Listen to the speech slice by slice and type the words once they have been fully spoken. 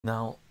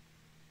Now,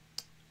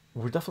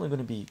 we're definitely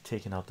going to be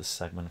taking out this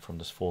segment from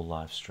this full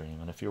live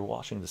stream. And if you're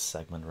watching this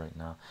segment right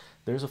now,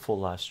 there's a full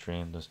live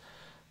stream. There's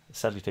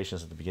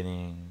salutations at the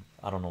beginning.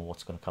 I don't know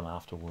what's going to come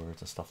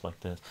afterwards and stuff like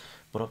this,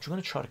 but I'm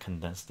going to try to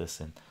condense this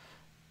in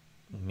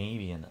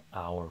maybe an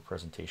hour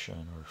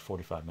presentation or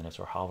 45 minutes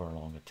or however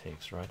long it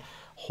takes, right?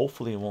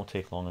 Hopefully, it won't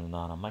take longer than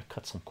that. I might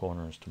cut some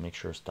corners to make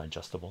sure it's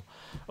digestible,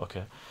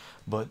 okay?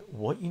 But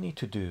what you need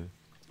to do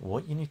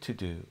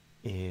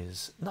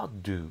is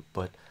not do,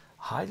 but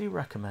highly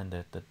recommend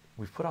it that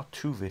we've put out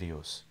two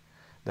videos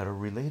that are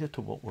related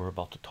to what we're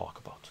about to talk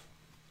about,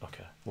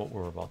 okay? What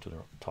we're about to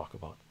talk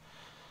about.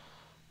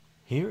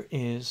 Here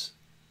is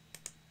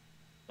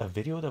a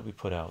video that we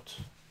put out,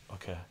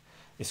 okay?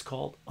 It's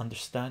called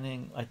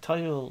Understanding. I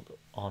titled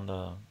on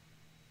the,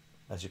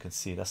 as you can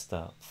see, that's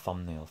the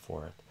thumbnail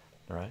for it,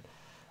 right?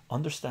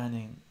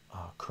 Understanding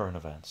current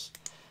events.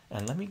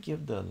 And let me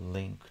give the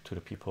link to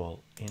the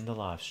people in the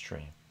live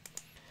stream.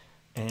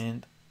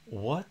 And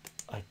what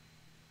I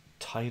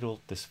titled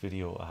this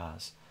video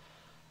as,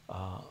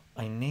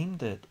 I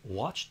named it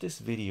Watch This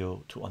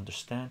Video to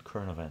Understand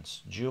Current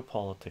Events,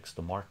 Geopolitics,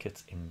 the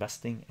Markets,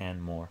 Investing,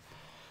 and More.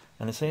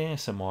 And it's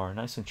ASMR,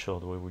 nice and chill,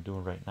 the way we're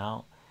doing right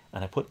now.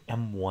 And I put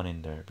M1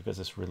 in there because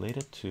it's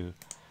related to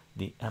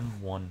the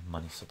M1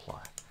 money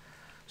supply.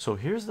 So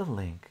here's the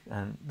link,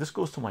 and this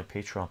goes to my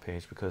Patreon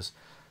page because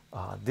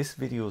this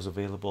video is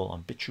available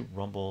on BitChute,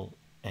 Rumble,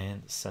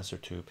 and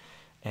SensorTube.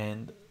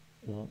 And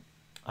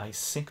I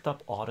synced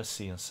up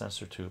Odyssey and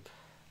SensorTube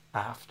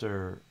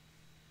after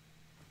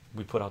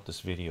we put out this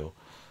video,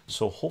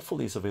 so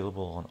hopefully it's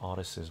available on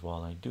Odyssey as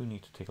well. I do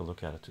need to take a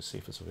look at it to see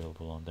if it's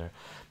available on there.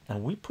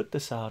 And we put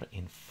this out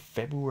in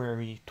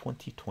February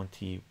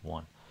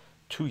 2021,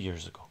 2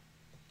 years ago,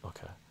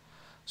 okay?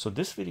 So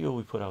this video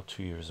we put out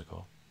 2 years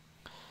ago,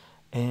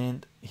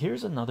 and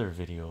here's another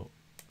video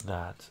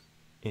that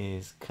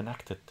is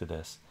connected to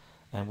this,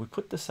 and we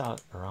put this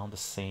out around the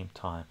same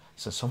time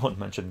since someone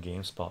mentioned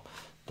GameStop.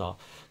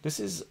 This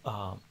is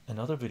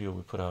another video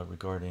we put out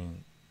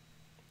regarding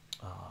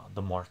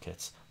the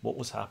markets, what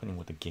was happening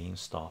with the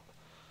GameStop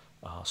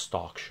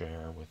stock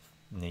share with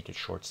naked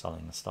short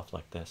selling and stuff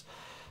like this.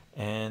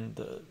 And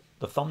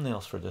the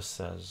thumbnails for this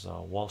says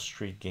Wall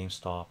Street,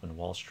 GameStop, and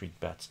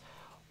WallStreetBets,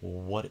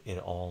 what it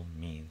all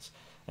means.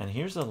 And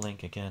here's a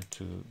link again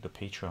to the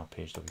Patreon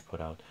page that we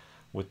put out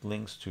with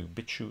links to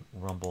BitChute,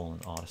 Rumble,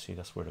 and Odyssey.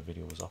 That's where the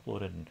video was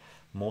uploaded, and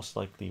most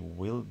likely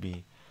will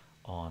be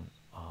on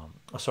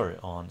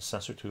on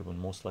SensorTube, and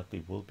most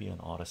likely will be on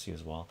Odyssey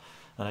as well.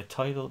 And I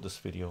titled this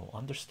video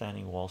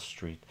Understanding Wall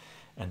Street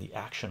and the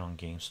Action on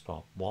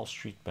GameStop,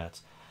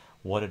 WallStreetBets,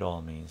 what it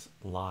all means,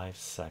 live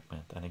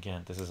segment. And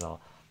again, this is a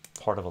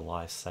part of a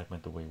live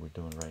segment the way we're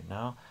doing right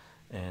now,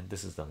 and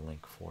this is the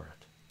link for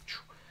it.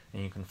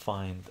 And you can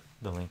find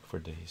the link for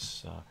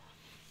these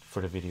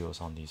for the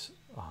videos on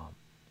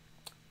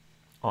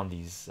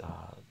these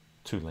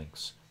two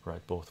links,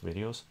 right? Both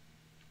videos.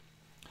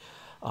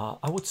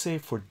 I would say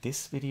for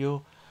this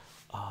video,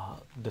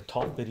 the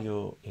top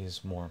video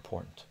is more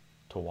important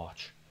to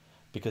watch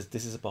because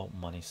this is about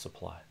money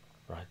supply,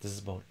 right? This is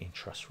about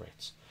interest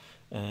rates.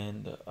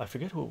 And I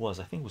forget who it was.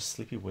 I think it was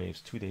Sleepy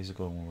Waves 2 days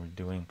ago when we were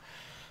doing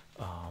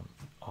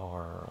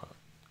our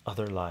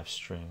other live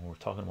stream. We were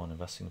talking about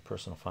investing in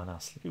personal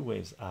finance. Sleepy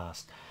Waves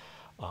asked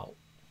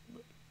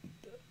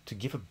to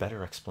give a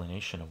better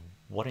explanation of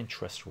what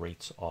interest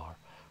rates are,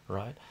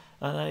 right?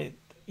 And I,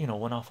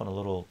 went off on a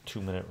little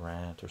 2 minute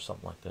rant or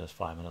something like this,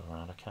 5 minute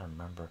rant, I can't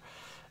remember.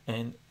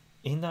 And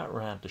in that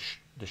rant,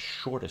 the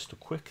shortest, the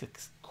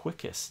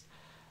quickest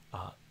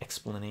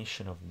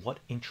explanation of what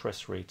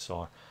interest rates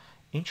are.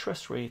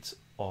 Interest rates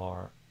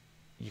are,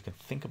 you can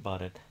think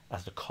about it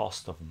as the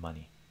cost of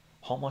money,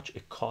 how much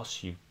it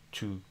costs you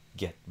to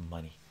get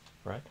money,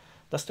 right?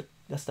 That's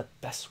the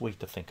best way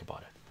to think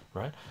about it,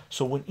 right?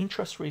 So when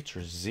interest rates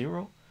are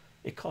zero,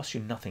 it costs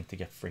you nothing to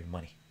get free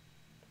money,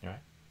 right?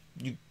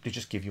 They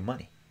just give you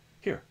money.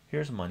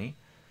 Here's money,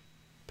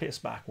 pay us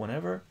back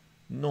whenever,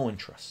 no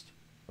interest,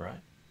 right?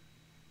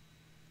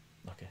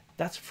 Okay,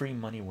 that's free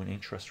money when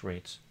interest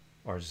rates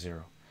are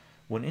zero.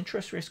 When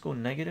interest rates go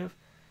negative,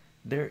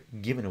 they're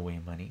giving away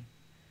money,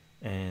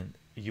 and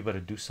you better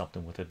do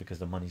something with it because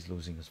the money's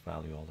losing its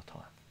value all the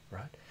time,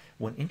 right?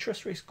 When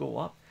interest rates go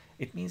up,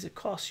 it means it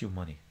costs you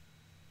money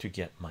to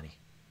get money,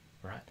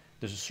 right?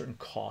 There's a certain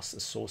cost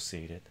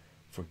associated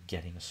for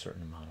getting a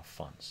certain amount of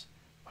funds.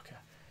 Okay,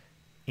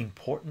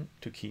 important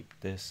to keep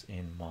this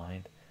in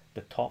mind.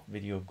 The top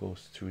video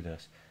goes through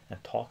this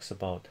and talks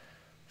about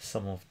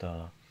some of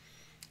the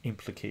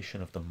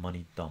implication of the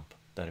money dump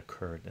that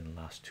occurred in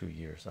the last 2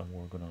 years, and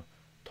we're going to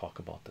talk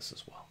about this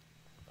as well.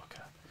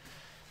 Okay,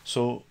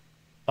 so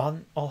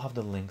I'll have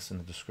the links in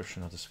the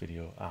description of this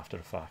video after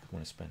the fact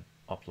when it's been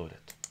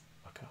uploaded.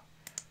 Okay.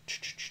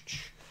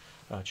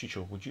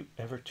 Chycho, would you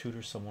ever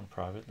tutor someone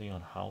privately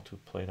on how to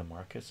play the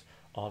markets?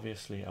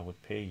 Obviously, I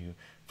would pay you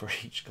for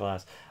each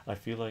class. I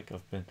feel like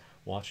I've been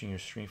watching your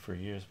stream for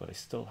years, but I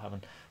still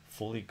haven't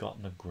fully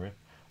gotten a grip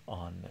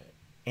on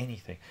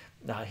anything.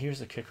 Now, here's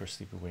the kicker,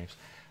 Sleepy Waves.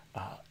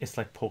 it's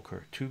like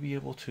poker. To be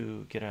able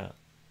to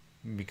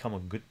become a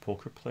good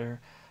poker player,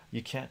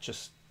 you can't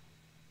just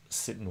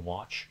sit and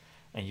watch,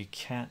 and you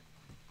can't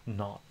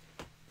not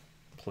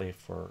play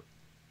for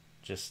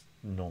just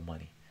no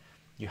money.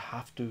 You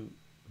have to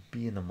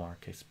be in the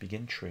markets,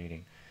 begin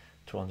trading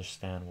to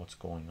understand what's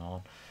going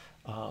on.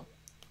 uh,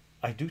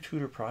 I do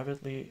tutor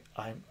privately.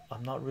 I'm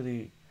not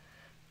really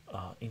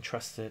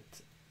interested,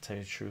 to tell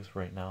you the truth,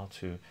 right now,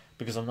 to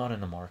because I'm not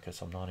in the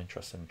markets. I'm not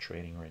interested in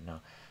trading right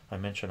now. I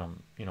mentioned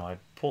I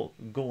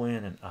go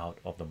in and out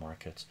of the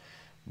markets,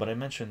 but I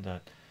mentioned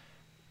that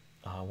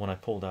when I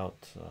pulled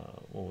out,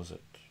 what was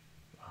it?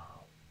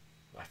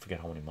 I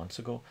forget how many months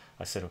ago.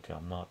 I said, okay,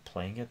 I'm not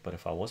playing it, but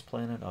if I was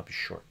playing it, I'll be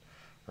short,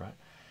 right?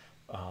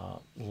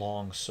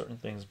 Long certain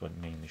things, but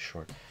mainly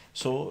short.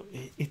 So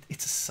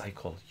it's a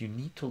cycle. You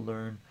need to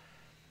learn.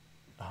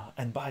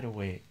 And by the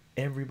way,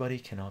 everybody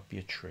cannot be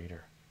a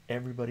trader.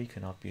 Everybody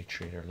cannot be a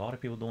trader. A lot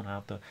of people don't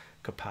have the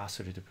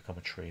capacity to become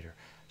a trader.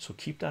 So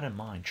keep that in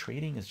mind.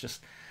 Trading is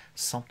just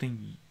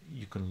something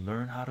you can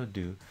learn how to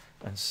do,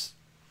 and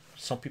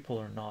some people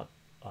are not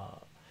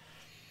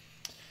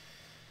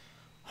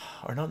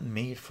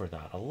made for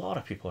that. A lot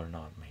of people are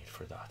not made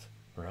for that,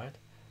 right?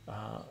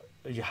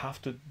 You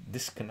have to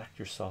disconnect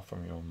yourself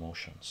from your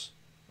emotions.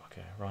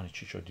 Okay, Ronnie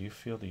Chycho, do you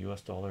feel the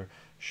US dollar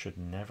should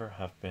never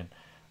have been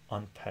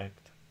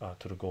unpegged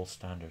to the gold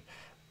standard?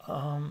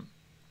 Um,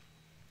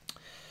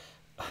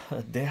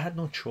 they had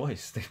no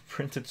choice. They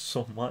printed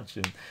so much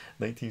in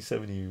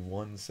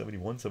 1971,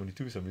 71,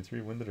 72,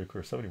 73. When did it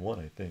occur? 71,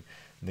 I think.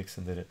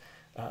 Nixon did it.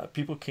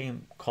 People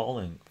came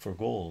calling for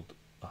gold,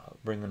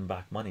 bringing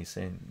back money,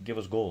 saying, "Give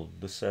us gold."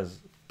 This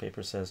says,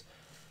 paper says,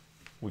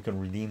 we can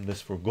redeem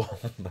this for gold.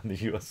 And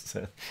the US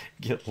said,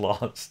 "Get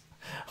lost.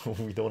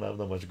 We don't have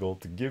that much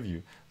gold to give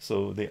you."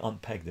 So they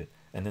unpegged it,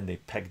 and then they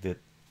pegged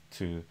it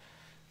to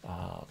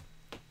uh,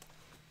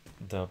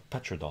 the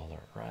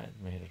petrodollar, right?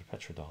 Made it a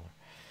petrodollar.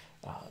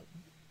 Uh,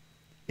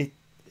 it,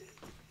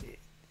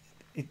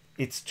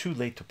 it's too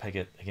late to peg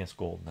it against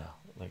gold now.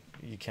 Like,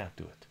 you can't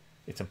do it.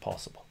 It's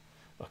impossible.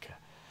 Okay.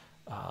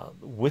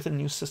 With a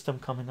new system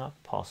coming up,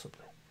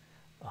 possibly.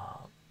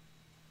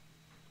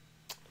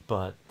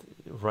 But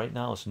right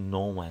now it's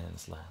no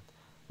man's land.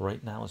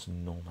 Right now it's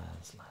no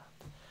man's land.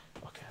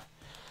 Okay.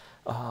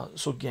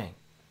 So gang,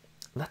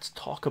 let's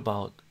talk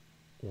about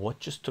what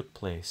just took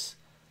place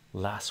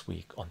last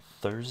week on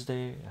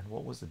Thursday. And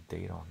what was the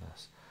date on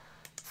this?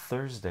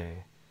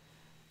 Thursday,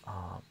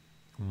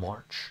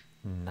 March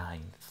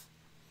 9th,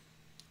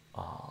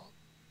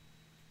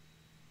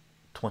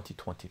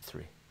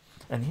 2023.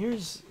 And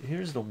here's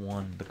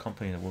the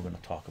company that we're going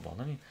to talk about.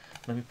 Let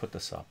me put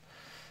this up.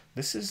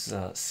 This is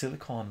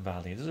Silicon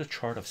Valley. This is a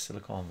chart of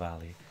Silicon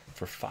Valley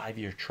for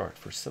 5-year chart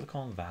for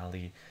Silicon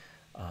Valley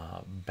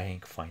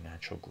Bank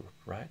Financial Group,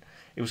 right?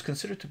 It was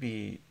considered to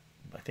be,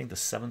 I think, the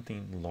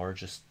 17th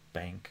largest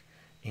bank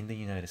in the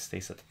United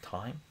States at the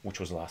time, which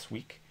was last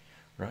week,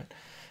 right?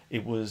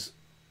 It was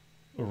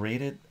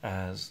rated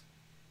as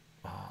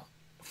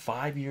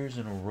 5 years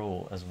in a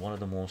row as one of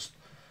the most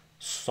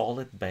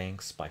solid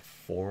banks by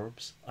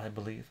Forbes, I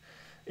believe.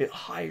 It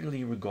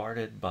highly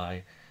regarded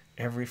by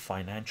every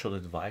financial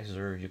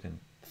advisor you can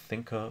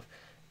think of,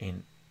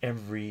 in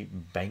every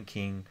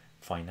banking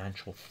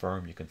financial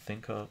firm you can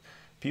think of.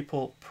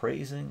 People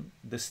praising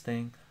this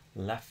thing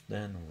left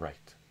and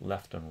right,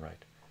 left and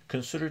right.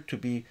 Considered to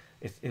be,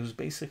 it was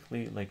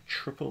basically like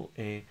triple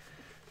A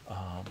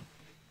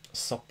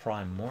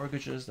subprime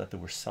mortgages that they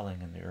were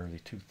selling in the early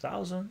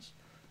 2000s,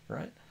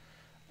 right?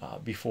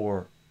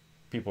 Before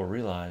people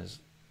realized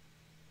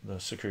the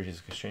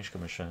Securities Exchange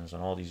Commissions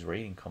and all these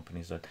rating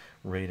companies that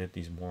rated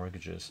these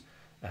mortgages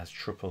as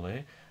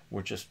AAA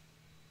were just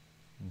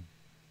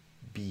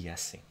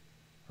BSing,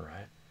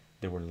 right?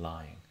 They were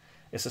lying.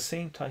 It's the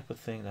same type of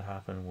thing that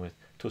happened with,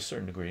 to a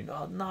certain degree,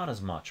 not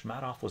as much.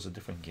 Madoff was a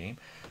different game,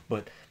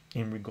 but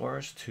in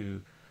regards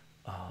to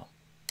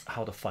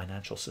how the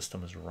financial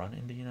system is run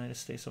in the United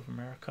States of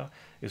America,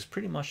 is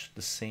pretty much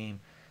the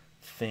same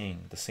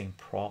thing, the same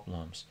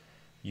problems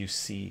you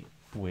see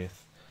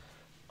with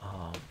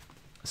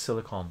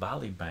Silicon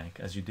Valley Bank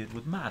as you did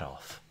with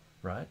Madoff,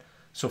 right?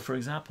 So, for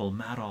example,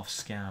 Madoff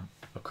scam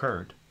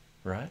occurred,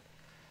 right?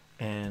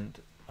 And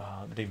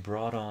they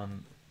brought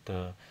on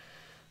the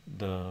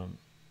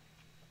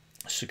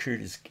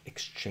Securities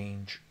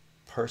Exchange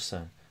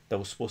person that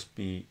was supposed to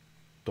be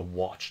the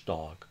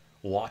watchdog,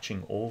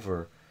 watching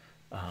over,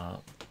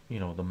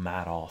 the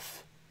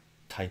Madoff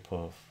type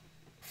of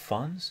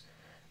funds.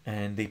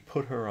 And they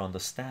put her on the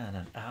stand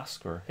and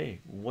asked her, "Hey,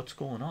 what's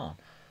going on?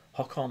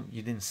 How come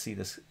you didn't see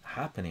this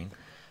happening?"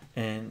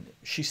 And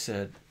she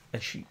said,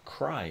 and she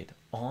cried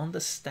on the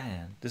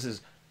stand. This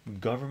is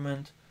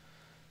government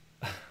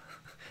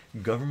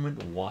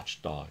government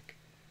watchdog,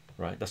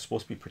 right? That's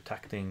supposed to be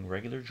protecting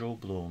regular Joe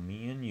Blow,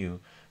 me and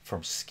you,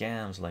 from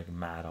scams like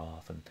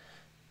Madoff and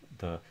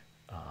the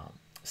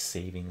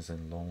savings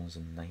and loans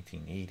in the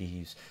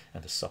 1980s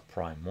and the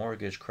subprime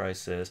mortgage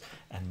crisis.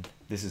 And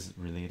this is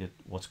related,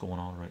 what's going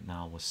on right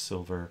now with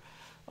silver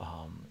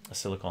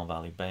Silicon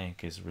Valley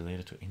Bank is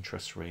related to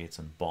interest rates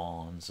and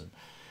bonds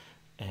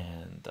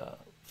and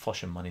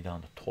flushing money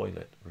down the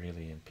toilet,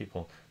 really, and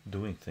people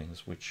doing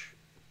things which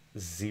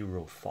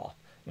zero thought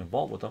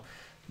involved with them.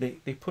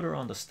 They put her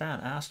on the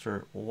stand, asked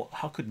her,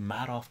 how could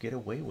Madoff get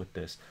away with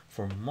this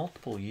for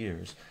multiple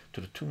years to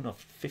the tune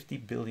of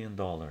 $50 billion,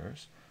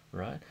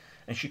 right?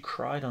 And she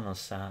cried on a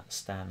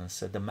stand and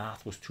said the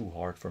math was too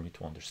hard for me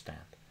to understand,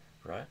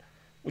 right?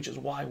 Which is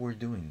why we're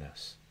doing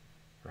this,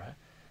 right?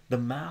 The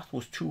math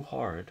was too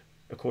hard,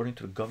 according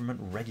to the government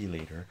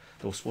regulator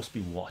that was supposed to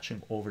be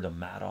watching over the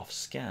Madoff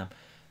scam.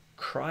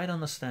 Cried on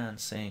the stand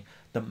saying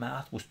the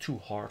math was too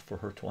hard for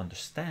her to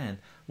understand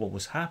what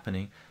was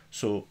happening,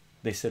 so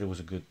they said it was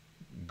a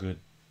good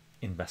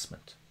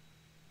investment,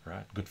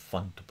 right? Good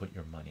fund to put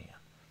your money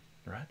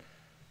in, right?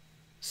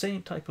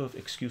 Same type of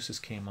excuses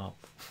came up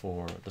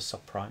for the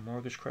subprime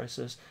mortgage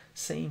crisis.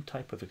 Same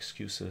type of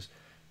excuses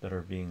that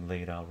are being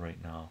laid out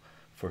right now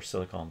for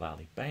Silicon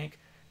Valley Bank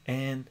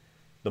and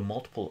the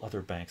multiple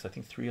other banks. I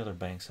think 3 other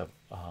banks have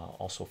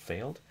also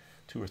failed.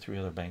 2 or 3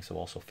 other banks have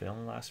also failed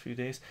in the last few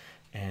days,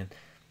 and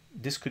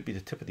this could be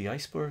the tip of the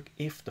iceberg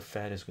if the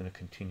Fed is going to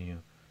continue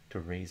to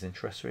raise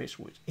interest rates,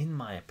 which in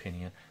my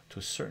opinion to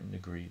a certain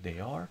degree they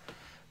are,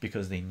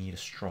 because they need a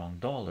strong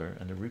dollar,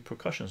 and the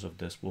repercussions of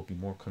this will be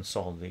more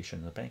consolidation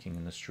in the banking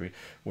industry,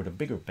 where the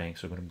bigger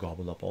banks are going to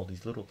gobble up all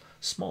these little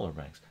smaller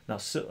banks. Now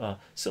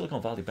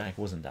Silicon Valley Bank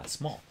wasn't that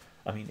small.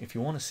 I mean, if you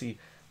want to see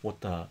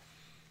what the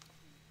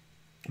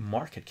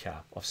market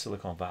cap of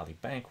Silicon Valley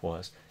Bank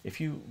was,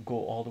 if you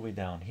go all the way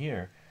down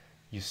here,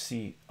 you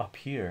see up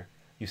here,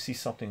 you see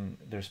something,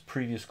 there's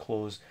previous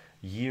close,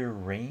 year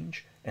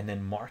range, and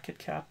then market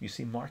cap. You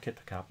see market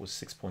cap was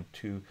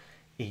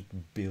 $6.28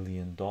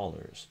 billion,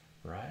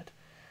 right?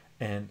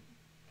 And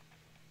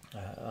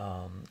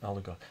oh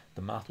god,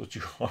 the math was too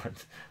hard.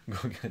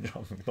 Go get a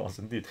job McDonald's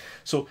indeed.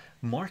 So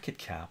market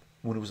cap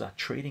when it was at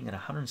trading at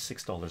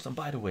 $106, and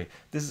by the way,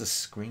 this is a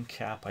screen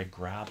cap I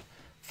grabbed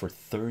for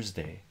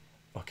Thursday,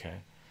 okay,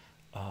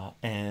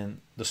 and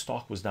the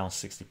stock was down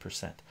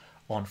 60%.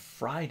 On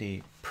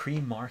Friday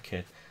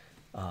pre-market,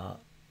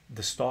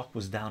 the stock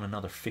was down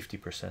another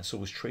 50%, so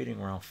it was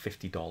trading around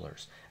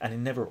 $50, and it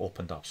never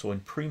opened up. So in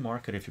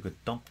pre-market, if you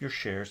could dump your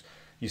shares,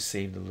 you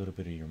saved a little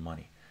bit of your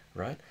money,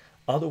 right?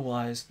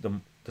 Otherwise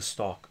the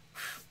stock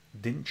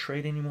didn't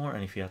trade anymore,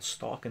 and if you had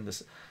stock in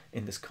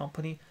this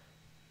company,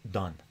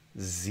 done,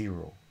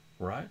 zero,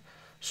 right?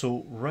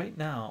 So right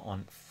now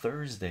on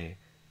Thursday,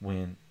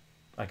 when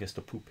I guess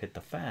the poop hit the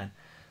fan,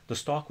 the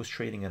stock was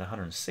trading at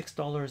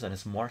 $106 and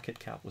its market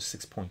cap was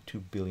 $6.2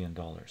 billion.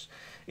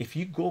 If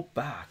you go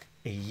back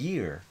a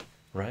year,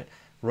 right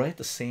at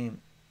the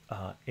same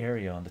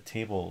area on the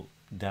table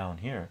down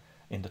here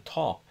in the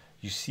top,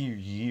 you see your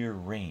year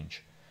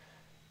range.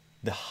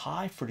 The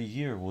high for the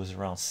year was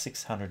around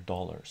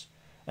 $600,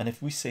 and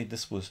if we say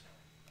this was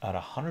at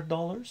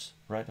 $100,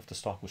 right, if the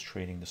stock was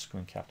trading, the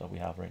screen cap that we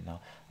have right now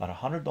at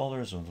 $100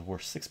 and was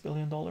worth $6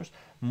 billion,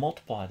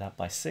 multiply that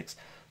by 6,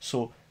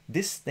 so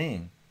this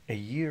thing a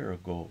year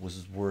ago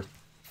was worth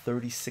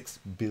 $36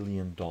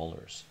 billion,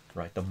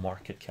 right? The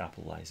market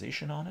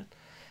capitalization on it.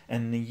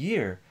 And in a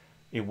year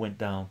it went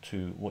down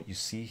to what you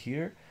see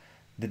here.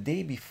 The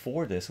day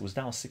before this, it was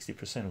down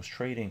 60%. It was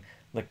trading,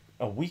 like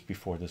a week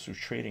before this, it was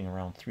trading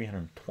around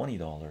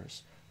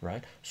 $320,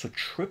 right? So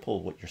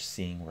triple what you're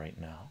seeing right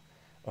now,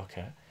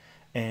 okay?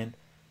 And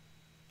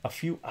a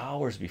few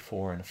hours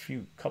before and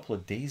a couple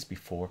of days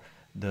before,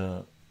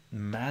 the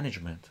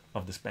management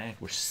of this bank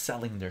were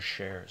selling their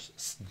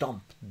shares,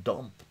 dump,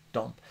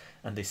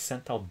 and they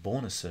sent out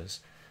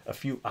bonuses a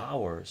few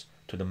hours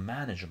to the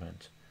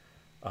management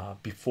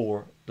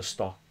before the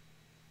stock,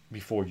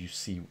 before you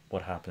see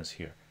what happens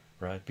here,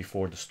 right?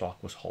 Before the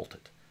stock was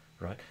halted,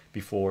 right?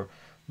 Before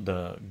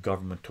the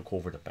government took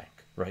over the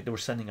bank, right? They were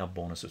sending out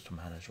bonuses to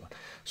management.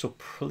 So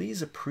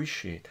please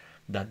appreciate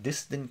that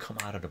this didn't come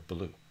out of the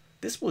blue.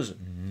 This was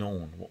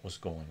known what was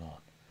going on.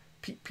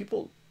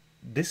 People,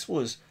 this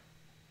was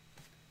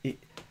it.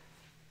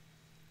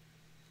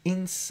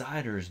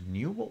 Insiders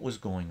knew what was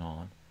going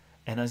on,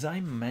 and as I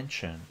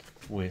mentioned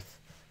with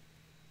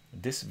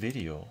this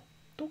video,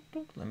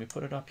 let me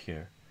put it up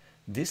here.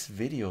 This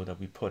video that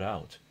we put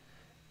out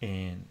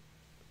in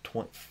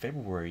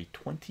February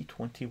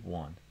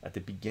 2021, at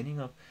the beginning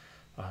of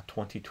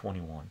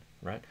 2021,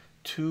 right?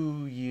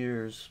 2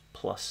 years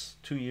plus,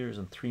 2 years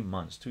and 3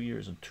 months, 2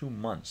 years and 2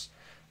 months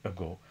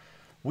ago,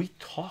 we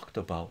talked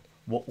about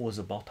what was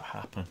about to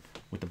happen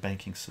with the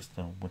banking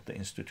system, with the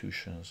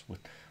institutions,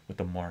 with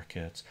the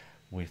markets,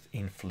 with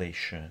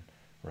inflation,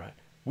 right?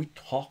 We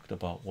talked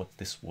about what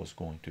this was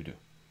going to do,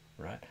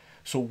 right?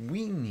 So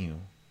we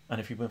knew, and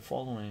if you've been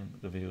following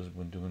the videos we've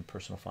been doing,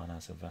 personal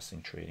finance,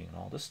 investing, trading, and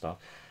all this stuff,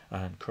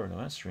 and current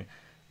event stream,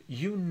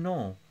 you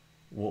know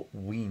what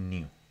we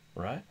knew,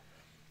 right?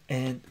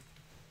 And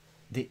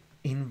the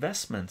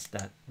investments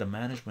that the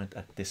management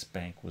at this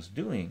bank was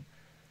doing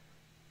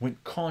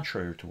went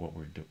contrary to what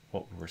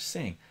we were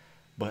saying.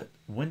 But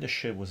when the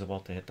shit was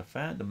about to hit the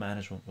fan, the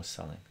management was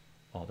selling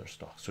all their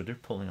stocks, so they're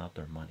pulling out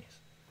their monies,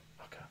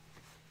 okay,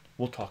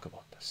 we'll talk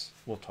about this.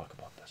 We'll talk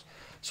about this.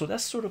 So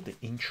that's sort of the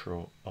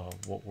intro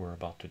of what we're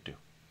about to do.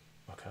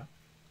 Okay,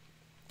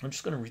 I'm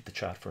just going to read the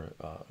chat for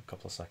a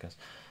couple of seconds.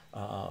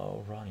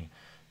 Ronnie,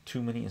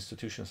 too many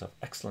institutions have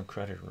excellent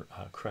credit,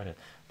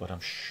 but I'm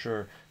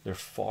sure they're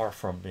far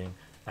from being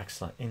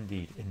excellent.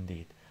 Indeed,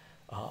 indeed.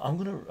 I'm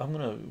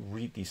gonna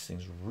read these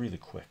things really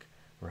quick,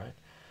 right?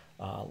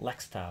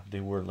 Lextab, they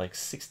were like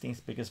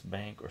 16th biggest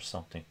bank or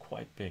something,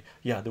 quite big.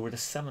 Yeah, they were the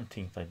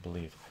 17th, I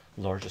believe,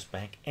 largest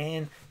bank,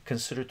 and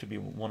considered to be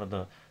one of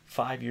the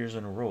 5 years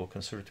in a row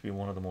considered to be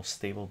one of the most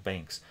stable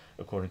banks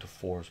according to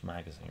Forbes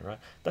magazine, right?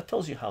 That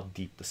tells you how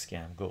deep the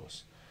scam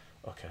goes.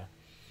 Okay.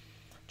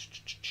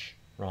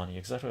 Ronnie,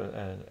 executive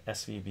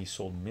SVB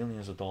sold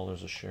millions of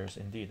dollars of shares,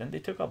 indeed, and they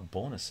took out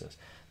bonuses.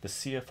 The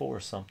CFO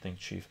or something,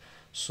 chief,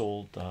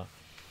 sold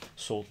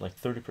like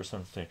 30%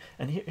 of the thing.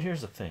 And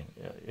here's the thing: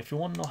 if you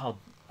want to know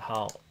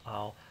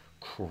how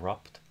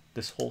corrupt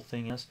this whole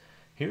thing is,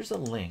 here's a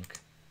link.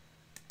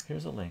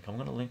 Here's a link. I'm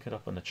going to link it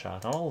up in the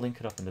chat. I'll link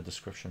it up in the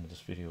description of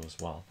this video as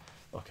well.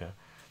 Okay,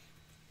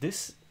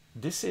 this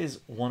is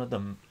one of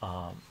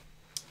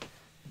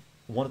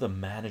the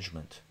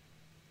management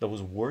that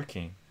was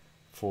working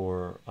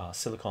for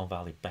Silicon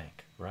Valley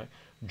Bank, right?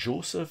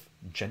 Joseph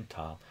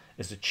Gentile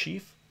is the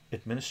chief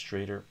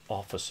administrator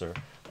officer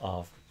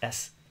of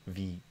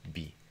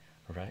SVB,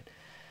 right?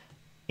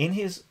 In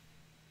his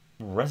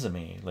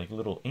resume, like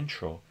little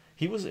intro,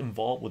 he was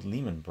involved with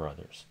Lehman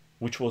Brothers,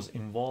 which was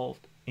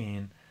involved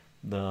in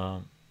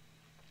the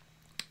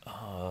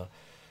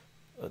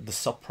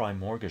subprime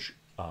mortgage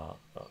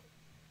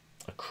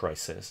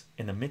crisis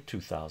in the mid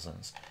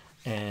 2000s,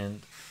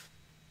 and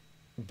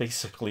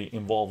basically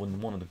involved in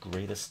one of the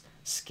greatest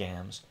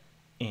scams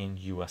in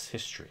US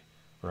history,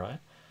 right?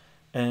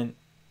 And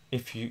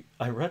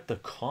I read the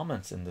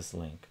comments in this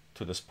link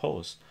to this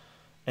post,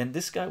 and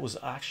this guy was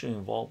actually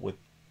involved with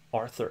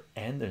Arthur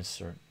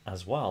Andersen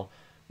as well,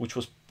 which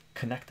was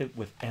connected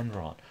with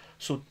Enron.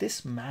 So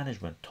this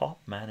management, top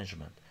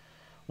management,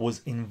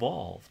 was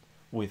involved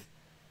with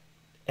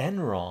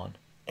Enron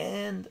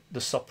and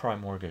the subprime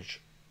mortgage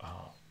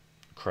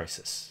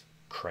crisis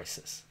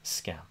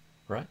scam,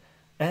 right?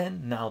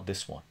 And now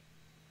this one,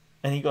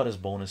 and he got his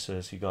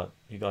bonuses, he got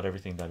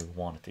everything that he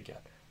wanted to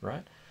get,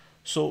 right?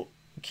 So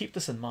keep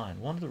this in mind.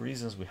 One of the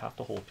reasons we have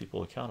to hold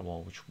people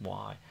accountable, which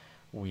why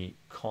we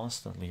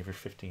constantly every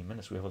 15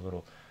 minutes we have a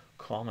little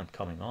comment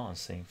coming on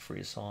saying free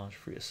Assange,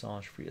 free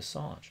Assange, free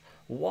Assange.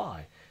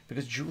 Why?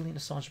 Because Julian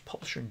Assange, a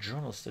publisher and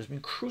journalist, has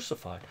been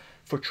crucified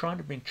for trying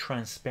to bring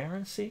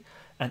transparency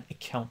and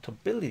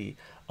accountability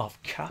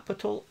of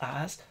capital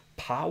as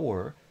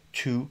power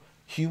to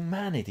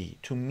humanity,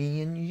 to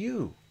me and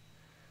you,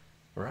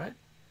 right?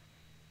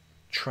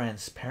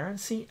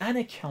 Transparency and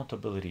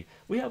accountability.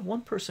 We have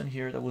one person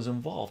here that was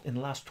involved in the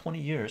last 20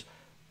 years,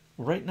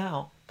 right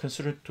now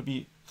considered to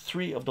be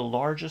 3 of the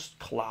largest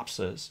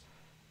collapses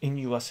in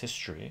US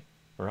history,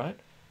 right?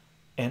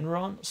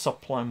 Enron,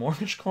 subprime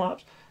mortgage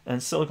collapse,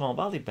 and Silicon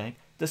Valley Bank.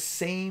 The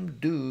same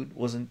dude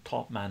was in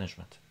top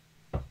management,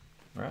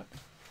 right?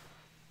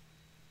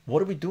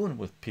 What are we doing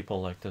with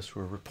people like this who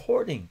are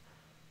reporting,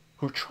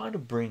 who are trying to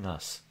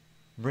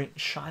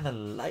shine a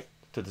light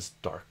to this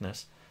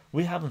darkness?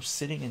 We have them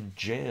sitting in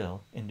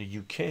jail in the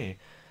UK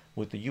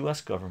with the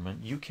US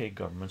government, UK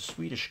government,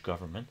 Swedish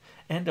government,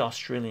 and the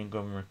Australian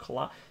government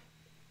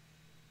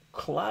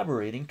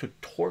collaborating to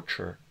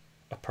torture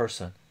a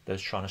person that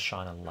is trying to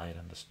shine a light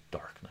on this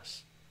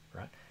darkness,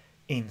 right?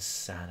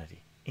 Insanity,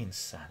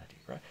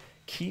 right?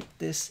 Keep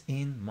this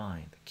in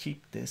mind.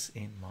 Keep this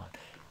in mind.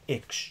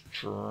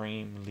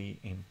 Extremely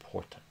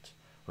important,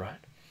 right?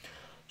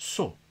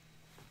 So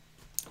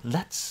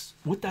let's,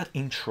 with that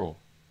intro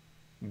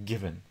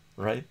given,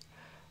 right?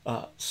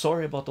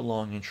 Sorry about the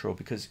long intro,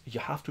 because you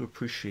have to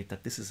appreciate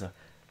that this is a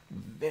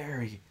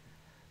very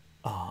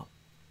I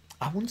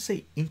wouldn't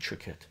say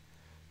intricate,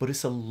 but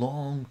it's a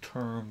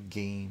long-term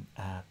game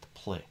at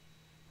play,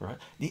 right?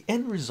 The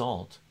end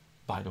result,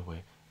 by the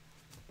way,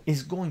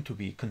 is going to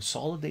be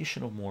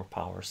consolidation of more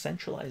power,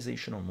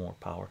 centralization of more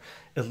power,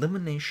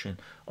 elimination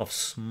of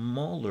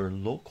smaller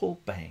local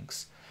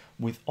banks,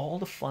 with all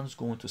the funds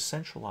going to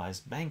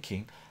centralized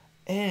banking,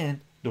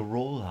 and the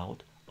rollout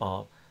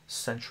of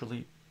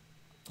central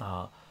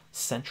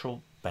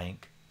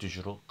bank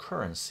digital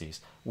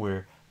currencies,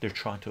 where they're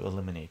trying to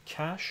eliminate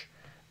cash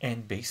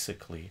and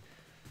basically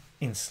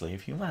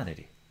enslave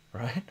humanity,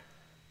 right?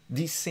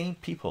 These same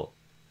people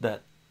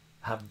that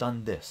have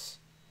done this,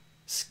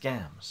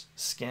 scams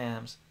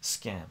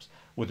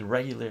with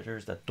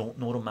regulators that don't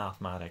know the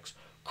mathematics,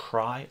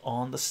 cry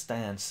on the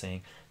stand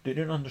saying they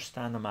didn't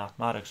understand the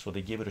mathematics, so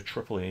they gave it a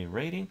AAA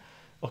rating.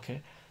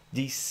 Okay,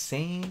 these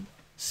same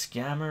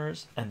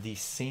scammers and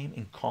these same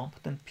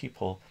incompetent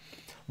people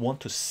want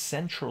to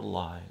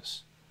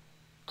centralize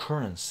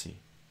currency,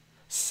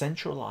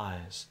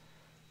 centralize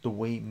the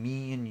way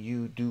me and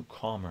you do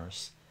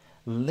commerce,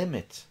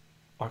 limit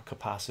our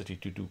capacity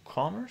to do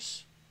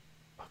commerce,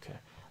 okay,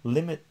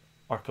 limit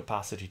our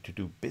capacity to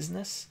do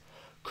business,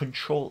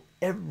 control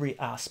every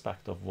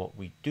aspect of what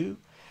we do,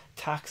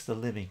 tax the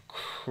living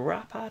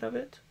crap out of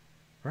it,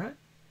 right?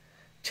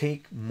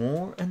 Take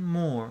more and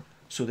more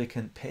so they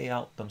can pay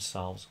out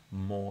themselves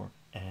more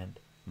and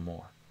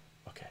more.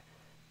 Okay,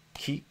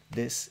 keep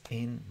this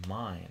in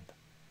mind,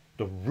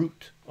 the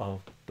root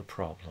of the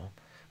problem,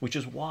 which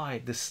is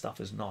why this stuff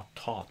is not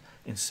taught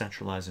in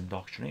centralized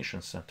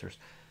indoctrination centers,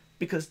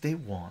 because they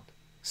want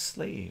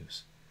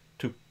slaves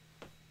to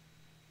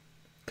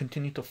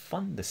continue to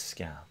fund this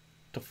scam,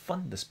 to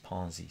fund this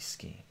Ponzi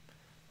scheme,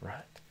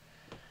 right?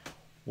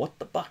 What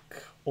the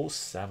buck? Oh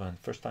 07,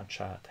 first time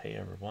chat. Hey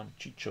everyone,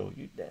 Chycho,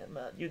 you damn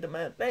man, you the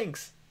man.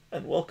 Thanks,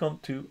 and welcome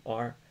to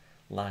our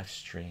live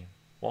stream.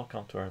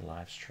 Welcome to our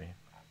live stream,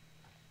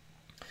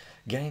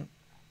 gang.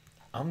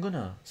 I'm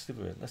gonna stick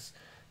with it.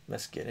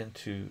 Let's get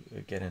into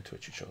it,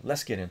 Chycho.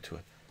 Let's get into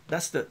it.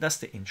 That's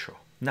the intro.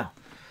 Now,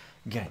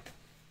 gang,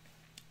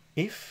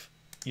 if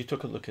you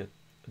took a look at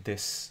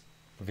this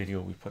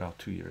video we put out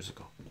 2 years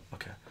ago,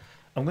 okay,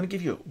 I'm gonna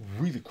give you a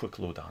really quick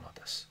lowdown on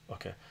this.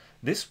 Okay,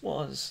 this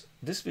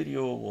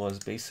video was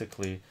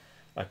basically,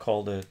 I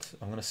called it,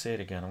 I'm gonna say it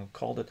again, I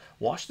called it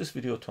watch this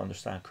video to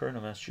understand current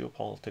events,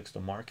 geopolitics, the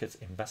markets,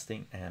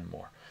 investing, and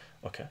more.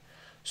 Okay,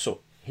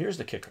 so here's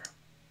the kicker.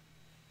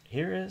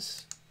 Here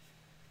is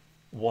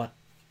what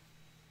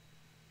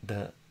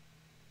the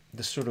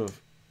sort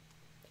of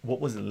what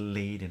was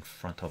laid in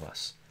front of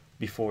us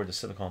before the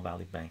Silicon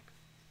Valley Bank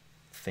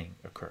thing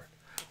occurred,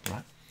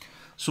 right?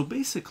 So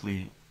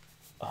basically,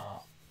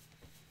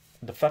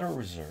 the Federal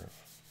Reserve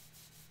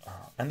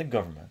and the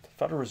government,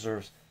 Federal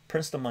Reserve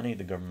prints the money,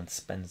 the government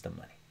spends the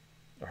money.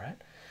 All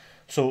right,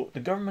 so the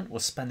government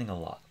was spending a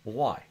lot.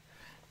 Why?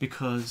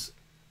 Because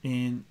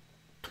in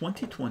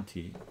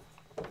 2020,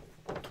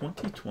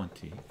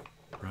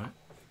 right,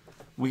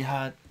 we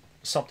had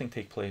something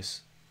take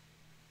place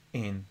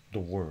in the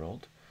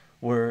world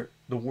where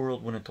the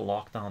world went into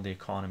lockdown, the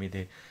economy,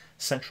 they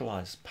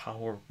centralized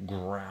power,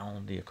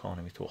 ground the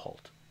economy to a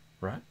halt,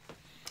 right?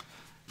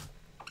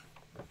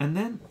 And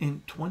then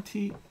in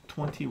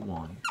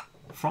 2021,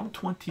 from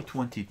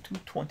 2020 to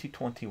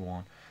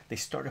 2021, they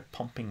started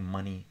pumping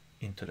money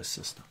into the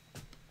system.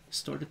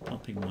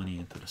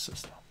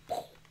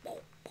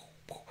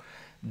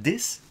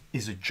 This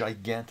is a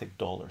gigantic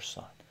dollar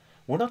sign.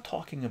 We're not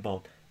talking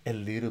about a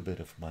little bit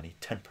of money,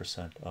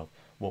 10% of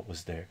what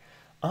was there.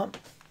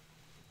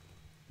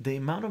 The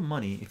amount of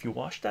money, if you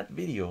watch that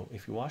video,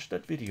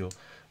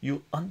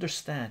 you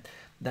understand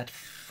that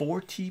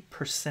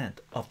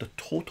 40% of the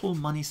total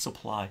money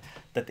supply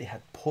that they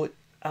had put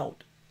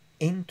out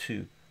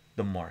into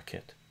the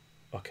market,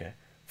 okay,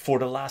 for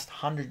the last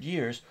 100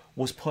 years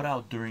was put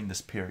out during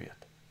this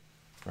period,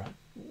 right?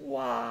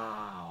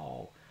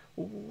 Wow,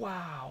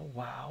 wow,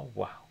 wow,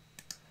 wow.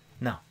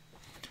 Now,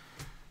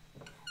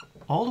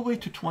 all the way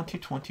to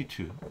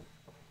 2022,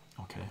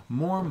 okay,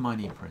 more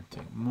money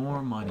printing,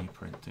 more money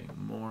printing,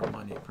 more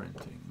money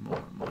printing,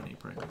 more money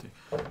printing,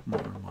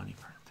 more money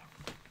printing.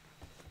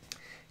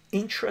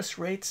 Interest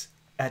rates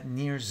at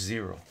near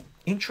zero.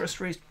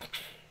 Interest rates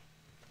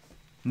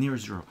near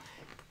zero.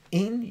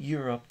 In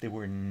Europe, they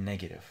were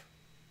negative.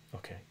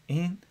 Okay,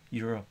 in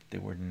Europe, they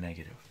were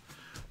negative.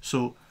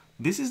 So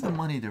this is the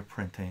money they're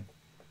printing.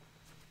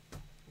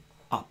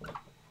 Up.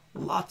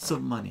 Lots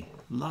of money,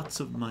 lots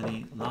of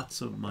money, lots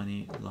of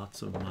money,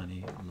 lots of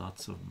money,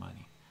 lots of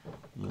money,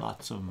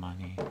 lots of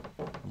money,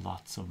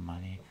 lots of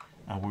money,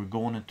 and we're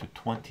going into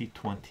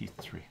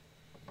 2023.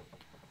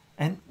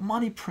 And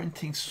money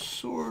printing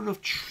sort of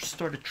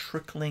started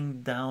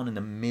trickling down in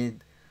the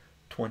mid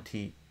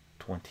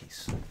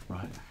 2020s,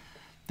 right?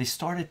 They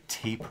started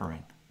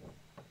tapering,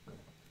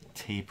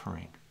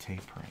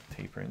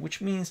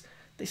 which means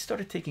they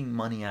started taking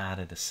money out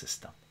of the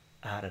system,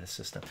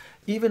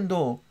 even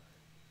though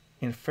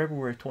in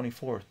February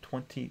 24th,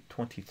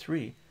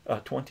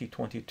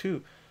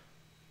 2022,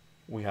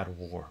 we had a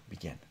war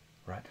begin,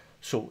 right?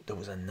 So there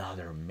was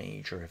another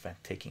major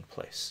event taking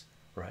place,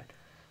 right?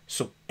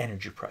 So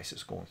energy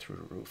prices going through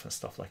the roof and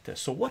stuff like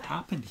this. So what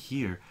happened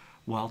here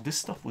while this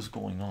stuff was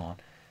going on?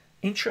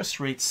 Interest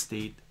rates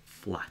stayed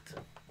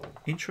flat.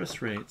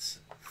 Interest rates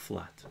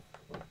flat.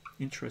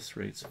 Interest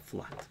rates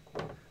flat.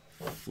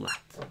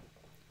 Flat.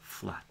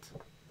 Flat.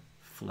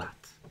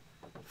 Flat.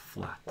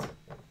 Flat.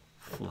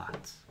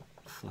 Flat.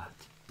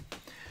 Flat.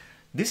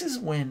 This is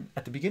when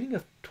at the beginning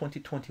of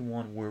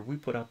 2021 where we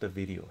put out the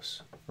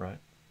videos, right?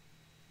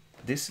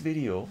 This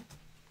video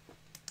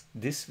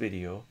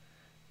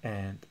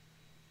and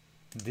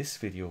this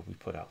video we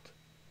put out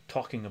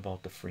talking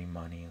about the free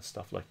money and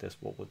stuff like this,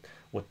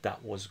 what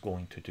that was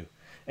going to do.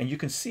 And you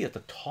can see at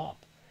the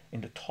top,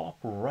 in the top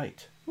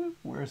right,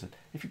 where is it?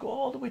 If you go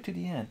all the way to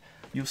the end,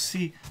 you'll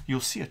see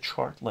a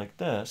chart like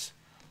this,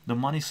 the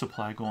money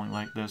supply going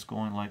like this,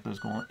 going like this,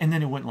 going, and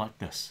then it went like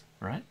this,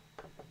 right?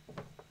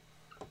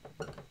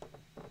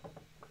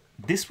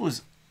 This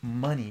was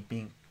money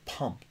being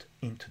pumped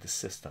into the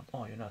system.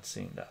 Oh, you're not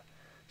seeing that,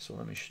 so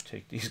let me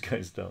take these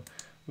guys down.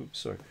 Oops,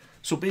 sorry.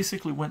 So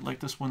basically went like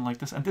this,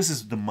 and this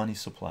is the money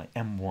supply,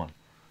 M1,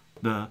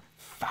 the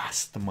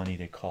fast money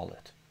they call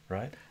it,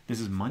 right? This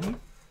is money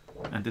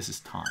and this is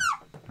time,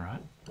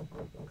 right?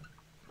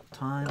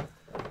 Time,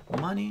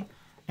 money,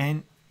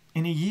 and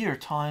in a year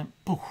time,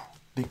 poof,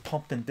 they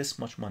pumped in this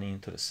much money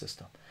into the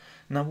system.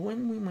 Now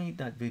when we made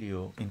that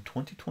video in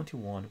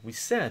 2021, we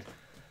said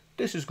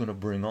this is going to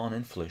bring on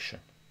inflation.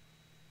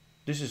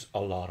 This is a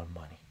lot of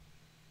money,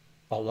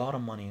 a lot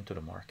of money into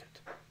the market,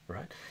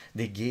 right?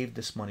 They gave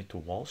this money to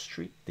Wall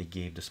Street, they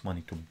gave this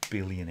money to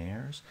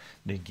billionaires,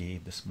 they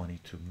gave this money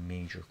to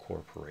major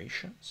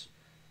corporations,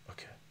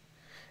 okay,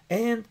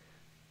 and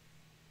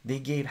they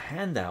gave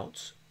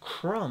handouts,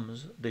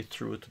 crumbs, they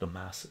threw it to the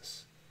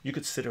masses. You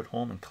could sit at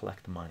home and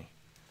collect money,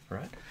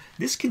 right?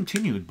 This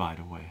continued, by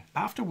the way,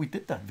 after we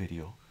did that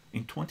video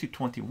in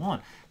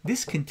 2021.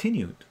 This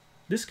continued,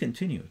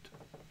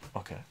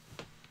 okay,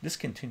 this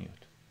continued.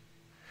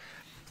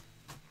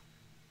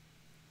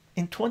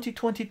 In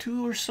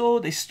 2022 or so,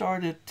 they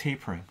started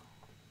tapering.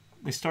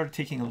 They started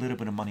taking a little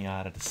bit of money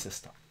out of the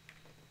system,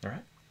 all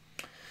right?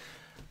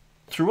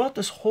 Throughout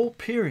this whole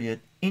period,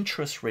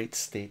 interest rates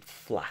stayed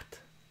flat.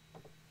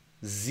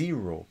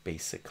 Zero,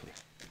 basically.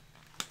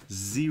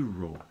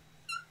 Zero,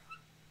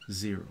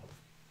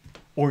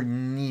 or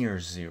near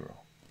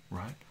zero,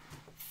 right?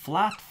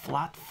 Flat,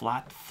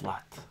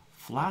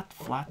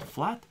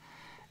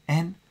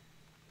 and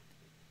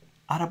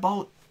at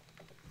about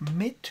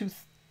mid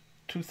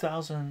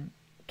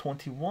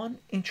 2021,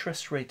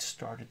 interest rates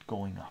started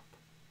going up,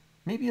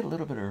 maybe a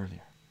little bit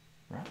earlier,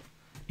 right?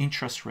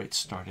 Interest rates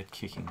started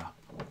kicking up.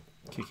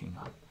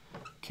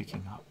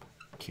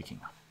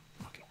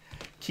 Okay,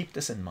 keep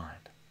this in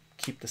mind.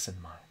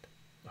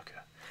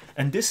 Okay,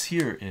 and this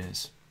here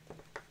is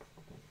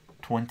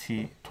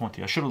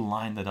 2020. I should have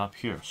lined it up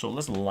here, so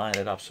let's line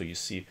it up so you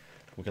see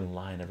we can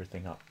line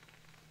everything up.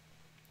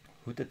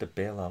 Who did the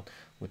bailout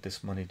with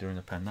this money during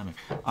the pandemic?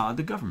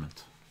 The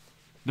government,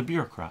 the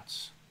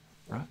bureaucrats,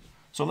 right?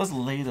 So let's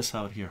lay this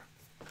out here.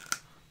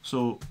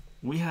 So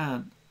we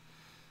had,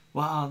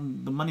 well,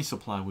 the money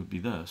supply would be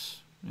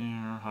this.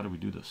 How do we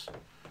do this?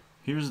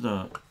 Here's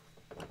the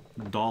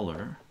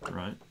dollar,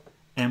 right?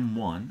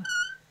 M1,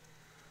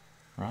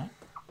 right?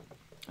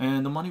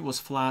 And the money was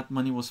flat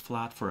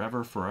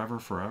forever, a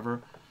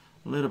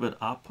little bit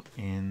up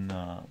in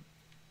the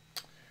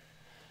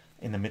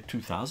mid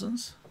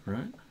 2000s,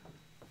 right?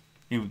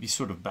 It would be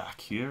sort of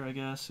back here, I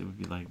guess. It would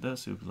be like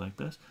this,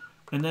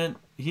 and then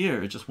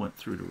here it just went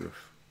through the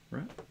roof,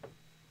 right?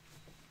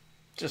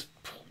 Just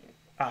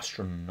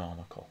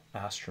astronomical.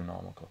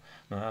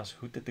 Now ask,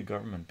 who did the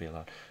government bail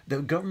out?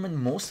 The government,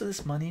 most of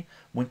this money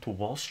went to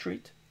Wall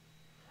Street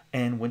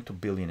and went to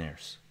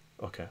billionaires,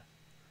 okay?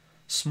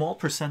 Small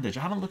percentage.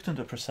 I haven't looked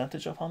into the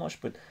percentage of how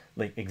much, but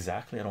like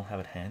exactly, I don't have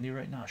it handy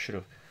right now. I should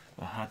have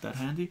had that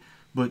handy,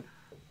 but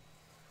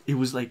it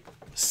was like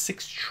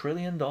 $6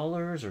 trillion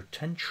or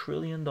 $10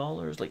 trillion,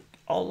 like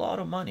a lot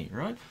of money,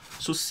 right?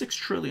 So $6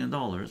 trillion,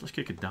 let's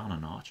kick it down a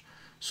notch.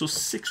 So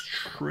 $6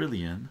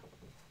 trillion,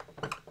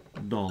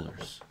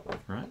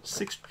 right?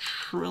 $6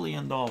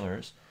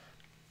 trillion.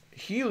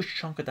 Huge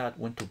chunk of that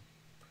went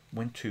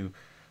to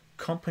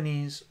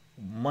companies,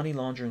 money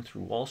laundering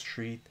through Wall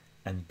Street,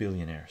 and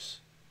billionaires,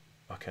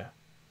 okay?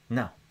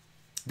 Now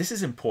this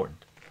is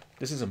important,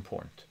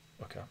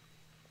 okay?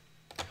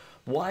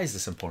 Why is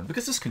this important?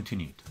 Because this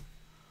continued,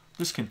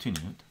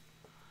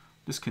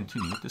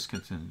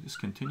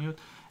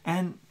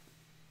 and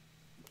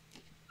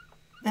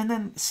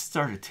then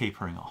started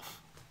tapering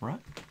off,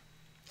 right?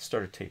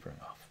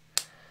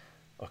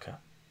 Okay.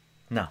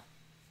 Now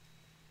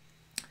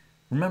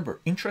remember,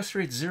 interest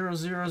rate 0,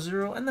 0,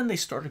 0, and then they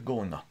started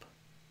going up,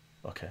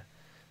 okay?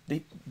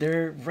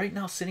 They're right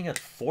now sitting at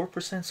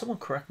 4%. Someone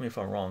correct me if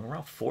I'm wrong.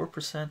 Around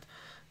 4%,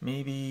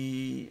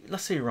 maybe.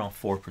 Let's say around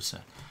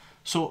 4%.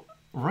 So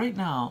right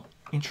now,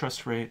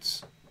 interest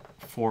rates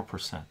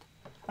 4%.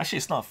 Actually,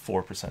 it's not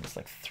 4%. It's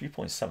like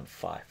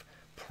 3.75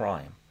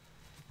 prime,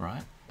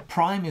 right?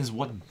 Prime is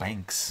what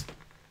banks,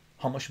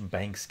 how much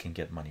banks can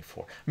get money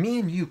for. Me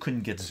and you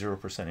couldn't get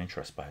 0%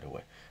 interest, by the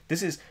way.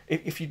 This is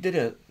if you did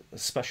a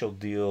special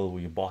deal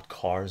where you bought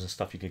cars and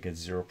stuff, you could get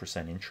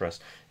 0%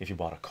 interest if you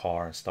bought a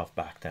car and stuff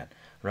back then,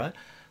 right?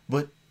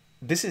 But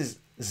this is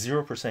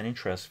 0%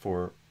 interest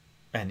for,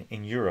 and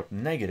in Europe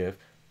negative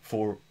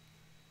for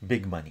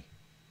big money.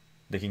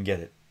 They can get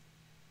it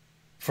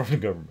from the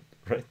government,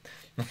 right?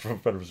 From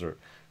Federal Reserve,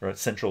 right?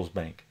 Central's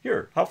bank.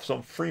 Here, have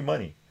some free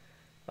money.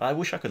 I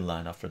wish I could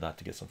line up for that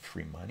to get some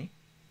free money,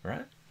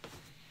 right?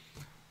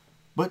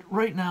 But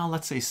right now,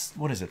 let's say,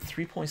 what is it,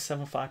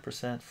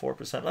 3.75%,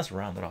 4%? Let's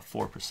round it off,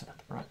 4%,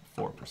 right?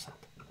 4%.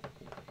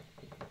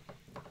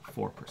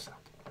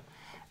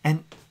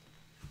 And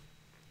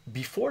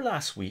before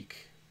last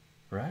week,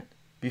 right?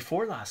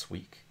 Before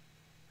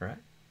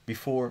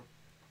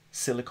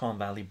Silicon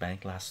Valley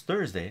Bank last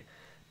Thursday,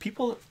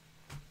 people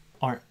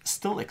are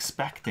still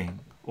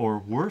expecting, or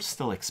were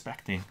still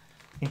expecting,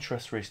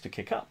 interest rates to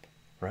kick up,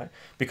 right?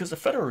 Because the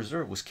Federal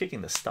Reserve was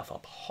kicking this stuff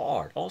up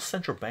hard. All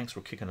central banks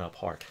were kicking it up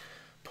hard.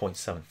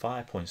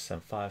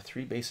 0.75,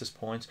 3 basis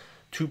points,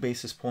 2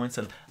 basis points,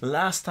 and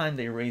last time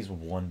they raised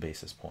 1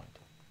 basis point,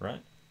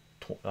 right?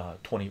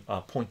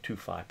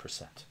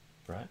 0.25%,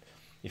 right?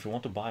 If you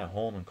want to buy a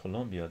home in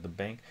Colombia, the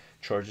bank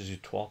charges you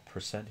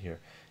 12%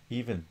 here.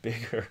 even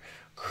bigger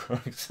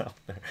crooks out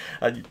there.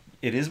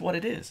 It is what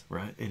it is,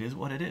 right? It is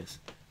what it is.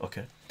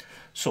 Okay,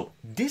 so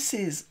this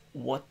is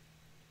what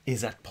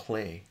is at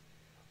play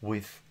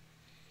with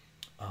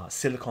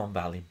Silicon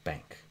Valley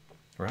Bank,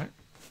 right?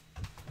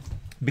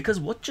 Because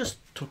what just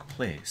took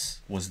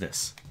place was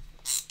this.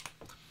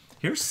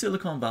 Here's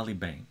Silicon Valley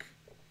Bank,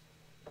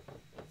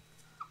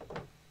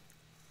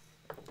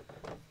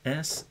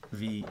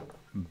 SVB,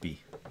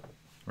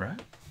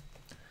 right?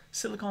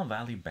 Silicon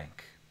Valley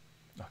Bank.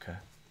 Okay.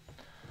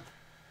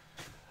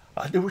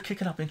 They were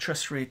kicking up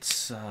interest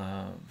rates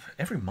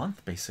every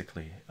month,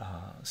 basically.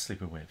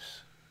 Sleepy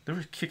waves. They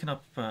were kicking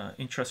up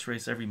interest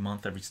rates every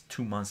month, every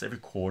 2 months, every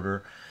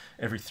quarter,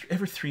 every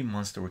 3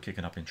 months. They were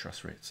kicking up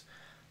interest rates,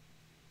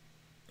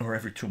 or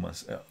every 2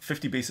 months,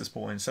 50 basis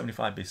points,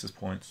 75 basis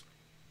points,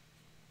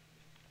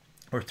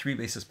 or 3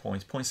 basis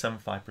points,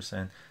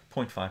 0.75%,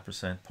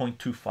 0.5%,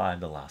 0.25,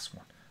 the last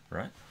one,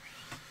 right?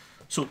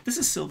 So this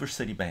is Silver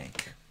City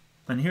Bank,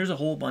 and here's a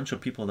whole bunch of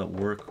people that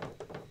work.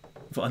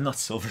 Well, not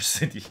Silver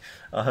City,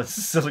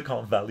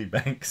 Silicon Valley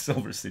Bank,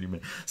 Silver City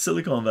Bank,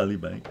 Silicon Valley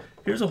Bank.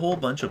 Here's a whole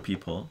bunch of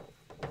people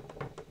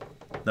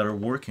that are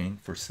working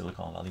for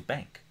Silicon Valley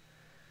Bank.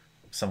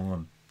 Some of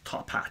them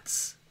top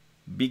hats,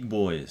 big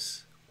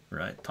boys,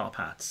 right? Top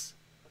hats,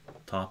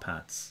 top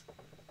hats,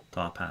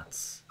 top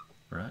hats,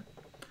 right?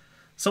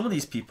 Some of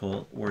these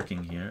people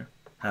working here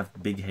have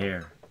big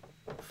hair,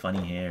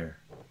 funny hair,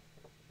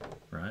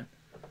 right?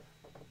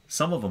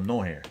 Some of them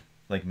no hair,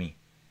 like me,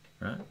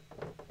 right?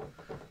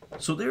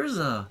 So there's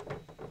a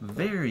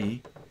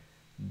very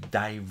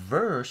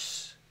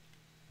diverse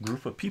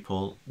group of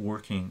people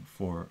working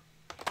for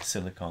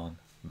Silicon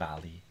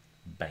Valley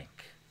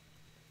Bank.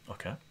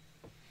 Okay,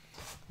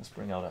 let's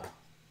bring out a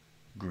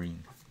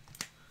green.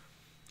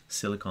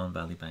 Silicon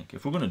Valley Bank.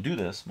 If we're going to do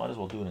this, might as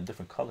well do it in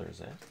different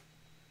colors, eh?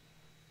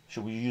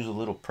 Should we use a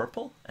little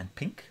purple and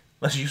pink?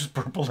 Let's use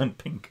purple and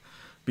pink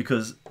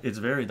because it's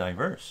very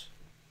diverse.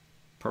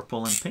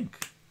 Purple and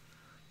pink.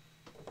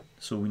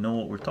 So we know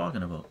what we're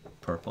talking about.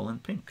 Purple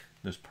and pink.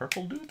 There's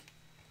purple dude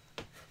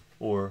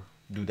or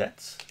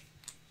dudettes,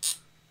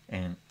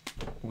 and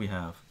we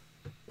have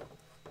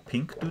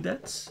pink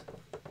dudettes.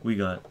 We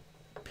got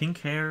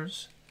pink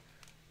hairs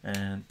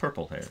and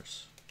purple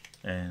hairs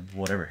and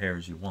whatever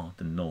hairs you want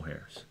and no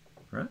hairs,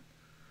 right?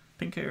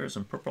 Pink hairs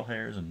and purple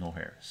hairs and no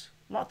hairs.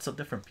 Lots of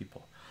different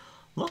people.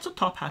 Lots of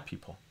top hat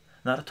people.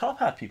 Now the top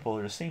hat people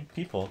are the same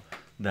people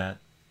that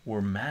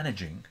were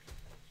managing,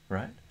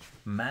 right?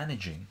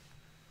 Managing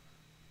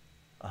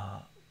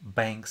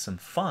banks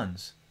and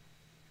funds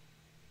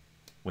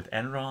with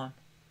Enron,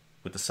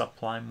 with the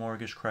subprime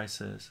mortgage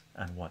crisis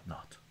and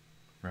whatnot,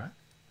 right?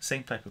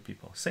 Same type of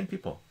people, same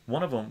people.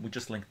 One of them we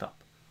just linked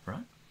up,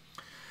 right?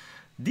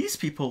 These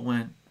people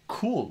went,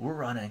 cool, we're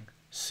running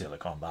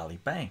Silicon Valley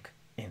Bank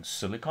in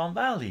Silicon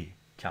Valley,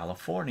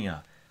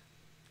 California.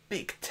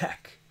 Big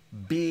tech,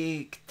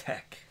 big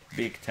tech,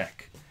 big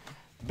tech,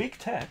 big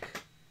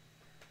tech,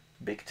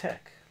 big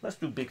tech. Let's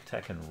do big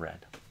tech in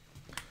red.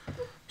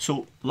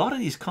 So a lot of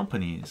these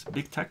companies,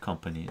 big tech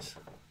companies,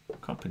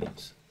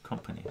 companies,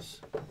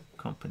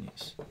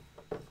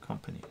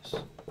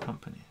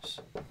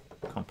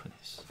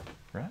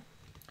 right?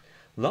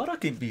 A lot of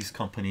these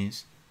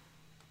companies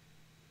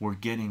were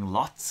getting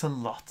lots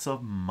and lots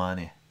of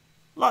money.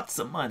 Lots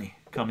of money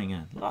coming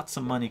in, lots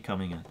of money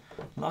coming in,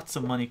 lots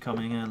of money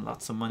coming in,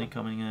 lots of money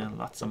coming in,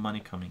 lots of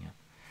money coming in.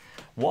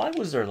 Why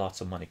was there lots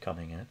of money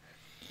coming in?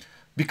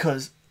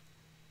 Because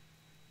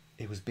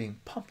it was being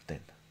pumped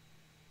in.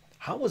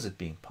 How was it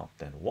being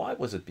pumped in? Why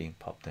was it being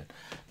pumped in?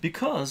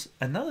 Because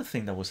another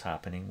thing that was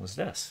happening was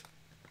this.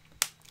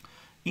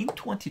 In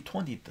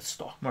 2020, the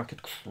stock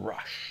market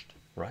crushed,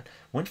 right?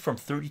 Went from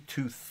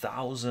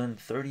 32,000,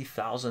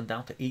 30,000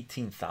 down to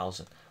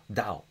 18,000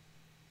 Dow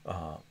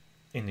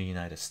in the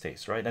United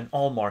States, right? And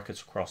all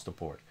markets across the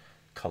board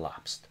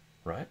collapsed,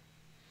 right?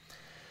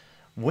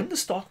 When the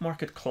stock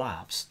market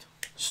collapsed,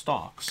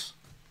 stock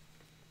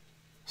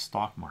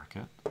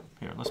market,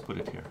 here, let's put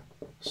it here,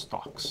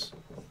 stocks,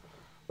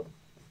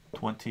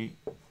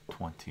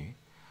 2020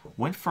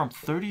 went from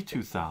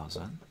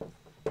 32,000,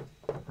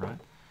 right,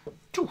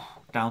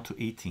 down to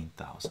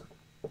 18,000,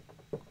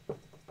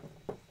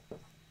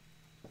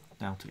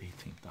 down to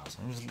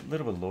 18,000. It was a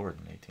little bit lower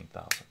than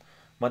 18,000,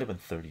 might have been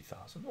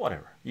 30,000,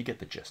 whatever, you get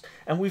the gist.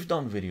 And we've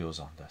done videos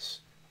on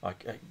this. I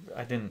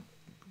didn't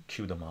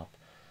queue them up.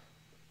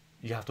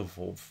 You have to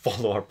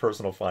follow our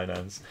personal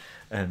finance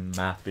and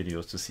math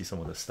videos to see some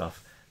of the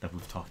stuff that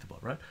we've talked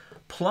about, right?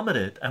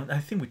 Plummeted, and I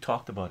think we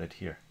talked about it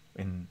here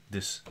in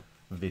this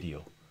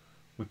video.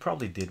 We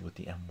probably did with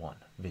the M1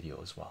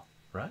 video as well,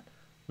 right?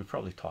 We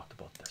probably talked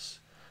about this.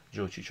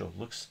 Joe Chycho,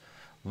 looks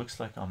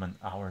like I'm an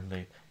hour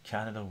late.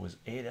 Canada was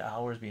 8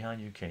 hours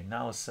behind UK,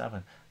 now it's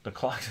 7. The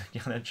clock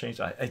again changed.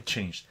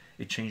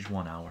 It changed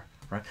 1 hour,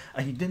 right?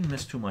 And you didn't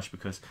miss too much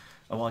because,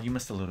 well, you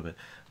missed a little bit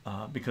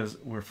because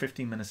we're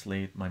 15 minutes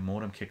late. My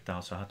modem kicked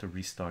out, so I had to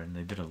restart, and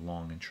they did a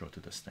long intro to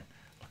this thing.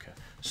 Okay,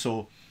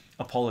 so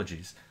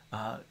apologies.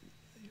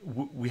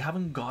 we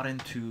haven't got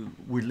into,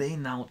 we're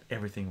laying out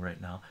everything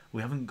right now.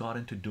 We haven't got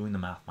into doing the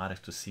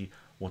mathematics to see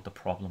what the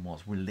problem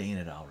was. We're laying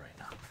it out right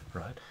now,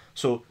 right?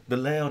 So the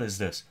layout is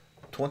this: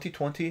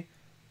 2020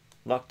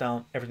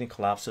 lockdown, everything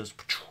collapses,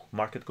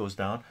 market goes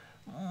down,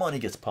 money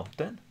gets pumped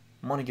in,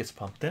 money gets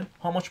pumped in.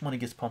 How much money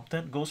gets pumped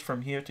in? Goes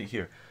from here to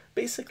here,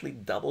 basically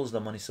doubles the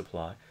money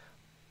supply.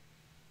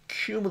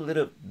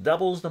 Cumulative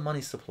doubles the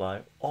money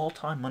supply,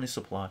 all-time money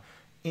supply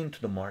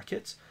into the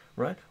markets,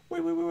 right?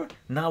 Wait.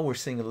 Now we're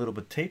seeing a little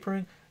bit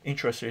tapering.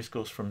 Interest rates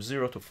goes from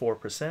 0 to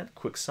 4%.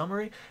 Quick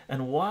summary.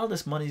 And while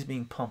this money is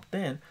being pumped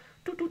in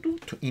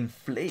to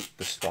inflate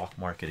the stock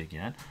market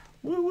again,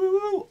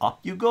 up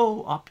you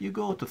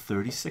go to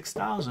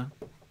 36,000,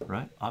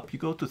 right? Up you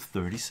go to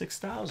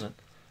 36,000,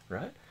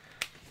 right?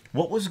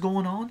 What was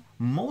going on?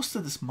 Most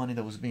of this money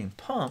that was being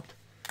pumped,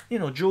 you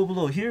know, Joe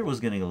Blow here was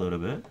getting a little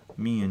bit.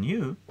 Me and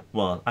you,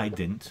 well, I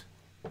didn't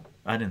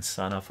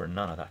sign up for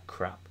none of that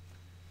crap,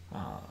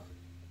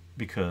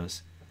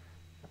 because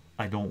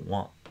I don't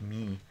want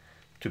me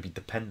to be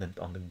dependent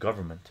on the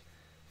government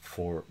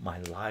for my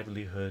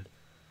livelihood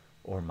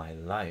or my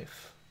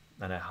life,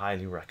 and I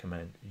highly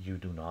recommend you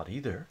do not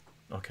either.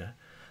 Okay,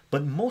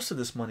 but most of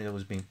this money that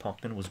was being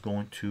pumped in was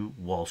going to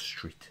Wall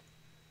Street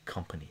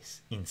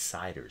companies,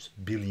 insiders,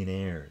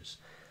 billionaires,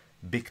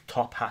 big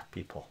top hat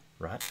people,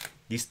 right?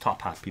 These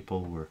top hat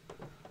people were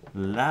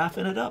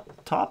laughing it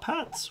up. Top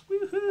hats,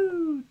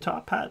 woohoo!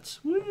 Top hats,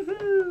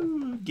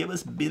 woohoo! Give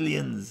us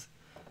billions,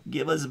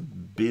 give us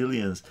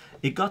billions.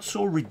 It got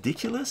so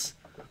ridiculous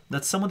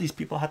that some of these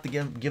people had to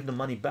give the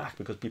money back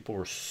because people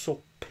were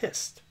so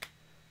pissed,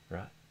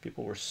 right?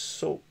 People were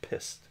so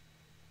pissed,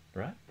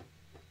 right?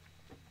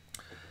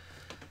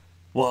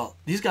 Well,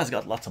 these guys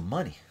got lots of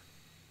money.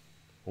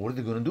 What are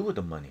they going to do with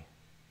the money?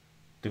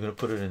 They're going to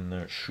put it in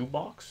their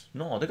shoebox?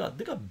 No, they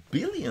got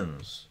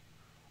billions,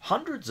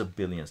 hundreds of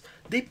billions.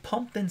 They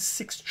pumped in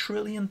 6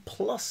 trillion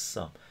plus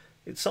some.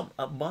 It's some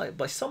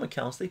by some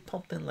accounts they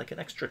pumped in like an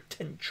extra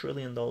 $10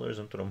 trillion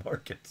into the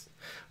markets,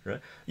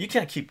 right? You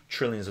can't keep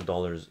trillions of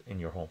dollars in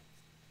your home.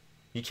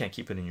 You can't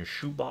keep it in your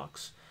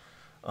shoebox.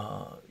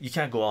 You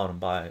can't go out and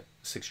buy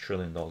 $6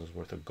 trillion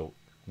worth of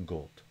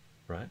gold,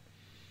 right?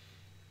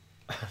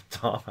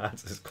 Tom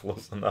Hanks is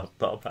close enough.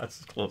 Tom Hanks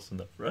is close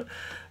enough, right?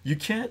 You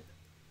can't.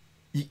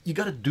 You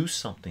got to do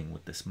something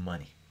with this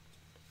money,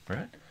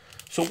 right?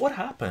 So what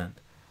happened?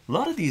 A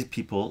lot of these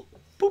people,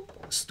 boop,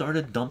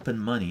 started dumping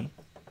money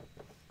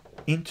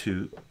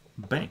into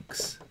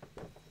banks,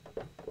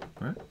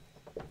 right?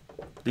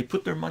 They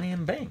put their money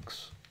in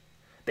banks.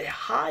 They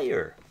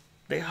hire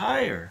a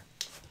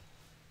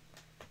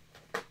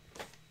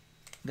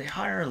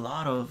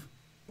lot of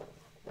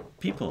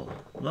people,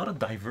 a lot of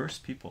diverse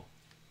people,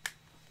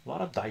 a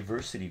lot of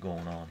diversity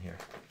going on here,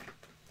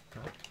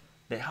 right?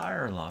 They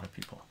hire a lot of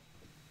people,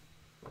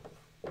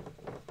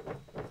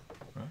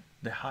 right?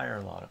 They hire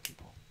a lot of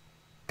people.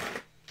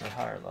 They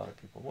hire a lot of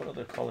people. What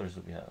other colors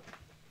do we have?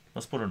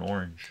 Let's put an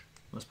orange.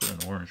 Let's put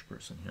an orange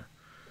person here.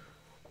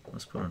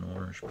 Let's put an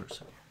orange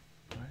person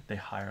here. All right? They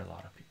hire a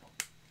lot of people.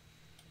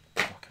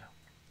 Okay.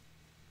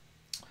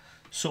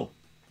 So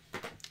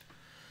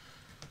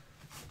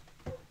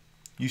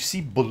you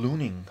see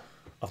ballooning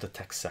of the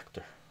tech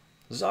sector.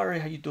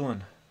 Zari, how you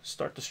doing?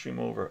 Start the stream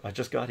over. I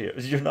just got here.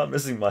 You're not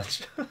missing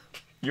much.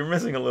 You're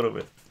missing a little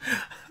bit.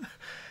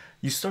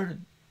 You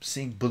started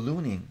seeing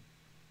ballooning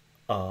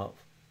of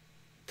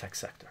tech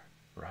sector,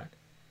 right?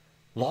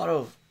 A lot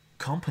of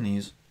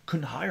companies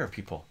couldn't hire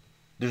people.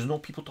 There's no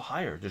people to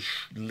hire. There's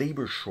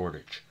labor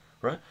shortage,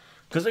 right?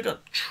 Because they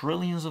got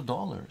trillions of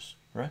dollars,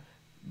 right?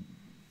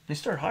 They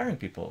start hiring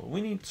people.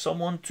 We need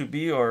someone to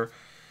be our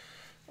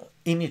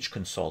image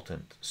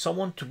consultant,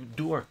 someone to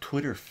do our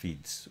Twitter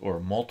feeds, or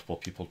multiple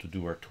people to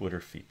do our Twitter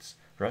feeds,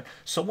 right?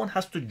 Someone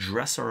has to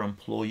dress our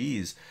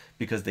employees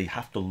because they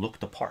have to look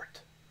the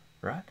part,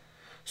 right?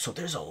 So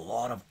there's a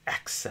lot of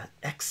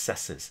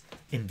excesses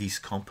in these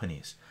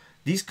companies.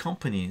 These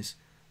companies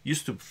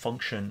used to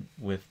function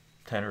with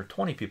 10 or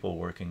 20 people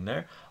working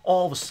there.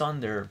 All of a sudden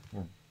they're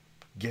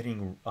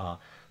getting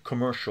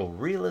commercial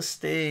real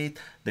estate,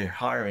 they're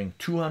hiring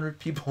 200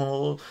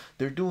 people,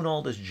 they're doing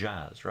all this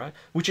jazz, right?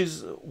 Which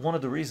is one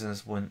of the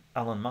reasons when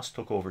Elon Musk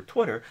took over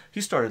Twitter,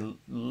 he started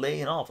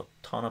laying off a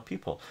ton of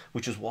people,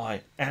 which is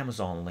why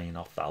Amazon laying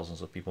off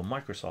thousands of people,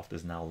 Microsoft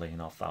is now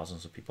laying off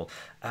thousands of people,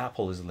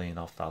 Apple is laying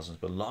off thousands,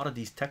 but a lot of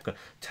these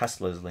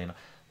Tesla is laying off,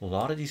 a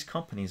lot of these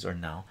companies are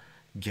now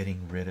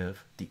getting rid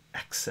of the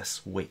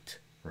excess weight,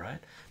 right?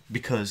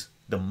 Because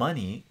the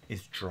money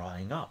is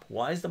drying up.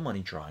 Why is the money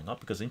drying up?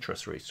 Because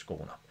interest rates are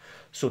going up.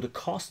 So the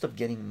cost of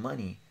getting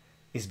money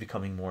is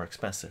becoming more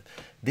expensive.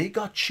 They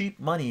got cheap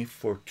money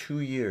for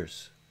 2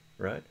 years,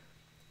 right?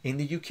 In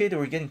the UK, they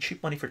were getting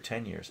cheap money for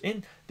 10 years.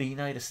 In the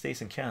United States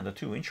and Canada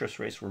too, interest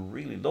rates were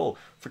really low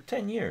for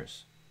 10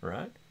 years,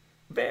 right?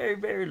 Very,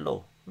 very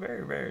low.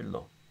 Very, very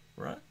low,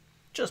 right?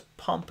 Just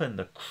pumping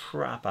the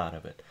crap out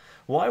of it.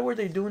 Why were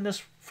they doing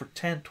this for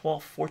 10,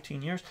 12,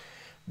 14 years?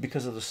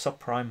 Because of the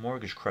subprime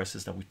mortgage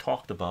crisis that we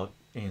talked about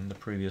in the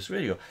previous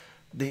video.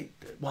 they,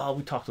 well,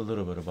 we talked a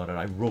little bit about it.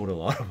 I wrote a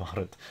lot about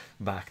it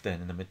back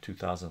then in the mid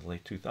 2000s,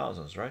 late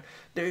 2000s, right?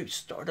 They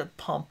started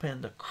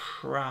pumping the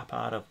crap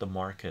out of the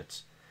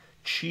markets.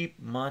 Cheap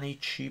money,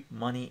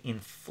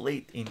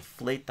 inflate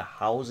the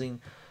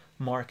housing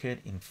market,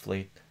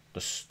 inflate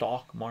the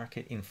stock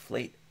market,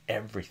 inflate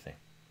everything,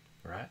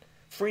 right?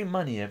 Free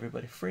money,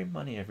 everybody, free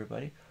money,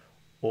 everybody.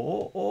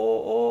 Oh,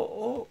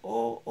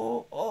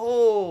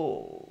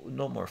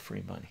 no more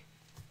free money.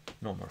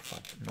 No more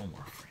fun, no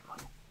more free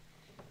money,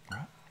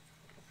 right?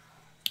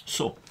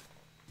 So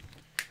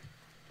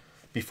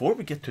before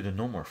we get to the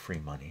no more free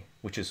money,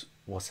 which is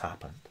what's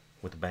happened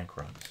with the bank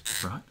runs,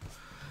 right?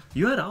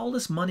 You had all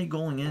this money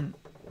going in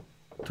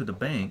to the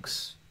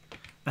banks,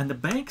 and the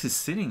banks is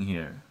sitting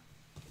here.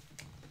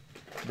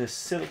 This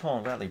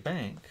Silicon Valley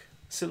Bank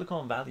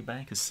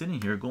is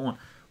sitting here going,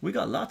 we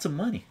got lots of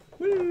money.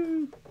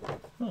 Woo!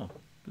 Oh,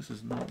 this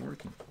is not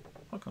working.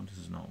 How come this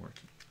is not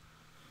working?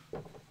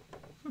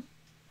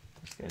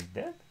 This guy's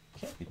dead?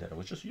 Can't be dead. I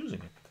was just using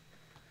it.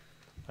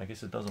 I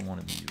guess it doesn't want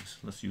to be used.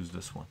 Let's use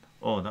this one.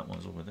 Oh, that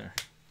one's over there.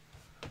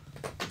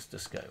 It's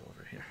this guy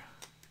over here.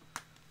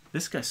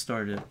 This guy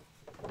started,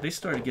 they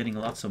started getting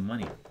lots of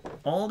money.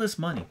 All this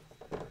money.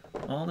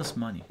 All this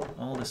money.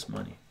 All this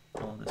money.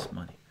 All this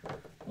money.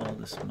 All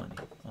this money.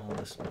 All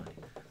this money.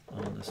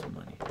 All this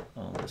money.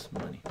 All this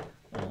money.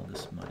 All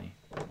this money.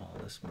 All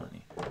this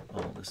money.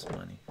 All this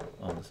money.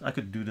 All this. I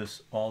could do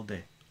this all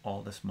day.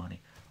 All this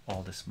money.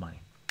 All this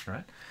money.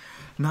 Right?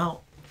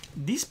 Now,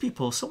 these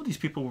people, some of these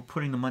people were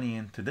putting the money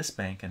into this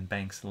bank and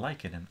banks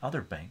like it and other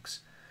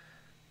banks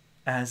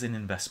as an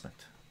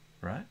investment,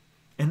 right?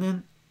 And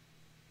then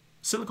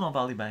Silicon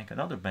Valley Bank and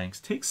other banks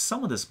take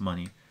some of this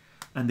money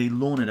and they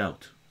loan it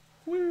out.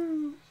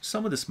 Woo!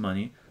 Some of this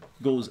money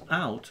goes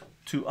out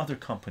to other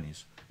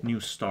companies, new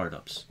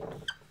startups,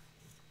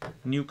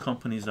 new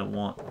companies that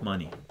want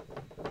money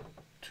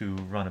to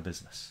run a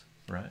business,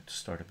 right? To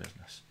start a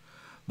business.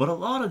 But a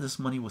lot of this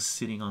money was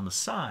sitting on the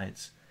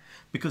sides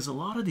because a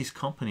lot of these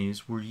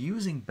companies were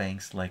using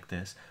banks like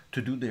this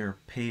to do their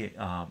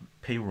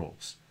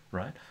payrolls,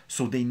 right?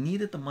 So they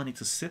needed the money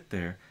to sit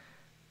there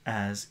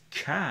as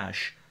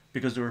cash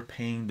because they were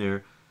paying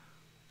their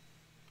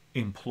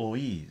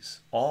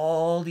employees,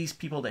 all these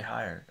people they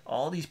hired,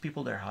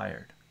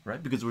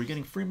 right? Because we're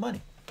getting free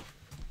money.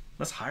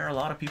 Let's hire a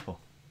lot of people.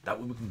 That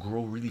way we can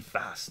grow really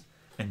fast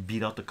and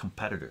beat out the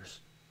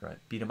competitors, right?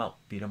 Beat them out,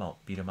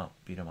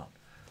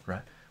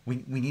 right?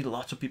 We need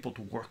lots of people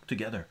to work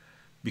together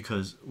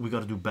because we got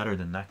to do better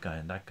than that guy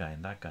and that guy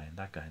and that guy and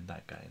that guy and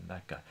that guy and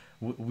that guy.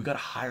 We got to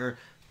hire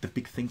the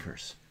big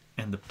thinkers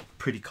and the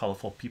pretty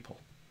colorful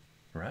people,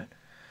 right?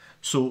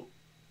 So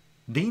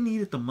they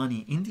needed the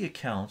money in the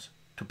accounts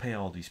to pay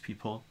all these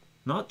people,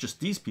 not just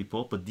these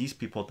people, but these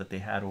people that they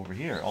had over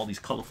here, all these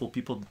colorful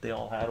people that they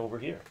all had over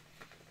here,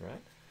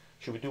 right?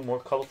 Should we do more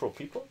colorful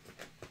people?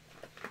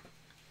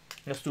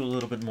 Let's do a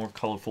little bit more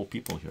colorful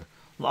people here.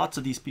 Lots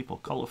of these people,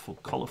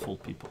 colorful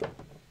people,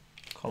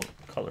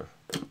 color.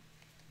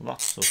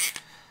 Lots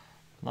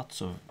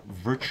of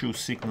virtue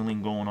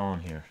signaling going on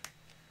here.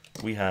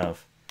 We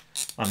have,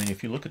 I mean,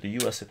 if you look at the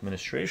U.S.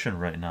 administration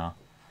right now,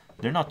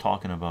 they're not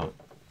talking about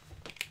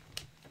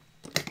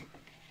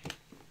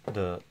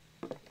the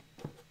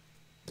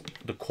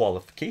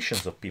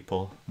qualifications of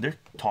people. They're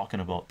talking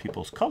about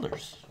people's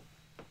colors,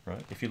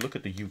 right? If you look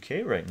at the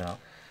UK right now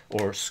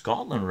or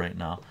Scotland right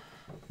now,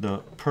 the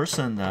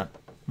person that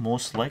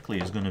most likely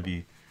is going to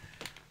be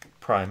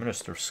Prime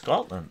Minister of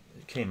Scotland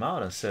came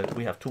out and said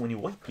we have too many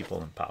white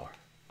people in power,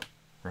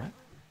 right?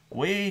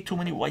 Way too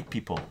many white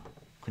people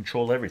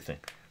control everything.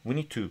 We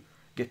need to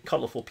get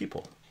colorful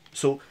people.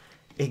 So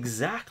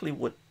exactly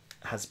what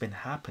has been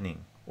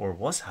happening or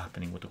was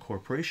happening with the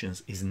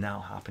corporations is now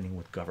happening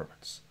with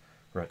governments,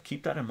 right?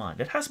 Keep that in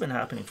mind. It has been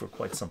happening for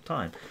quite some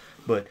time,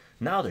 but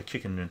now they're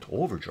kicking it into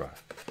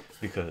overdrive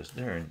because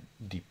they're in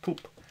deep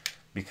poop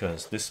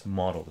because this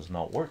model is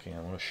not working.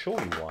 I want to show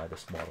you why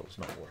this model is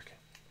not working,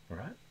 all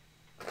right?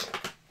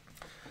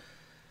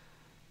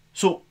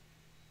 So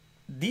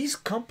these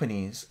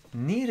companies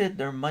needed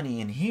their money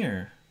in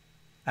here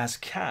as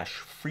cash,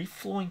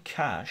 free-flowing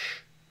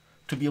cash,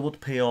 to be able to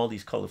pay all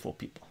these colorful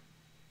people,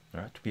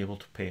 all right? To be able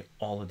to pay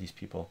all of these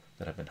people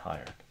that have been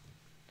hired.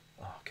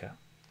 Okay.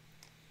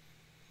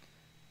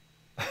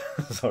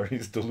 Sorry,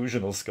 it's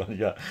delusional, Scott.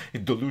 Yeah,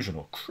 it's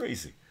delusional,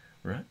 crazy,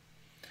 right?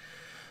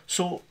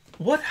 So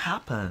what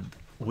happened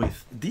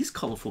with these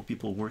colorful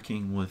people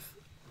working with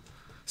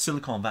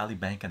Silicon Valley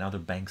Bank and other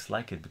banks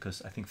like it,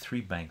 because I think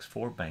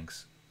 4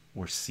 banks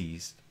were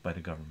seized by the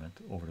government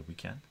over the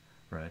weekend,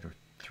 right? Or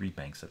 3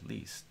 banks at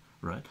least,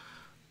 right?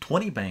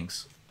 20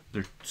 banks,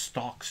 their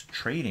stocks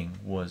trading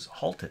was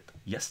halted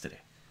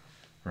yesterday,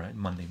 right?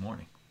 Monday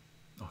morning.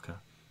 Okay,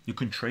 you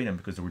couldn't trade them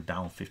because they were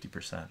down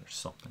 50% or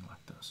something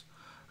like this,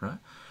 right?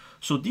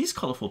 So these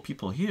colorful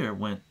people here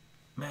went,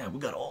 man, we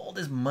got all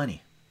this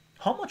money.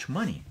 How much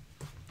money?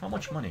 How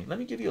much money? Let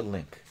me give you a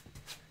link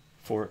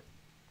for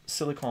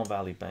Silicon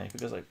Valley Bank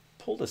because I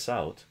pulled this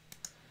out.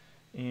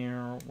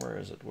 Where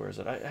is it?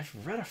 I've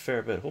read a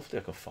fair bit.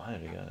 Hopefully I can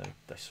find it again.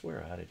 I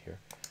swear I had it here.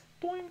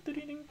 Doing, ding,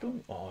 ding,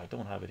 ding. Oh, I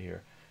don't have it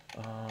here.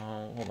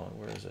 Hold on,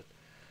 where is it?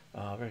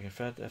 American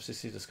Fed,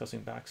 FCC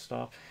discussing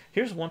backstop.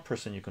 Here's one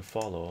person you can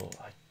follow.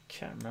 I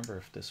can't remember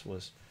if this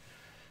was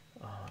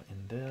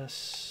in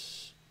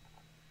this.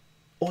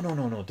 Oh no,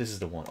 no, no, this is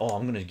the one. Oh,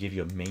 I'm gonna give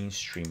you a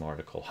mainstream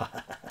article.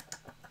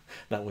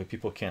 That way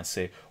people can't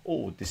say,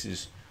 oh, this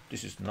is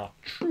not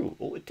true.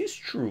 Oh, it is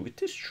true,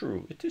 it is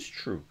true, it is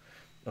true.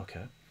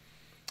 Okay.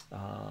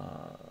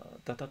 Da,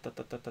 da, da,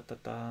 da, da, da, da,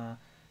 da.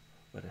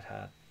 But it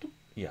had,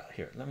 yeah,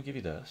 here, let me give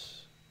you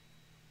this.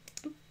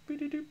 Boop,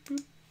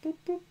 boop,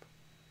 boop.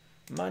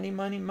 Money,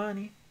 money,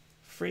 money,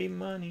 free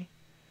money.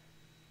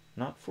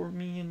 Not for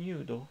me and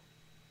you though.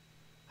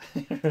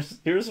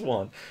 Here's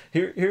one.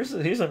 Here's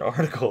an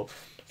article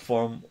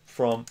from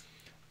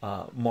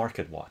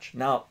Market Watch.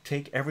 Now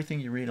take everything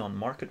you read on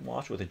Market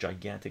Watch with a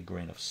gigantic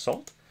grain of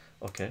salt.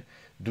 Okay,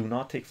 do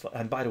not take,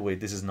 and by the way,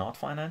 this is not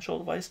financial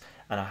advice,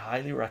 and I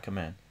highly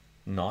recommend,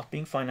 not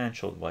being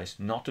financial advice,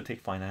 not to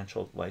take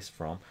financial advice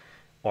from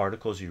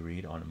articles you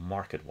read on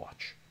Market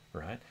Watch,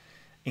 right?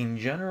 In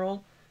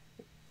general,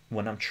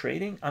 when I'm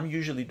trading, I'm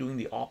usually doing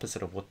the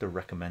opposite of what they're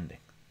recommending,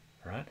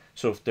 right?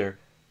 So if they're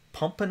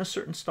pumping a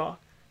certain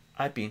stock,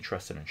 I'd be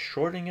interested in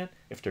shorting it.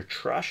 If they're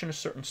trashing a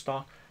certain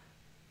stock,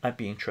 I'd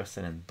be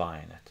interested in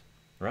buying it,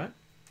 right?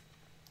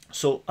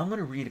 So I'm going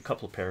to read a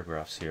couple of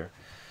paragraphs here.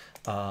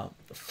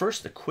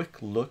 First, a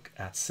quick look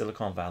at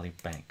Silicon Valley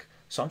Bank.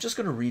 So I'm just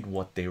going to read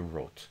what they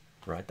wrote,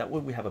 right? That way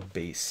we have a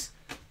base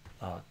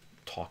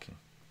talking,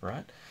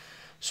 right?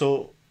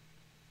 So,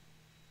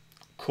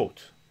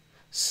 quote,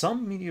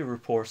 some media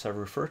reports have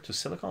referred to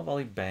Silicon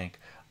Valley Bank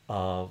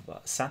of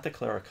Santa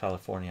Clara,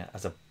 California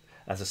as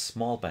a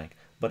small bank,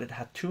 but it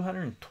had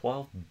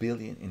 212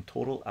 billion in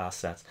total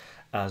assets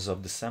as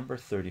of December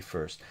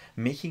 31st,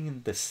 making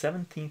it the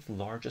 17th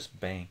largest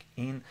bank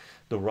in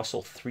the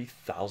Russell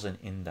 3000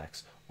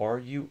 index,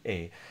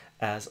 RUA,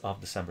 as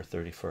of December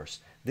 31st.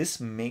 This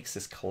makes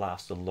this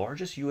collapse the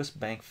largest US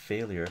bank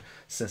failure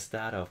since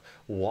that of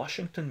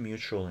Washington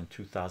Mutual in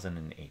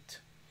 2008.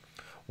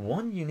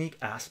 One unique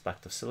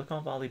aspect of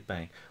Silicon Valley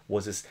Bank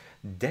was its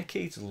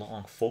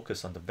decades-long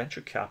focus on the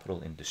venture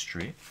capital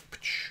industry.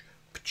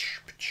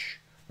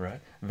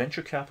 Right,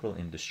 venture capital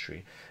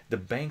industry. The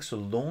bank's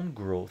loan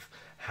growth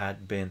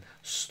had been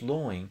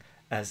slowing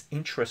as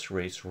interest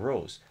rates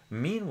rose.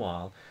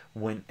 Meanwhile,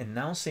 when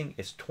announcing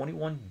its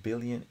 21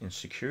 billion in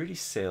security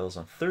sales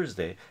on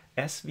Thursday,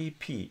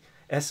 SVB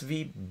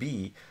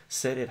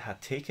said it had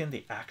taken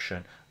the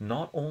action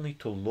not only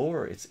to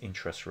lower its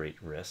interest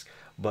rate risk,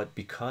 but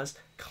because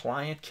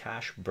client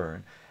cash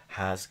burn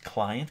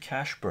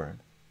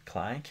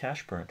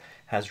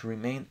has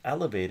remained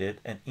elevated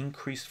and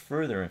increased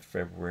further in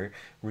February,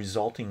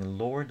 resulting in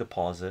lower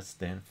deposits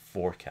than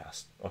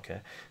forecast. Okay,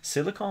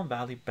 Silicon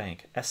Valley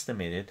Bank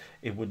estimated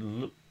it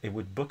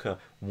would book a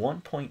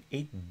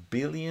 1.8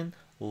 billion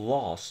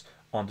loss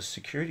on the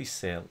security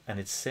sale, and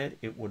it said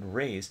it would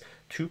raise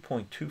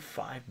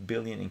 2.25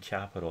 billion in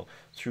capital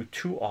through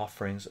two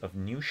offerings of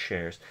new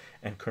shares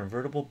and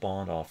convertible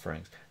bond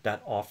offerings.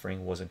 That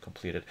offering wasn't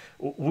completed.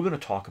 We're going to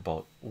talk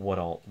about what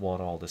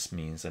all this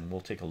means, and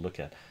we'll take a look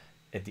at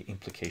the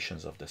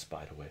implications of this.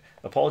 By the way,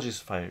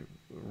 apologies if I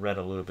read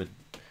a little bit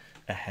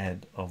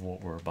ahead of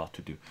what we're about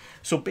to do.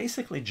 So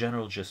basically,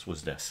 general gist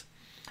was this: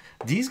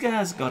 these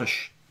guys got a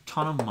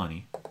ton of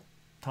money,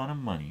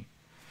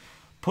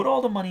 put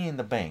all the money in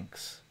the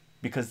banks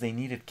because they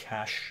needed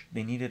cash.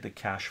 They needed the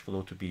cash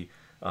flow to be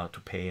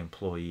to pay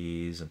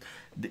employees. And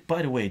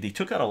by the way, they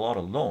took out a lot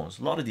of loans.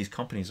 A lot of these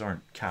companies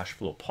aren't cash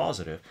flow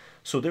positive,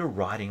 so they're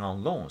riding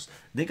on loans.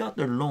 They got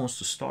their loans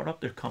to start up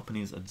their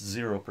companies at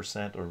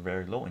 0% or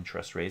very low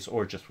interest rates,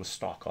 or just with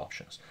stock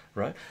options,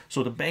 right?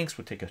 So the banks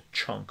would take a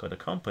chunk of the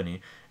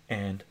company,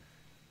 and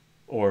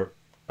or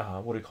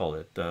what do you call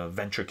it,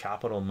 venture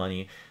capital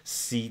money,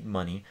 seed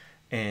money,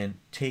 and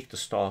take the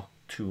stock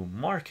to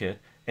market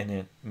and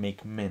then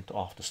make mint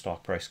off the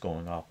stock price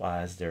going up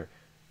as they're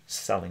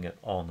selling it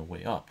on the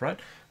way up, right?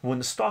 When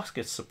the stocks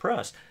get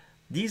suppressed,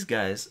 these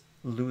guys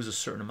lose a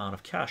certain amount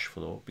of cash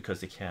flow because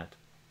they can't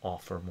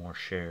offer more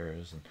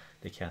shares and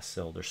they can't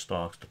sell their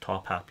stocks to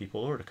top hat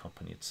people or the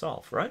company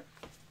itself, right?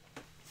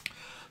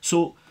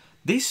 So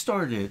they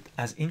started,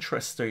 as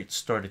interest rates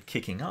started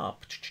kicking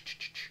up,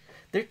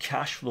 their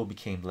cash flow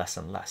became less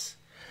and less.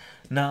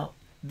 Now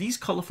these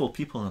colorful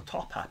people and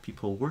top hat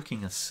people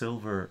working at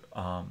Silicon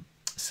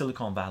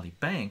Valley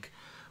Bank,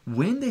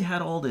 when they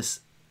had all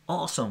this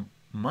awesome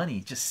money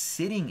just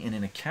sitting in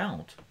an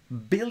account,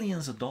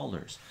 billions of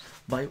dollars,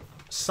 by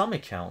some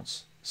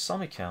accounts,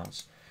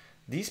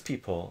 these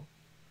people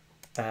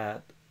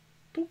at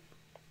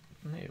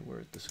hey, where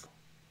did this go?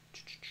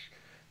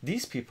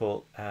 These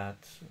people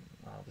at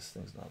this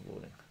thing's not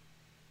loading.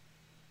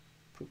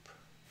 Poop.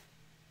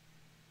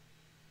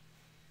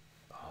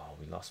 Oh,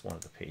 we lost one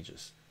of the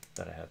pages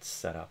that I had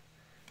set up,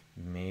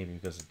 maybe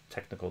because of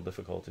technical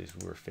difficulties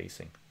we were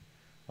facing,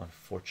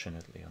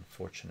 unfortunately.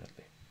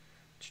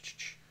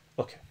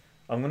 Okay,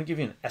 I'm going to give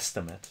you an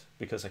estimate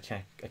because I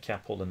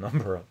can't pull the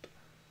number up.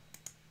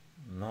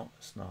 No,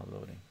 it's not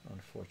loading.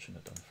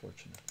 Unfortunate.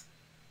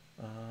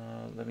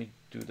 Let me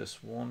do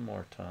this one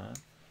more time.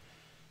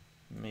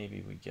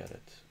 Maybe we get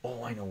it.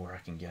 Oh, I know where I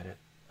can get it.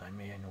 I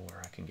know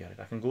where I can get it.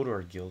 I can go to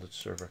our gilded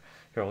server.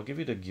 Here, I'll give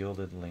you the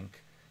gilded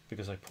link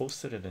because I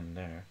posted it in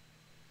there.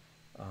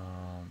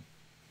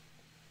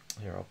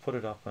 Here, I'll put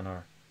it up in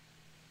our.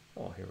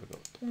 Oh, here we go.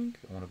 Link.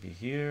 I want to be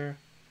here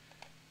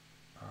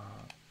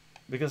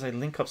because I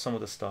link up some of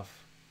the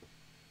stuff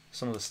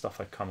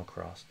I come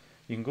across.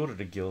 You can go to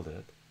the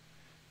gilded.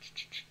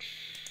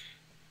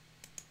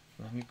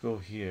 Let me go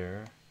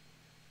here,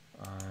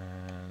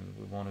 and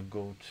we want to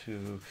go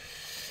to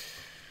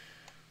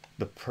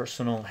the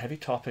personal heavy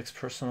topics,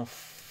 personal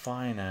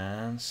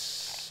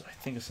finance. I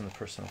think it's in the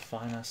personal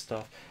finance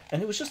stuff,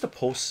 and it was just a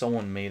post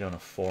someone made on a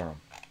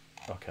forum.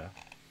 Okay,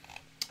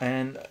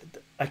 and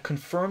I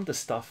confirmed the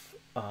stuff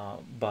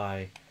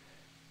by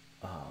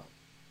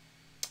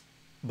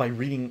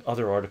reading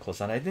other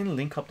articles, and I didn't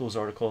link up those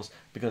articles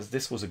because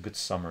this was a good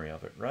summary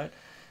of it, right?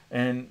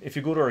 And if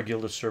you go to our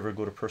gilded server,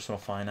 go to personal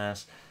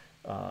finance.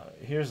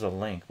 Here's a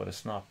link, but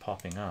it's not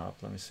popping up.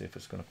 Let me see if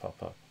it's going to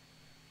pop up.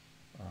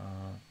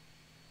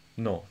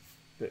 No,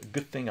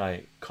 good thing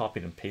I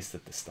copied and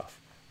pasted this stuff,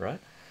 right?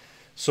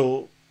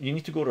 So you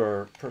need to go to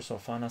our personal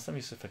finance. Let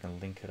me see if I can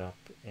link it up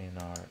in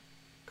our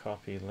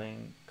copy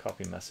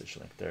message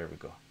link. There we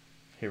go.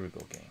 Here we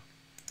go, gang.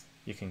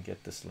 You can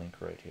get this link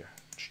right here.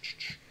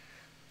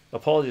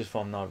 Apologies if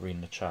I'm not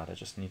reading the chat. I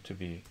just need to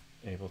be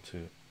able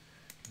to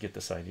get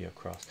this idea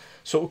across.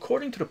 So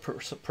according to the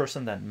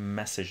person that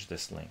messaged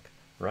this link,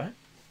 right,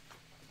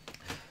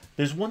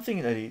 there's one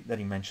thing that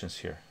he mentions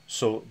here.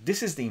 So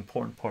this is the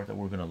important part that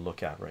we're going to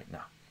look at right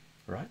now,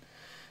 right?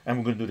 And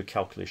we're going to do the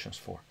calculations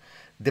for.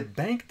 The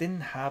bank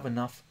didn't have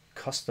enough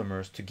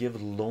customers to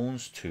give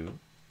loans to,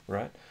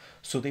 right?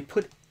 So they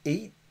put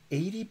 80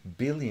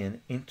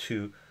 billion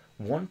into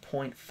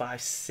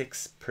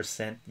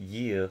 1.56%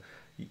 yield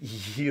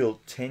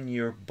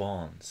 10-year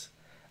bonds.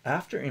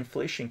 After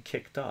inflation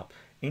kicked up,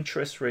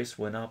 interest rates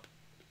went up.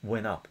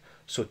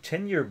 So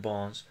 10-year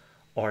bonds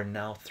are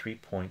now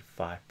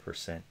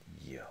 3.5%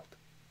 yield.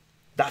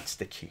 That's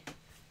the key.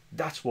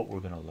 That's what we're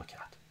going to look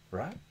at,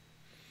 right?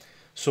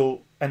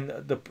 So, and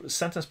the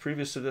sentence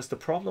previous to this, the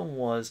problem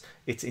was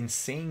its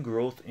insane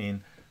growth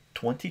in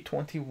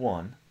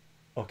 2021.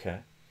 Okay.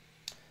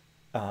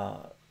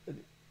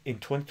 In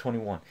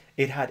 2021,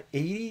 it had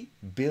 80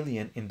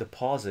 billion in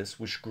deposits,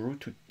 which grew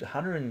to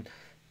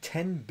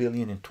 110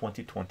 billion in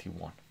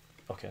 2021.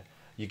 Okay,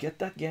 you get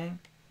that, gang?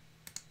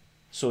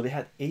 So they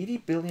had 80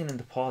 billion in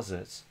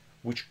deposits,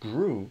 which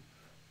grew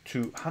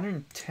to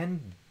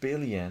 110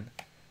 billion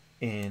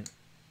in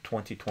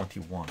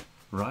 2021,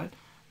 right?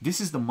 This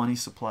is the money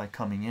supply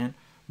coming in.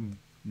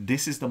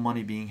 This is the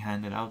money being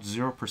handed out,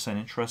 0%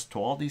 interest to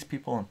all these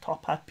people and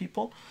top hat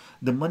people.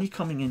 The money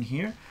coming in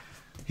here.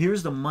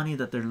 Here's the money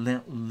that they're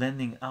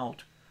lending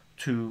out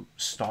to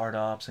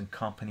startups and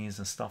companies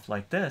and stuff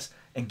like this,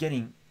 and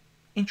getting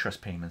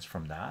interest payments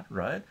from that,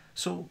 right?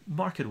 So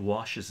market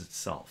washes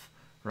itself,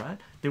 right?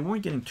 They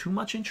weren't getting too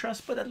much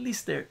interest, but at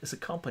least there is a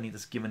company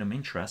that's giving them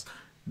interest.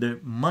 Their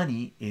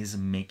money is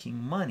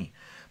making money.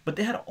 But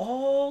they had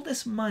all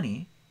this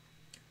money,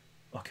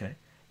 okay,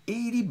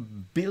 $80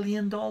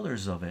 billion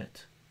of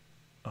it,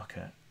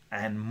 okay,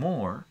 and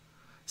more,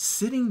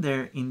 sitting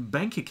there in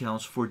bank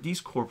accounts for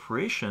these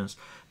corporations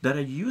that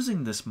are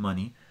using this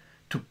money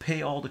to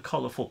pay all the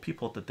colorful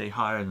people that they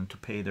hired and to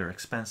pay their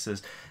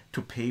expenses,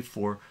 to pay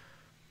for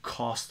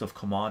cost of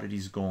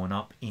commodities going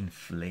up,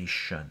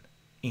 inflation,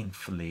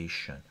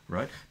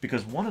 right?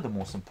 Because one of the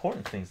most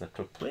important things that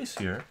took place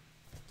here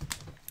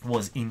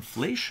was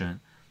inflation.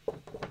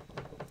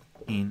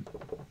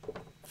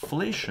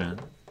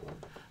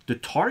 The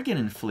target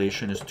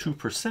inflation is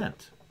 2%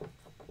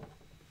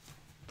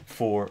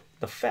 for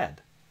the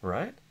Fed,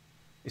 right?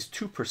 Is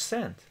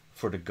 2%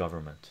 for the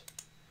government,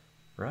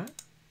 right?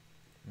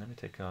 Let me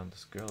take on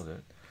this girl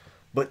there.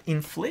 But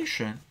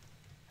inflation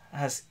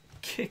has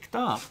kicked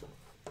up.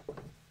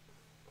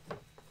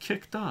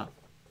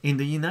 In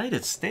the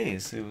United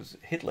States, it was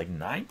hit like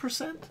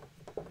 9%.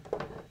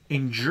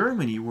 In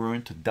Germany, we're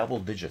into double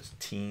digits,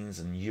 teens.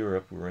 In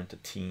Europe, we're into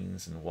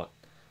teens and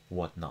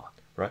whatnot,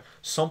 right?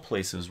 Some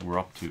places we're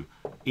up to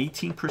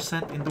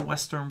 18% in the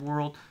Western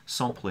world.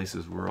 Some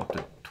places we're up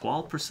to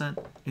 12%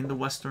 in the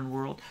Western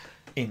world.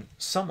 In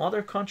some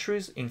other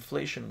countries,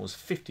 inflation was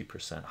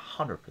 50%,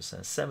 100%,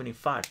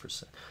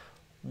 75%,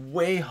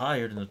 way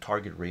higher than the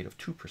target rate of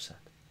 2%,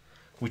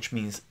 which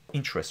means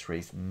interest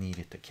rates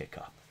needed to kick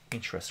up.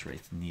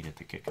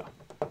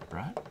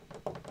 Right?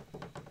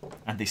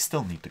 And they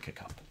still need to kick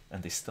up.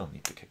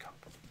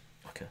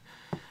 Okay.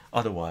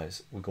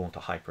 Otherwise, we go into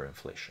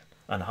hyperinflation.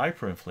 And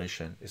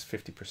hyperinflation is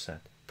 50%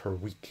 per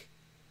week,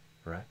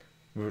 right?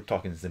 We were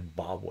talking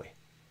Zimbabwe,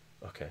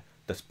 okay?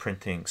 That's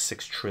printing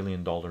 $6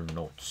 trillion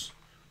notes,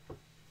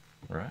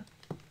 right?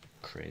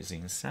 Crazy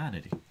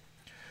insanity.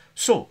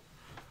 So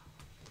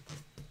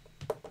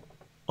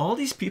all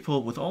these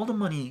people with all the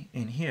money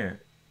in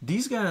here,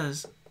 these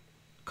guys,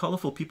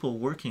 colorful people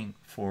working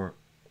for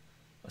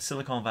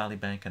Silicon Valley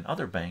Bank and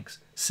other banks,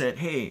 said,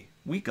 hey,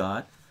 we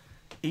got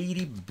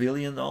 $80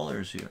 billion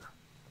here.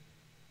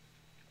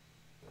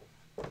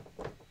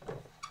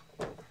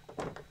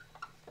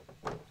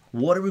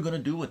 What are we going to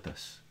do with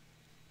this?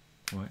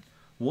 Right?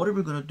 What are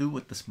we going to do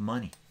with this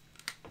money?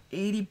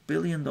 $80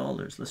 billion.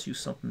 Let's use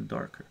something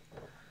darker.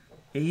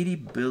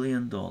 $80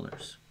 billion.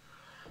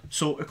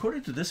 So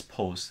according to this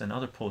post and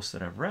other posts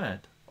that I've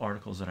read,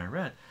 articles that I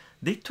read,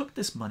 they took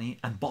this money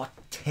and bought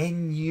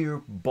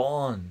 10-year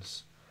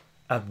bonds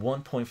at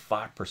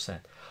 1.5%,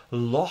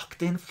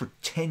 locked in for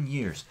 10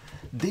 years.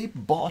 They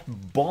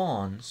bought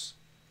bonds.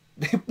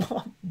 They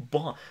bought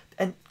bonds.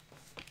 And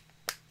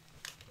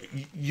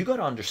you got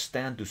to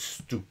understand the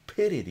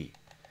stupidity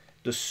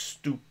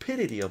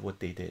of what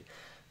they did.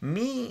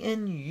 Me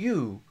and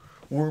you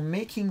were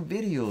making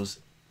videos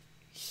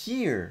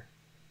here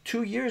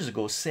 2 years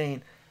ago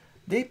saying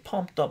they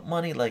pumped up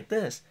money like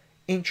this,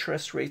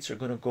 interest rates are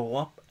going to go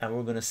up and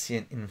we're going to see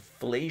an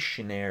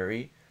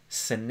inflationary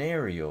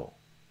scenario.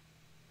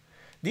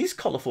 These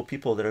colorful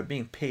people that are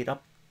being paid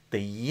up the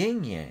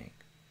yin yang,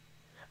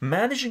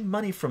 managing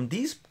money from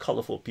these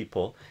colorful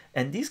people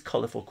and these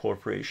colorful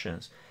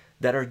corporations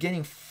that are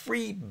getting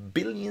free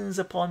billions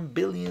upon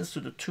billions to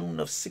the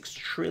tune of 6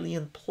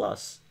 trillion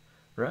plus,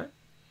 right?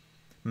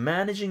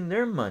 Managing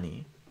their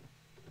money,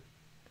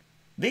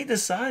 they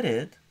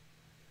decided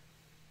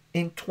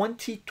in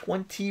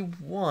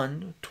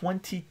 2021,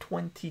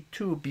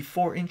 2022,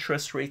 before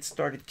interest rates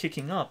started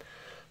kicking up,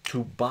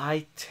 to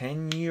buy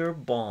 10-year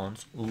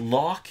bonds,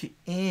 lock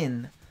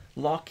in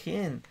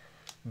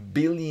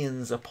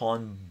billions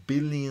upon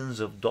billions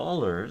of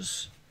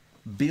dollars,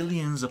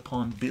 billions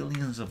upon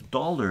billions of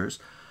dollars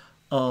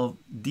of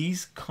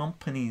these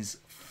companies'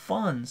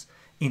 funds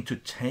into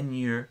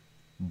 10-year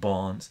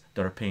bonds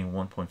that are paying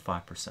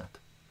 1.5%.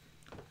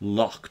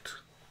 Locked.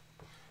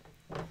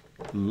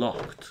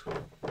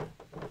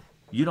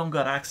 You don't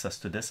got access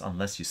to this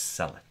unless you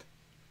sell it,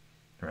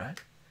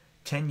 right?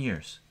 10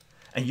 years.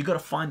 And you got to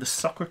find the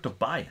sucker to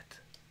buy it,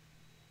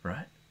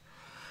 right?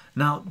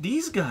 Now,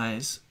 these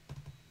guys,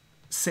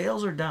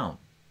 sales are down,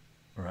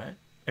 right?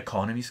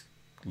 Economy's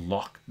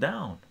locked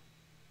down.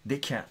 They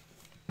can't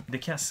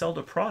sell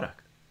their product.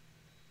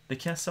 They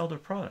can't sell their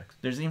product.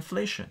 There's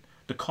inflation.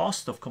 The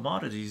cost of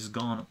commodities has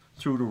gone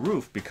through the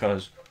roof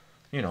because,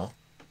 you know,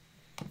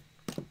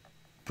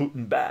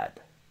 Putin bad,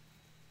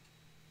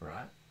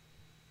 right?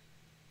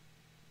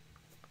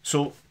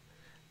 So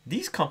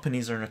these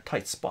companies are in a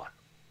tight spot.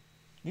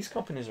 These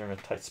companies are in a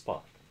tight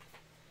spot.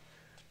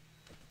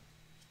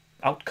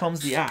 Out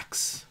comes the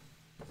axe.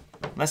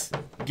 Let's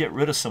get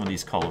rid of some of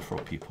these colorful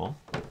people,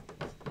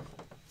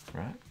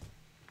 right?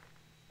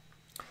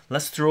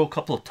 Let's throw a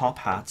couple of top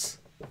hats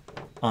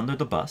under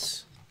the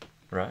bus,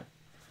 right?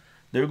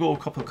 There go a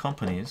couple of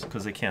companies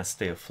because they can't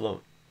stay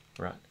afloat,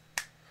 right?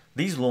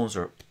 These loans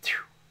are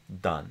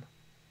done.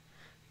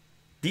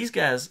 These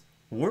guys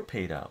were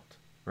paid out,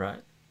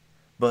 right?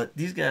 But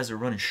these guys are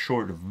running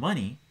short of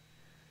money,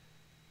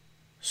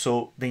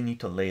 so they need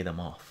to lay them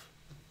off.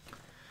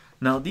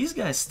 Now these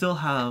guys still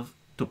have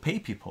to pay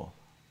people.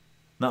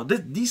 Now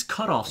these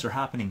cutoffs are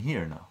happening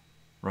here now,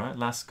 right?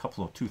 Last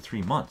couple of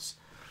 2-3 months.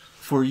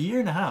 For a year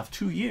and a half,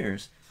 2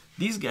 years,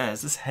 these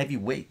guys, this heavy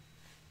weight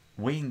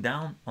weighing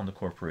down on the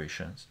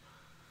corporations,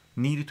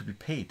 needed to be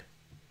paid,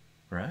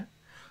 right?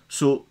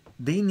 So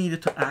they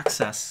needed to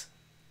access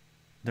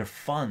their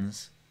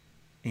funds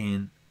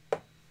in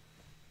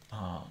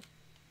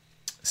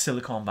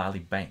Silicon Valley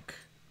Bank,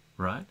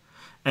 right?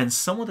 And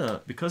some of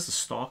the, because the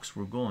stocks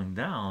were going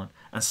down,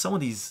 and some of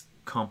these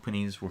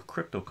companies were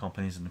crypto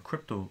companies, and the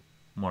crypto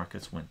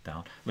markets went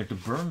down, like the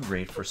burn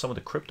rate for some of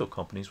the crypto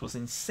companies was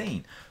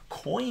insane.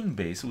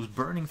 Coinbase was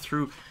burning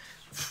through,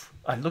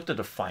 I looked at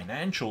the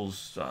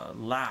financials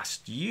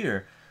last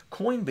year,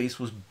 Coinbase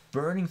was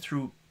burning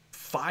through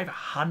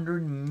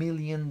 $500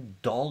 million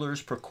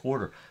per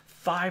quarter.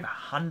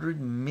 $500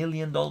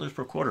 million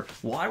per quarter.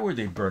 Why were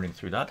they burning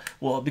through that?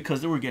 Well,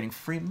 because they were getting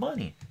free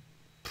money.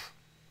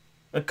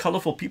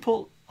 Colorful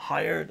people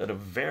hired at a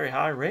very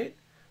high rate,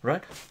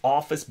 right?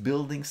 Office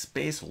building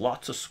space,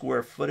 lots of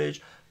square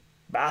footage,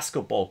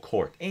 basketball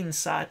court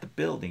inside the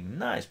building,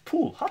 nice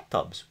pool, hot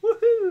tubs,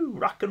 woohoo,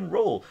 rock and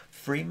roll,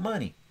 free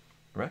money,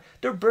 right?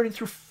 They're burning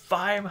through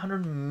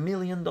 $500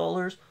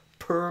 million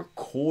per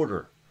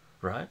quarter,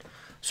 right?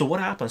 So what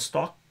happens?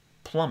 Stock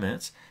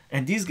plummets,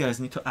 and these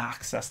guys need to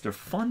access their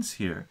funds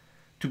here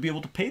to be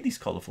able to pay these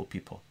colorful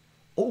people.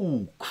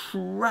 Oh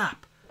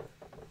crap,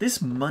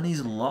 this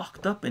money's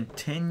locked up in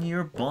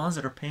 10-year bonds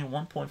that are paying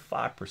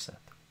 1.5%,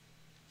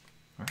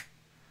 right?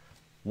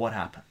 What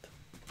happened?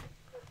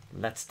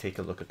 Let's take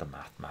a look at the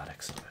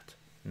mathematics of it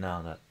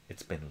now that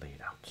it's been laid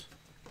out.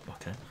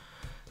 Okay,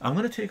 I'm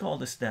going to take all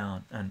this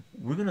down and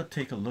we're going to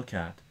take a look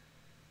at,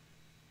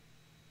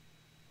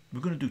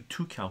 we're going to do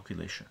 2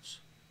 calculations.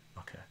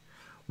 Okay,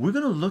 we're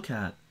going to look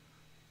at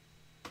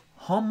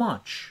how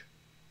much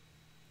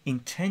in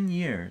 10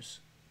 years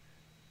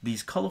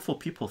these colorful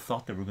people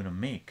thought they were going to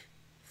make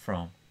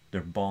from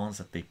their bonds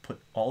that they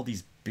put all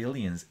these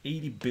billions,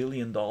 $80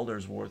 billion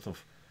worth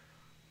of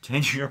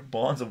 10-year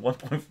bonds of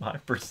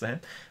 1.5%,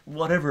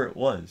 whatever it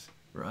was,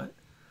 right?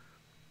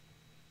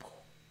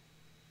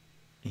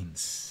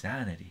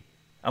 Insanity.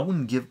 I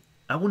wouldn't,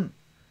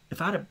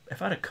 if I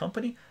had a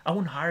company, I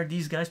wouldn't hire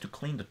these guys to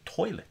clean the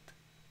toilet,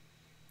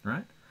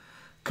 right?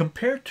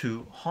 Compared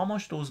to how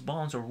much those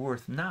bonds are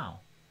worth now,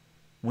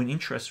 when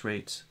interest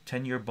rates,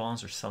 10-year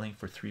bonds are selling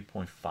for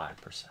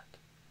 3.5%.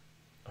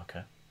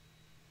 Okay.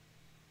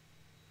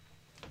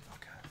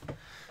 Okay.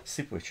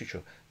 Sleepaway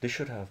Chycho, they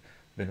should have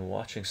been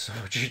watching some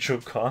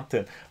Chycho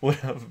content, would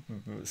have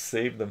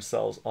saved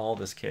themselves all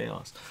this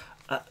chaos.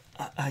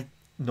 I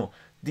no,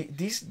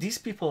 these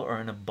people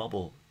are in a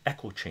bubble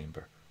echo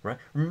chamber, right?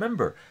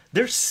 Remember,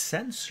 they're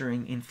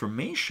censoring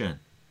information,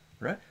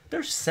 right?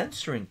 They're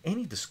censoring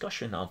any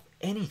discussion of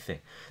anything.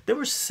 They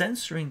were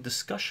censoring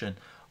discussion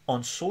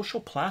on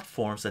social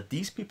platforms that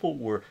these people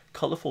were,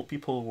 colorful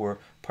people, were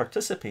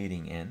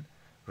participating in,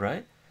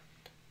 right?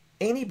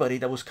 Anybody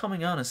that was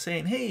coming out and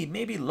saying, hey,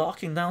 maybe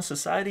locking down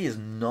society is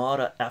not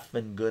a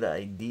effing good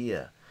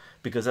idea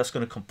because that's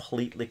going to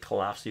completely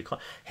collapse the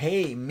economy.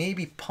 Hey,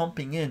 maybe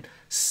pumping in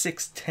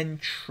 $6-10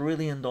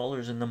 trillion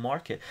in the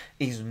market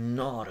is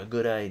not a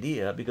good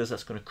idea because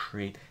that's going to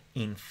create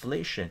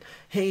inflation.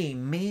 Hey,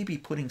 maybe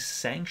putting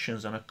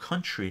sanctions on a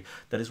country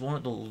that is one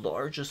of the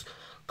largest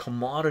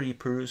commodity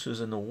producers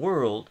in the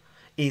world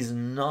is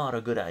not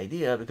a good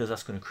idea because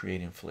that's going to create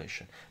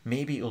inflation.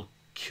 Maybe it'll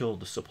kill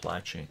the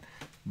supply chain.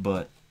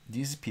 But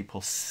these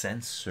people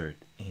censored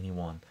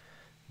anyone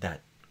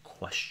that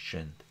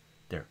questioned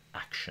their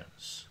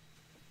actions,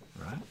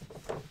 right?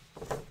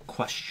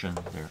 Question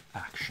their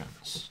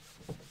actions.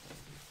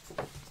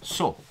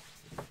 So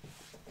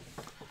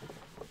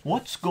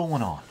what's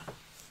going on?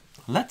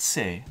 Let's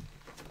do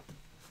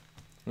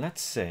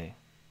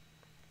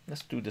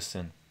this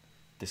in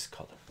this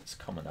color. It's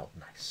coming out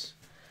nice.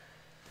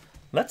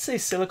 Let's say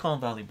Silicon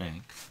Valley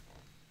Bank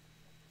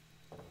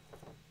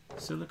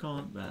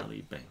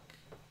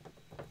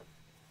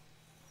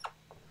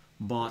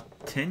bought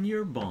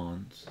 10-year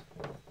bonds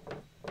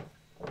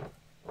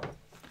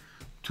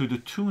to the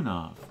tune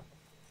of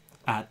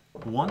at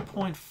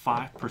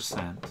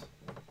 1.5%.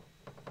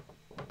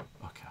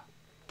 Okay.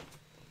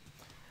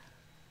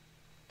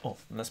 Oh,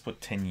 let's put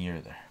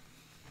 10-year there.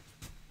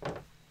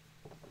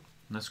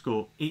 Let's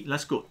go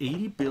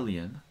 80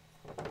 billion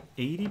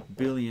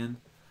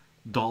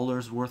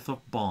dollars worth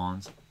of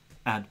bonds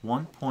at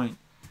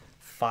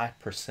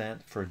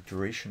 1.5% for a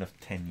duration of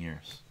 10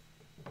 years.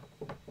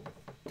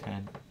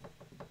 10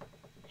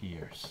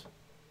 years.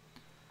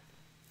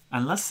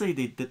 And let's say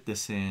they did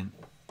this in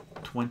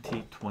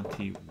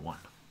 2021.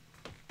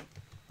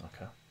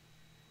 Okay.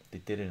 They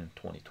did it in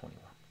 2021.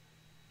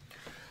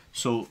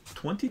 So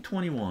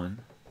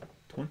 2021,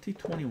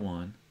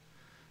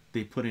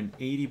 they put in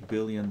 $80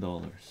 billion.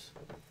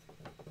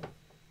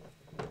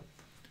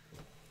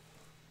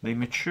 They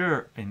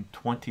mature in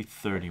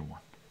 2031.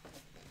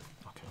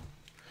 Okay.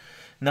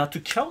 Now to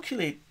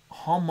calculate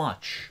how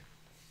much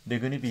they're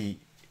going to be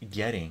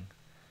getting,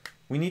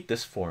 we need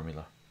this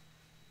formula.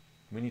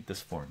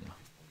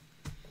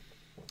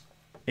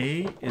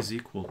 A is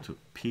equal to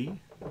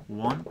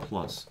P1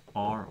 plus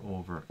R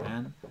over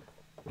N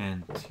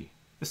and T.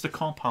 It's the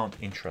compound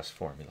interest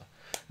formula.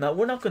 Now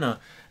we're not gonna,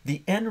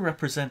 the N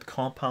represent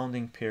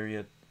compounding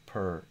period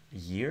per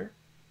year.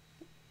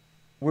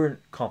 We're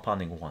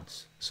compounding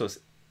once, so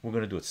we're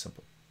gonna do it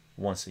simple,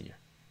 once a year,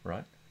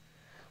 right?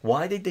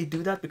 Why did they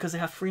do that? Because they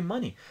have free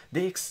money.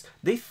 They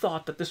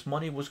thought that this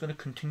money was going to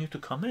continue to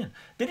come in.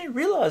 They didn't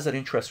realize that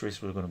interest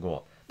rates were going to go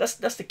up.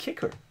 That's the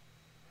kicker.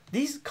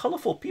 These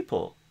colorful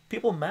people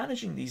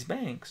managing these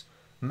banks,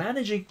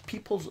 managing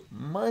people's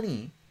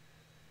money,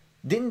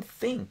 didn't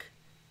think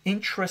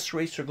interest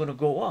rates are going to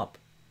go up,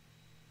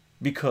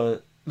 because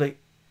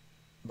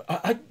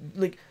I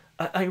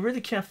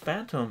really can't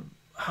fathom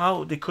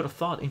how they could have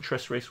thought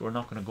interest rates were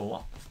not going to go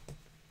up,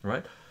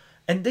 right?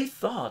 And they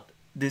thought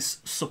this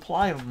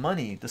supply of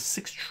money, the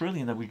 6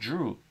 trillion that we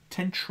drew,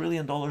 $10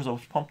 trillion that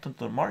was pumped into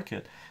the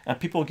market,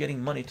 and people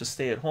getting money to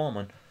stay at home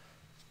and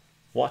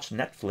watch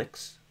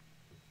Netflix,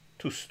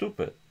 too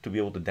stupid to be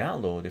able to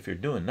download. If you're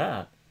doing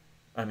that,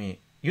 I mean,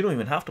 you don't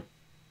even have to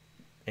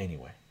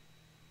anyway,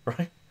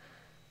 right?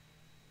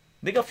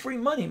 They got free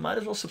money, might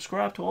as well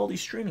subscribe to all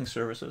these streaming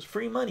services.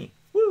 Free money,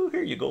 woo,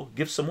 here you go.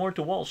 Give some more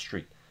to Wall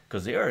Street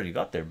because they already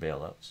got their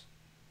bailouts,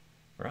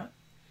 right?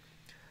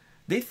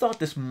 They thought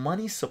this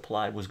money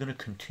supply was going to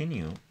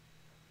continue,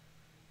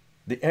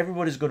 that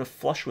everybody's going to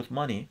flush with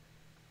money.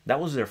 That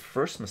was their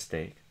first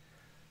mistake.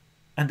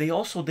 And they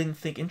also didn't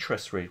think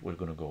interest rate was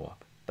going to go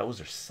up. That was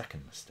their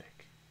second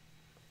mistake,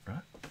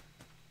 right?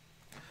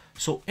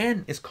 So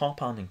N is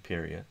compounding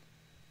period.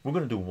 We're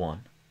going to do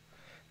 1.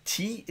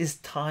 T is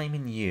time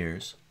in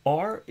years.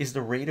 R is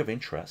the rate of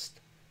interest,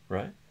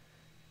 right?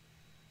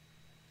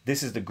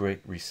 This is the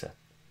Great Reset,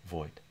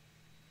 void.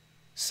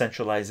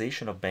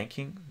 Centralization of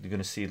banking, you're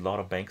going to see a lot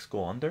of banks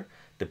go under.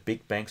 The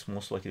big banks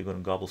most likely are going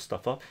to gobble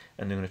stuff up,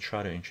 and they're going to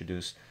try to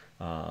introduce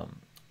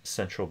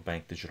central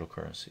bank digital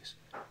currencies.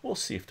 We'll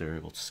see if they're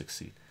able to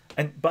succeed.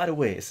 And by the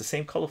way, it's the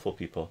same colorful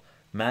people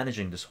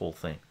managing this whole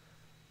thing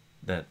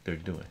that they're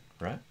doing,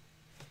 right?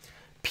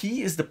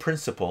 P is the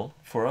principal.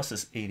 For us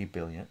is 80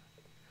 billion.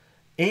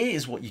 A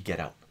is what you get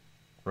out,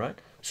 right?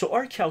 So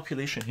our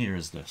calculation here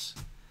is this.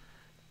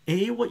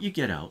 A, what you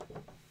get out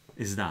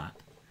is that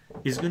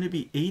is going to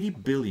be 80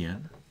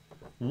 billion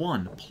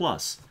 1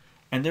 plus,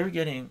 and they're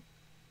getting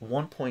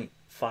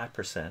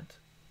 1.5%,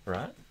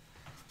 right?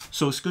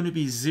 So it's going to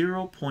be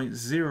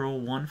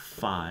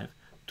 0.015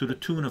 to the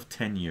tune of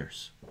 10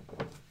 years.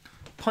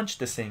 Punch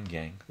this in,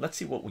 gang. Let's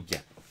see what we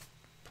get.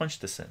 Punch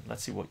this in.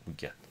 Let's see what we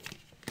get.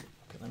 Okay,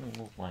 let me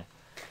move my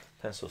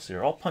pencils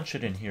here. I'll punch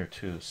it in here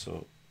too,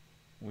 so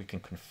we can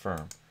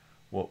confirm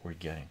what we're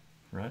getting,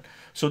 right?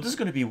 So this is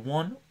going to be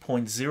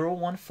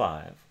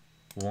 1.015,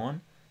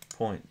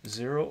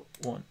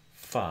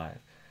 1.015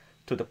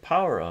 to the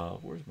power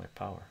of, where's my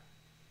power?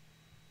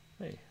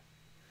 Hey.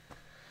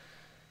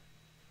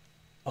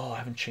 Oh, I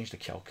haven't changed the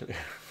calculator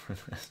for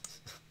this.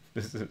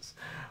 This is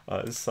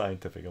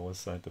scientific. I want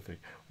scientific.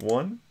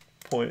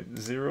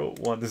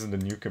 1.01. This is the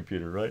new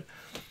computer, right?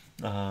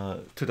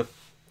 To the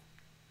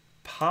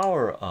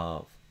power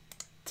of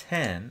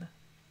 10,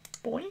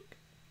 boink,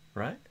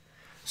 right?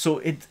 So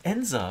it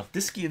ends up,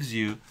 this gives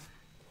you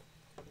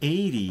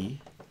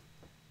 80,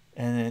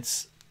 and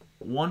it's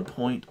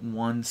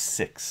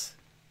 1.16,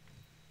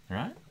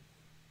 right?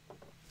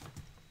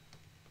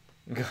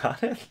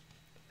 Got it?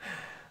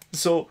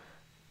 So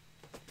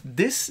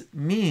this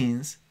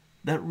means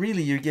that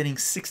really you're getting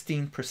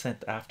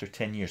 16% after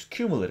 10 years,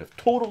 cumulative,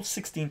 total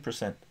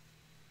 16%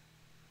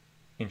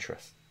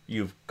 interest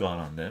you've got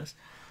on this.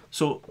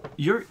 So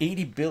your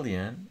 80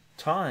 billion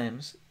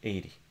times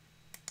 80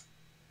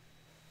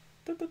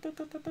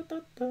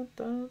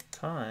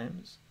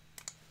 times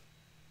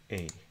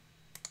 80,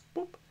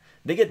 boop,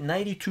 they get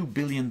 92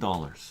 billion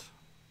dollars.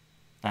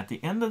 At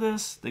the end of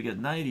this, they get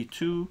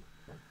 92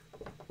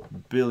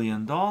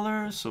 billion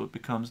dollars, so it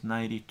becomes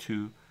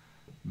 92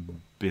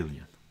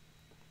 billion.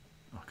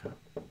 Okay,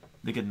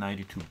 they get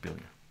 92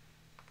 billion.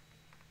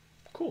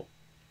 Cool.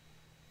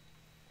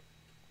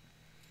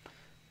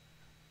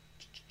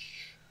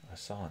 I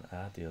saw an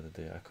ad the other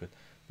day. I could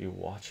be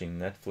watching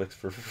Netflix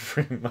for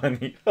free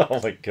money. Oh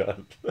my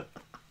god.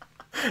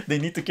 They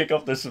need to kick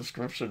off their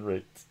subscription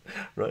rates,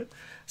 right?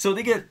 So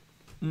they get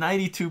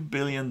 92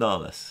 billion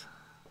dollars,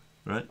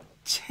 right?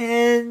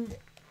 10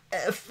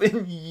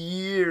 effing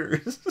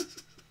years.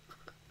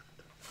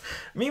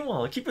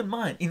 Meanwhile, keep in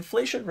mind,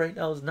 inflation right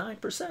now is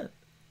 9%,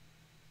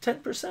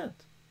 10%,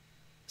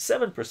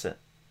 7%,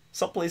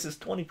 some places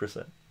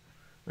 20%,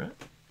 right?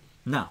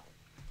 Now,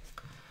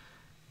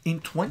 in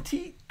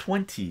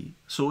 2020,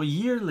 so a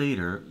year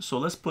later, so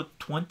let's put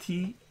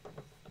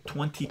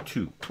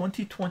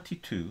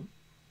 2022,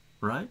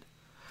 right?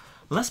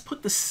 Let's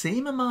put the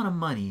same amount of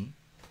money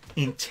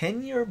in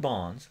 10-year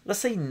bonds, let's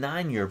say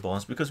 9-year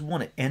bonds, because we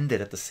want to end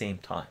it at the same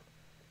time.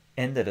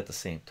 End it at the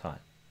same time.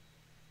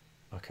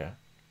 Okay.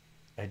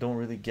 I don't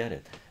really get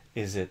it.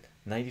 Is it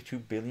 92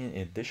 billion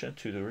in addition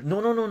to the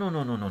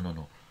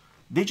no.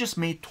 They just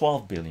made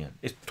 12 billion.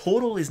 Its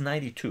total is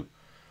 92.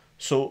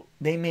 So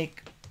they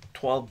make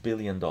 12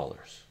 billion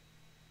dollars,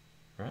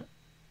 right?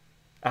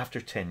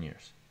 After 10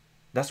 years.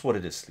 That's what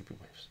it is, Sleepy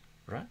Waves,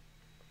 right?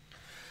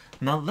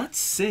 Now let's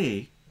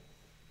say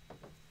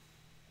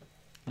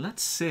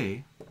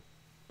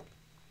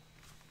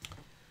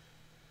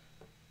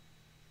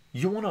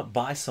you want to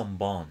buy some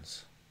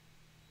bonds.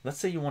 Let's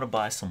say you want to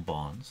buy some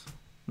bonds.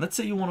 Let's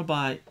say you want to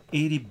buy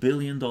 $80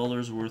 billion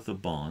worth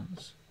of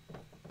bonds,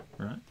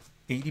 right?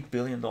 $80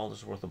 billion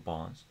worth of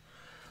bonds.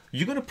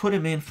 You're going to put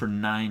them in for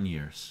 9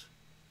 years,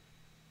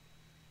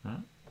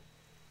 right?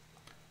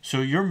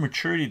 So your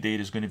maturity date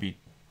is going to be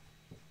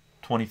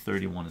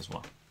 2031 as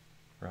well,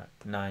 right?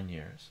 9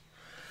 years.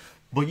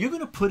 But you're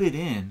going to put it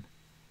in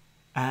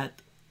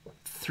at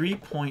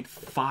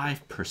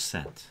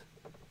 3.5%,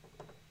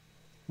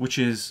 which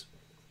is,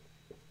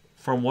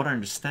 from what I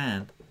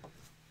understand,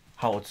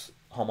 how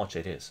much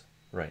it is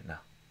right now.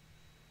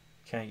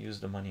 Can't use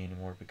the money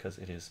anymore because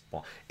it is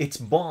bond. It's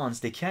bonds.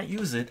 They can't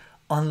use it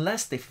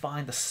unless they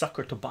find a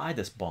sucker to buy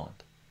this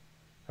bond,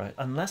 right?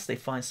 Unless they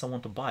find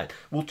someone to buy it.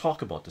 We'll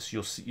talk about this.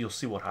 You'll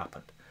see what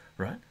happened,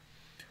 right?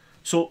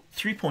 So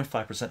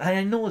 3.5%. And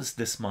I know it's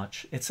this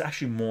much. It's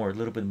actually more, a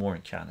little bit more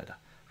in Canada,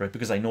 right?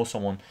 Because I know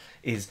someone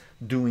is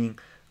doing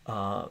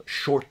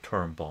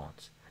short-term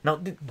bonds. Now,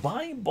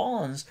 buying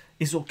bonds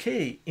is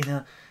okay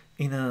in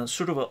a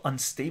sort of an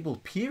unstable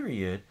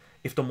period.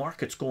 If the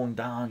market's going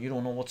down, you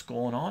don't know what's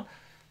going on,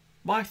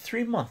 buy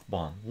 3-month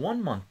bond,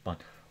 1-month bond,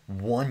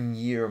 1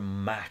 year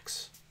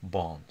max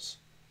bonds,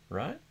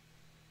 right?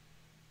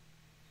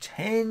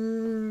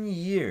 10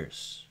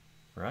 years,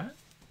 right?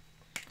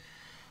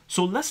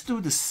 So let's do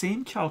the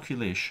same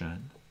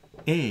calculation.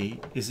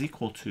 A is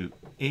equal to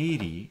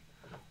 80,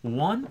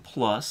 1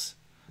 plus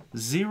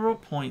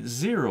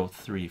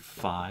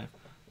 0.035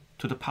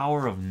 to the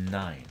power of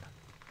 9.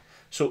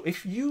 So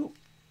if you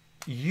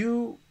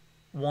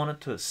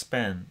wanted to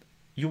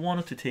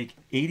take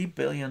 $80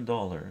 billion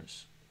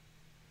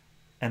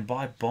and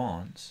buy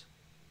bonds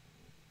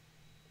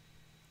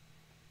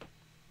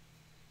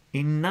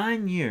in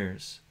 9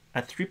 years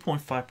at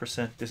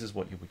 3.5%, this is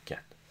what you would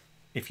get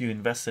if you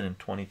invested in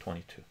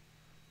 2022,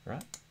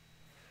 right?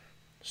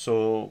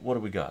 So what do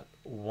we got?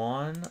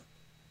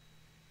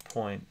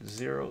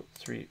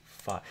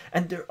 1.035.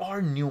 And there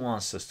are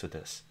nuances to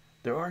this.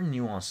 There are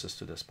nuances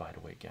to this, by the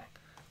way, gang.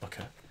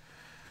 Okay.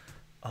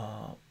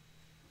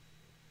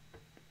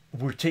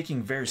 We're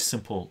taking very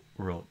simple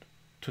road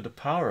to the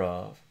power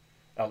of,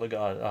 oh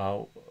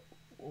God,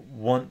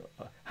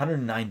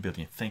 109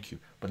 billion. Thank you.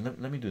 But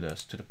let me do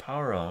this to the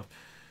power of,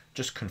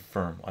 just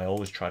confirm. I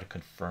always try to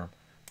confirm,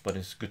 but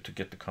it's good to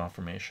get the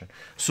confirmation.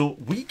 So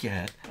we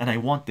get, and I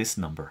want this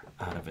number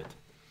out of it,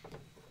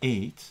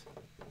 8.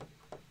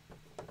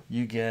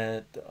 You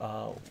get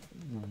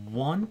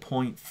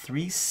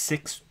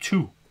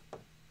 1.362,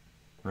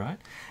 right?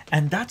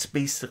 And that's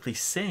basically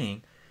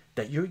saying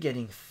that you're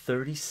getting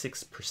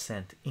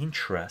 36%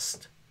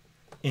 interest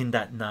in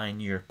that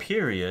 9-year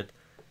period.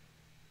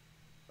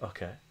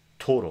 Okay,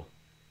 total,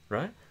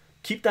 right?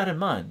 Keep that in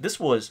mind. This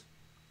was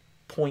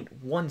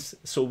 0.1,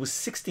 so it was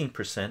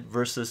 16%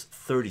 versus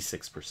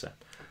 36%,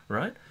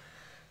 right?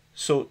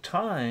 So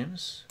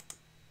times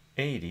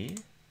 80,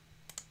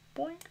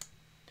 boink,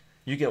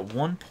 you get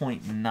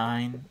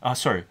 1.9,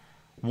 sorry,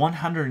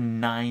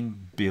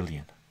 109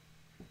 billion,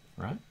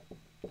 right?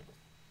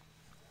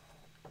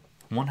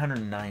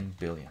 109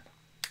 billion.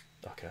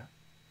 Okay.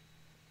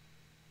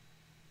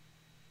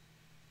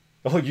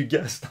 Oh, you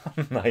guessed.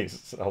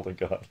 Nice. Oh my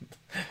God.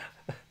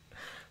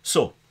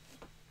 So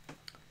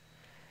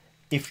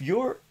if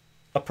you're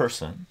a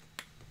person,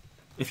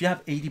 if you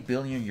have 80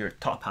 billion, you're a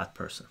top hat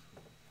person.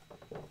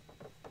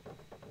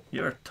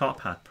 You're a top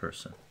hat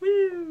person.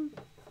 Woo!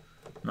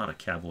 Not a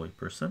cowboy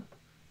person,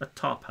 a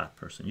top hat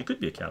person. You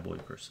could be a cowboy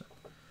person.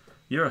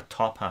 You're a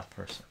top hat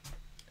person.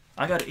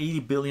 I got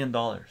 $80 billion,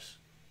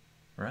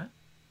 right?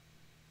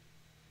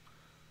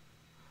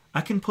 I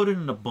can put it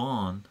in a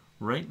bond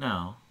right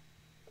now,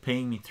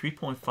 paying me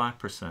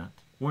 3.5%.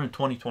 We're in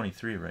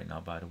 2023 right now,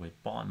 by the way.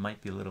 Bond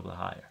might be a little bit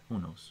higher. Who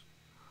knows?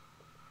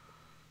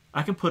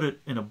 I can put it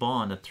in a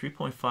bond at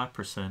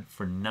 3.5%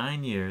 for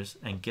 9 years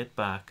and get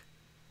back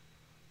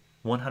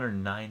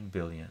 109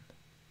 billion.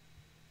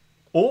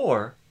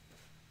 Or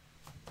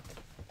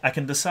I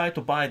can decide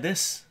to buy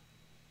this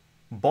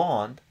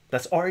bond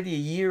that's already a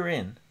year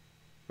in,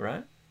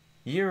 right?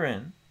 Year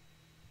in.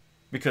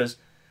 Because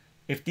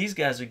if these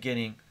guys are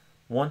getting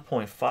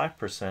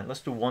 1.5%,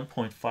 let's do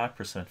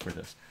 1.5% for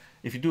this.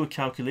 If you do a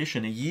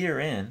calculation a year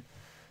in,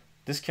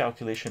 this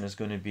calculation is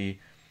going to be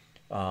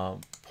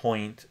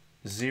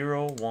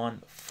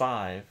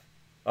 0.015,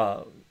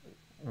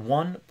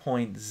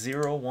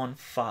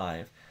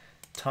 1.015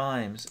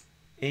 times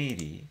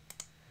 80.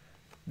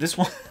 This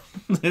one,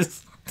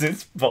 this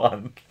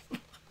bond,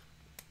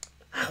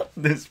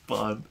 this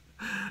bond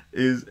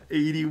is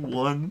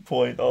 81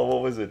 point, oh,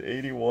 what was it?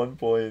 81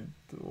 point,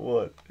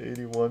 what?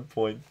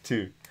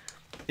 81.2.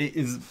 It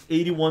is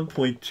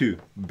 81.2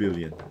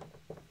 billion,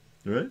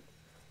 right?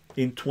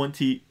 In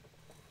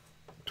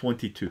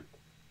 2022,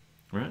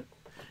 right?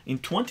 In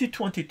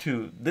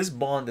 2022, this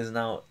bond is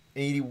now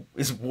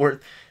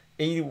worth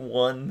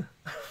 81.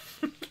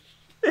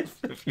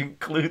 If you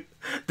include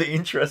the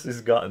interest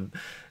it's gotten,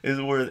 is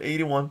worth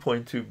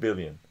 81.2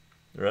 billion,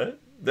 right?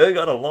 They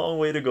got a long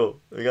way to go.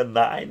 They got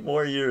 9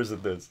 more years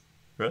of this,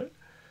 right?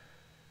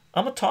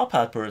 I'm a top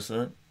hat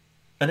person,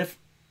 and if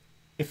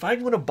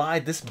I'm gonna buy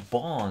this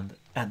bond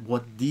at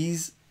what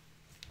these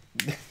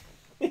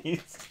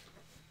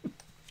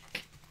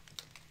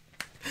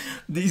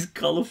these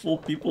colorful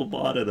people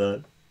bought it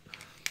at,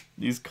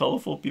 these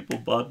colorful people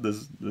bought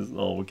this.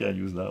 Oh, we can't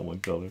use that one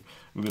color.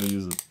 We're gonna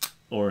use an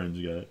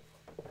orange guy.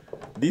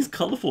 These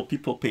colorful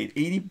people paid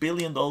 $80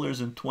 billion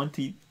in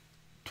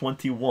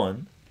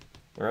 2021,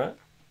 right?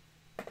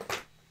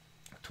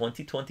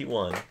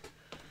 2021,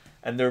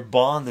 and their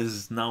bond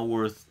is now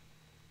worth,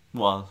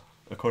 well,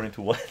 according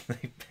to what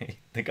they paid,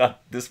 they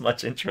got this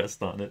much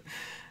interest on it,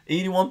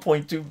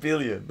 81.2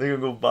 billion. They're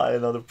gonna go buy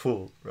another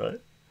pool,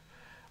 right?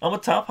 I'm a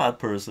top hat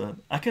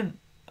person. I can,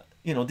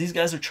 you know, these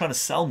guys are trying to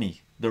sell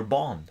me their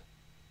bond,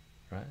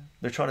 right?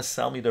 They're trying to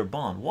sell me their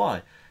bond.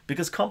 Why?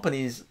 Because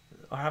companies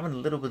are having a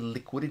little bit of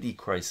liquidity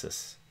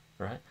crisis,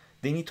 right?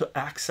 They need to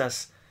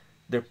access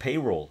their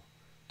payroll.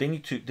 They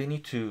need to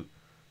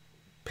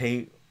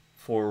pay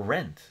for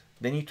rent.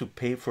 They need to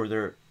pay for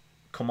their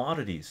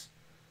commodities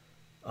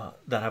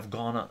that have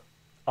gone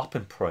up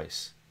in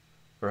price,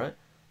 right?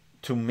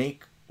 To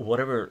make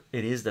whatever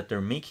it is that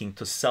they're making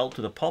to sell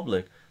to the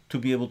public, to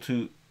be able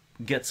to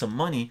get some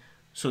money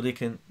so they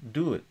can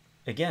do it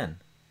again,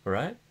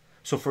 right?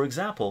 So for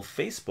example,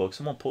 Facebook,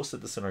 someone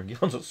posted this in our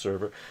Gentile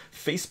server,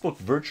 Facebook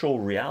virtual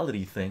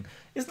reality thing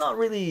is not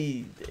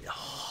really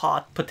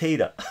hot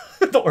potato.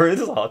 Or it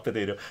is a hot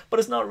potato, but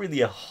it's not really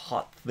a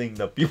hot thing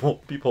that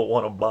people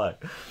want to buy.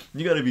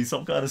 You got to be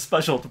some kind of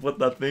special to put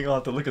that thing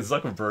on to look at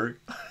Zuckerberg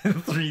in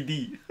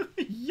 3D.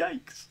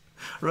 Yikes,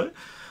 right?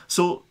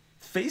 So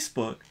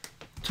Facebook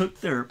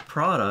took their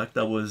product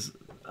that was,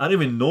 I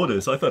didn't even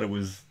notice, I thought it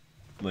was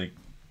like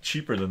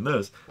cheaper than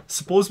this,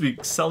 supposed to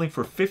be selling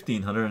for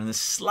 $1,500, and is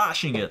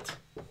slashing it,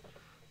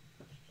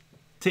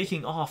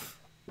 taking off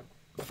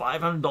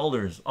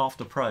 $500 off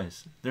the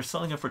price. They're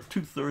selling it for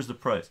 2/3 the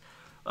price.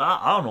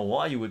 I don't know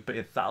why you would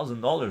pay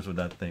 $1,000 with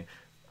that thing.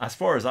 As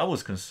far as I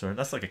was concerned,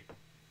 that's like a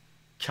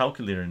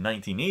calculator in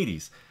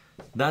 1980s.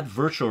 That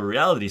virtual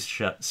reality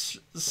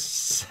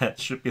set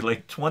should be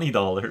like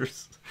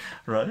 $20,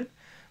 right?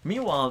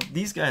 Meanwhile,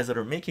 these guys that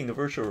are making a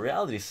virtual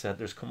reality set,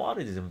 there's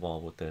commodities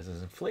involved with this,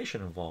 there's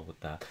inflation involved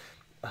with that.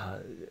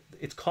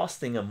 It's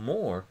costing them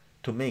more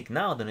to make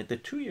now than it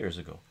did 2 years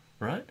ago,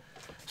 right?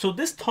 So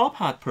this top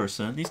hat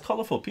person, these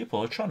colorful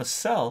people are trying to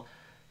sell,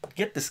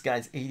 get this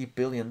guy's $80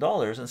 billion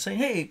and say,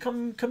 hey,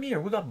 come here,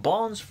 we got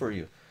bonds for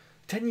you,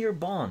 10-year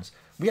bonds.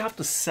 We have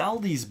to sell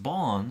these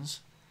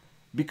bonds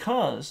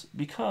because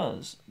the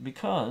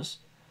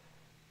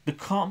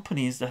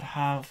companies that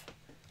have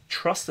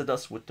trusted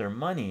us with their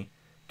money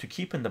to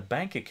keep in the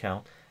bank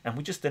account, and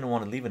we just didn't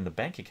want to leave in the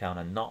bank account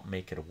and not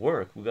make it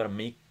work. We got to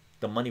make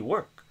the money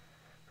work,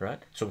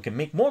 right? So we can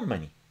make more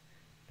money,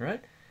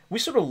 right? We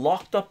sort of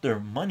locked up their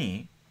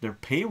money, their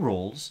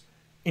payrolls,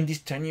 in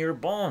these 10-year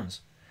bonds.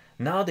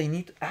 Now they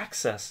need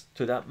access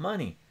to that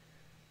money.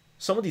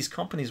 Some of these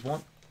companies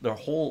want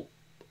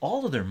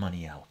all of their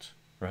money out,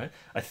 right?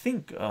 I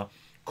think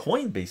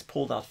Coinbase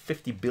pulled out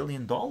 $50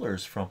 billion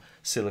from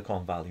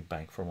Silicon Valley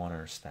Bank, from what I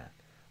understand,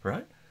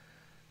 right?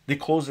 They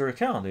closed their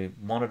account, they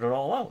wanted it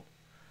all out.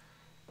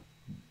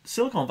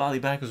 Silicon Valley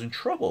Bank is in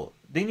trouble.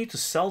 They need to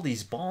sell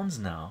these bonds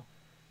now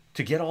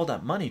to get all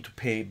that money to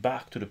pay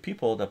back to the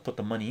people that put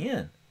the money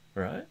in,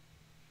 right?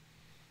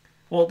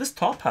 Well, this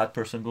top hat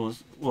person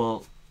goes,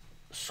 well,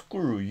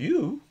 screw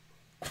you.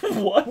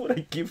 Why would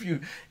I give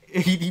you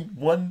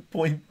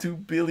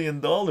 $81.2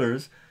 billion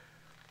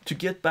to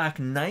get back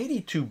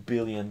 $92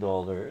 billion?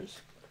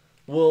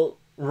 Well,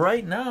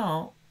 right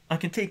now I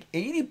can take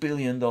 $80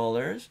 billion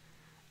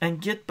and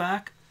get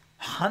back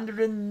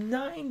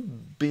 $109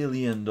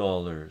 billion.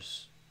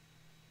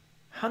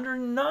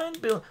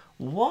 $109 billion.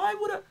 Why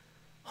would I?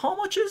 How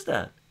much is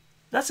that?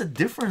 That's a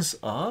difference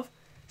of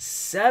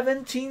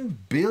 $17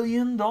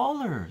 billion.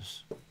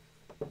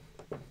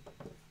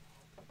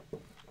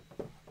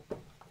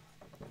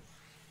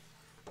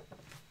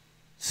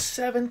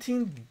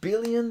 $17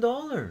 billion.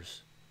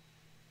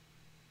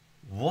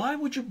 Why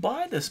would you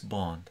buy this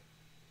bond?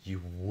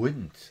 You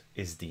wouldn't,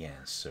 is the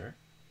answer.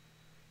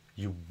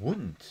 You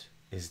wouldn't,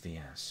 is the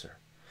answer.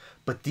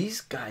 But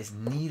these guys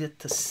needed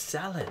to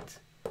sell it.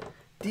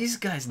 These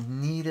guys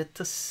needed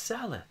to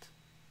sell it,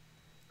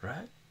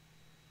 right?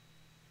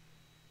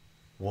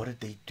 What did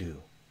they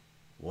do?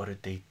 What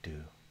did they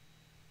do?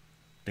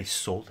 They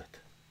sold it.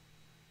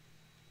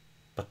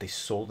 But they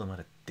sold them at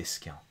a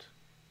discount.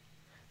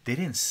 They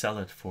didn't sell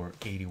it for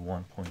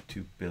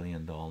 $81.2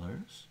 billion.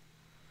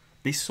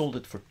 They sold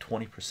it for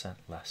 20%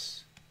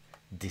 less.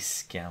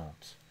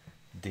 Discount.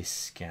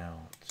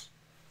 Discount.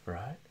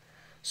 Right?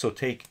 So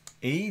take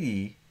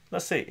 80,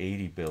 let's say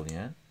 80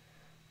 billion,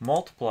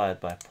 multiply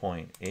it by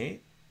 0.8,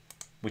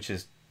 which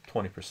is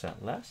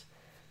 20% less.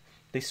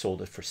 They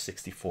sold it for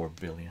 64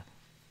 billion.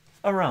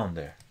 Around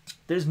there.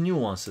 There's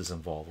nuances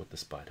involved with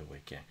this, by the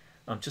way, gang.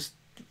 I'm just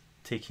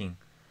taking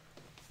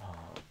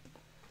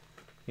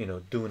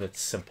doing it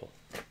simple,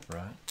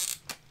 right?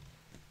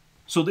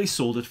 So they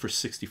sold it for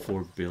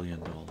 $64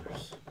 billion,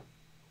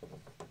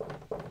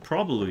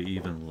 probably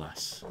even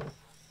less.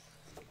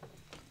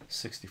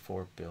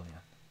 64 billion,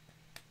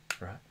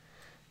 right?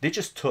 They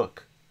just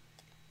took,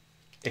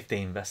 if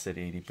they invested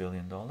 $80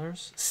 billion,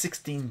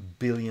 $16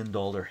 billion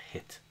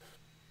hit.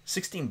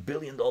 $16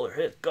 billion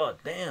hit. God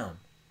damn,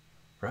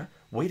 right?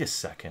 Wait a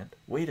second,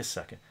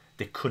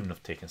 they couldn't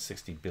have taken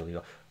 $16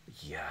 billion.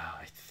 Yeah,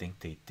 I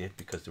think they did,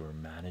 because they were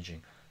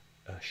managing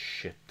a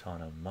shit ton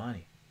of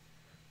money,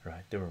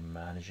 right? They were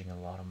managing a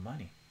lot of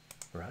money,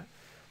 right?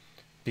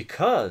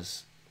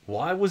 Because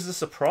why was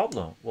this a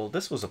problem? Well,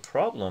 this was a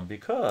problem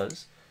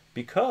because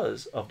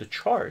of the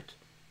chart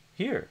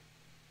here.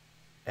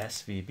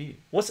 SVB.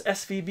 What's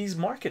SVB's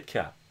market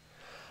cap?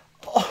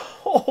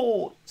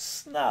 Oh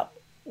snap.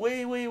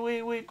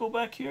 Wait, go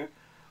back here.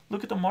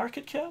 Look at the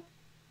market cap.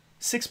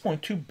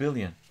 6.2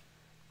 billion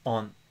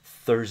on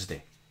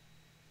Thursday.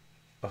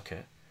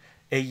 Okay,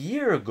 a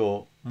year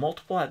ago,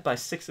 multiply it by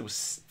 6, it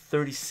was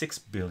 36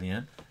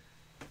 billion.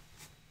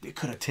 They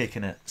could have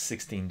taken a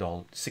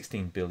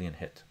 $16 billion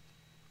hit.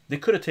 They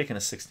could have taken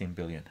a 16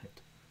 billion hit,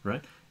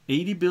 right?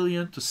 80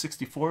 billion to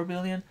 64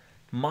 billion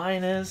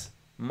minus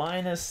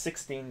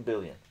 16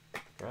 billion,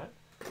 right?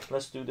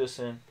 Let's do this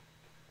in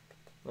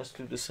what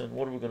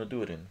are we going to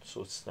do it in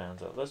so it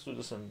stands out? Let's do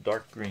this in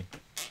dark green.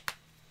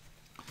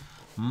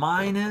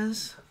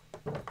 Minus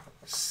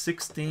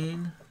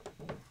 16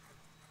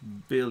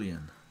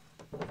 billion,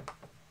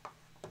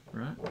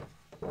 right?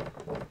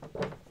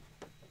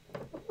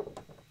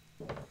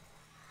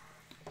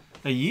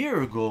 A year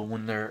ago,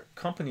 when their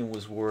company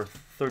was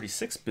worth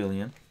 36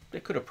 billion, they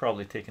could have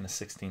probably taken a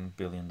 $16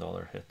 billion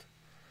hit.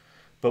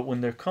 But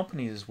when their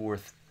company is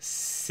worth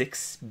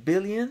 6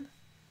 billion,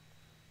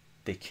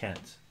 they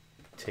can't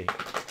take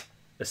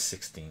a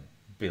 $16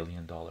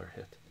 billion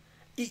hit.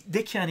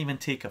 They can't even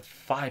take a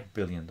 $5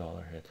 billion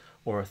hit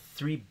or a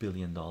 $3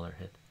 billion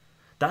hit.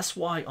 That's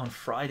why on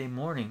Friday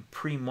morning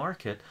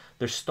pre-market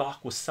their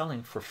stock was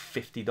selling for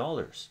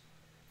 $50,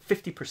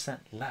 50%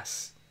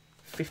 less,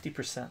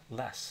 50%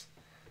 less,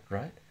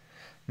 right?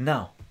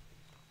 Now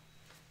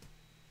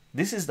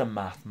this is the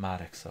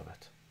mathematics of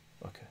it.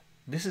 Okay,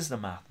 this is the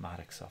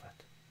mathematics of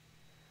it.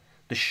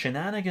 The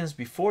shenanigans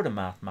before the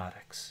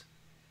mathematics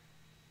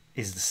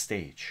is the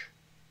stage,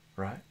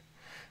 right?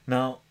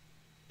 Now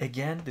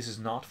again, this is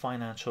not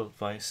financial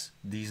advice.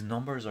 These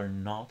numbers are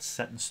not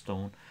set in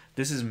stone.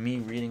 This is me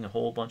reading a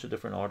whole bunch of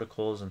different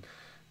articles and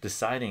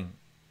deciding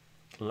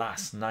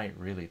last night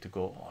really to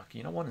go, oh,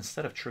 you know what,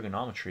 instead of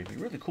trigonometry, it'd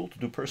be really cool to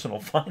do personal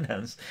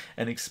finance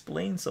and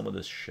explain some of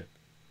this shit,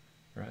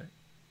 right?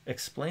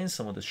 Explain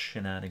some of the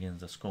shenanigans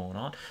that's going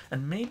on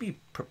and maybe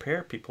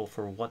prepare people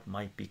for what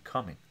might be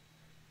coming.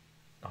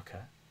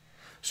 Okay,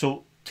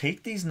 so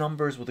take these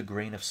numbers with a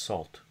grain of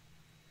salt.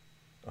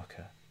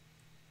 Okay,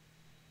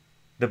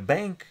 the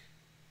bank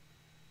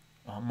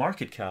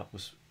market cap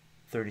was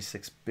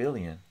 36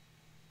 billion,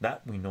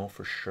 that we know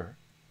for sure.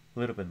 A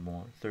little bit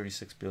more,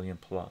 36 billion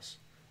plus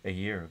a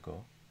year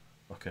ago.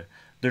 Okay,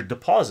 their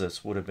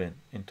deposits would have been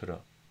into the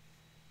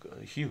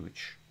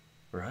huge,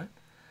 right?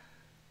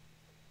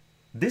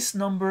 This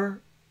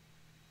number,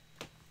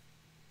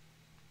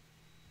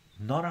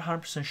 not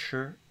 100%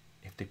 sure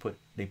if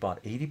they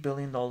bought $80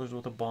 billion worth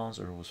of bonds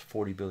or it was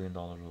 $40 billion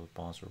worth of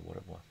bonds or what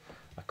it was.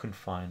 I couldn't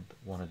find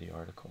one of the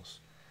articles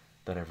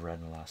that I've read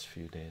in the last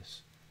few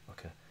days.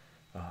 Okay,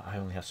 I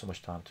only have so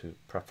much time to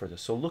prep for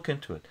this, so look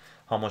into it.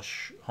 How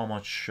much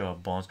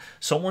bonds?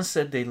 Someone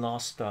said they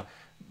lost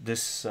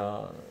this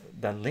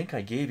that link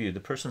I gave you. The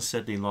person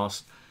said they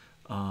lost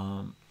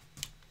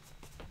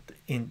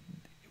in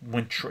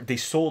when they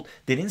sold.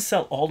 They didn't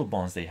sell all the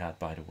bonds they had,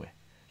 by the way.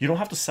 You don't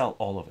have to sell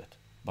all of it,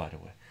 by the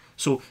way.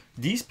 So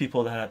these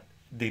people that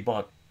they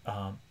bought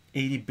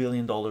 $80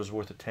 billion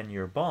worth of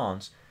 10-year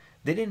bonds,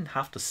 they didn't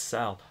have to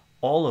sell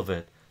all of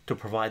it to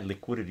provide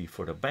liquidity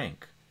for the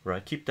bank,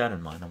 right? Keep that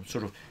in mind. I'm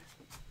sort of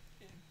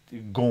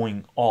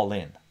going all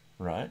in,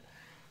 right?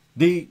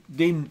 They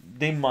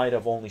might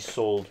have only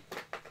sold,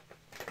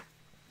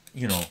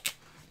 you know,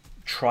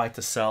 tried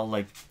to sell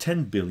like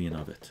 10 billion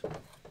of it,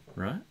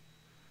 right?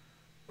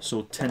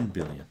 So 10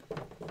 billion.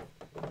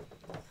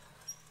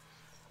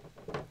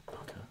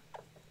 Okay,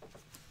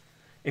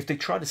 if they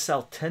try to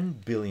sell 10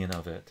 billion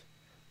of it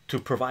to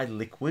provide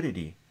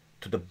liquidity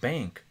to the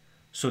bank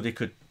so they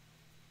could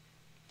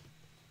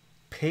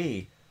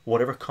pay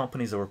whatever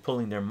companies that were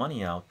pulling their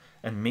money out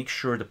and make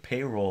sure the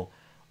payroll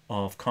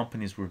of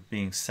companies were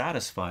being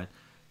satisfied,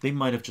 they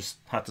might have just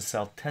had to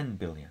sell 10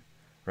 billion,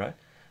 right?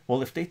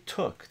 Well, if they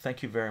took,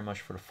 thank you very much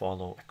for the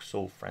follow,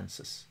 XO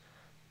Francis.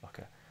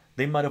 Okay,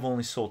 they might have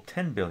only sold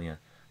 10 billion,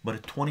 but a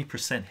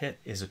 20% hit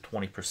is a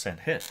 20%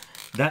 hit.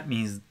 That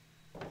means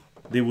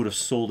they would have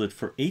sold it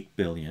for 8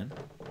 billion,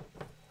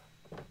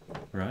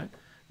 right?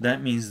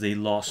 That means they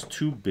lost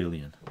 2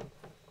 billion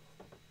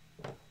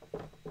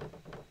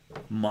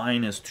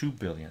minus 2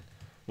 billion.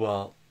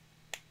 Well,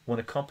 when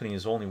a company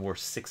is only worth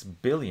 6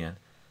 billion,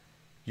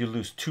 you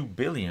lose 2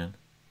 billion,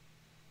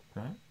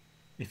 right?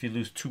 If you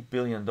lose $2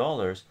 billion,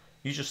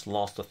 you just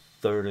lost a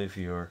third of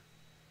your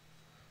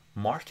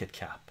market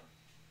cap,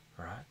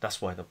 right? That's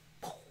why the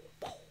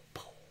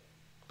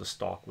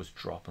stock was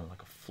dropping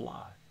like a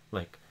fly.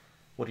 Like,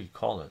 what do you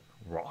call it?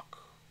 Rock?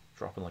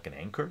 Dropping like an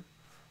anchor?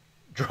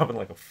 Dropping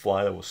like a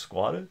fly that was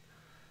squatted?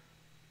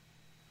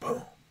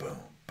 Boom, boom,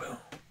 boom,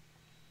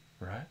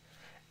 right?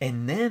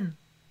 And then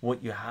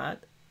what you had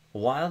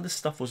while this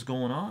stuff was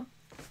going on,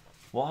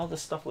 what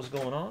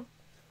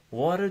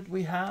did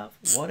we have?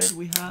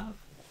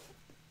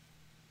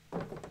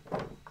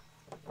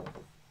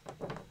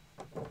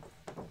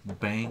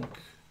 Bank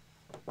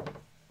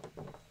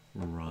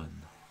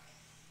run.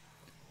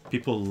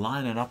 People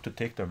lining up to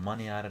take their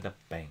money out of the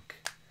bank.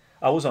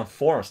 I was on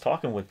forums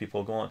talking with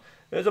people going,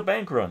 there's a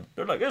bank run.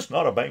 They're like, it's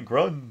not a bank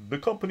run. The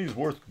company's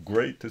worth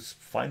great. Its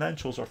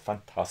financials are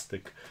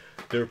fantastic.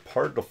 They're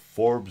part of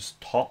Forbes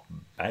top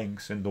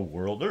banks in the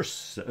world.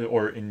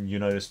 Or in the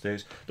United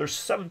States. They're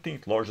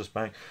 17th largest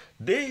bank.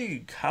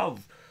 They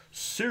have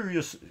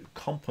serious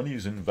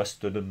companies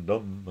invested in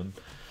them. And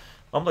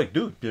I'm like,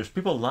 dude, there's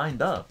people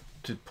lined up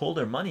to pull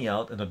their money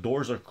out and the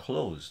doors are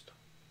closed.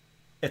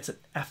 It's an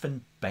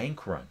effing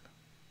bank run.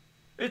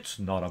 It's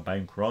not a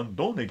bank run.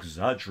 Don't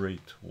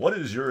exaggerate. What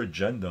is your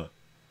agenda?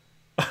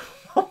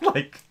 I'm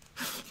like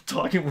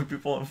talking with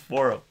people on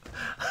forum.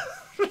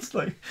 It's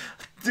like,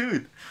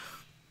 dude,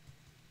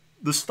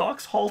 the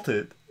stock's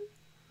halted.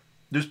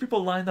 There's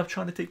people lined up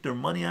trying to take their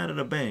money out of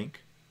the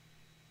bank.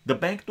 The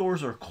bank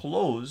doors are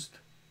closed.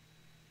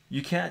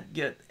 You can't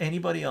get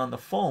anybody on the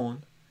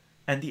phone,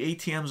 and the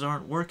ATMs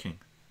aren't working.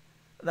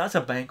 That's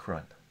a bank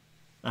run.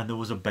 And there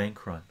was a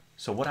bank run.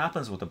 So what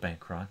happens with a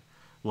bank run?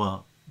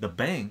 Well, the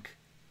bank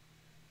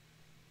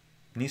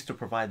needs to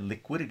provide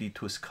liquidity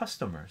to its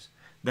customers.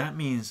 That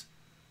means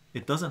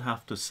it doesn't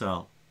have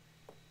to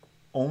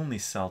only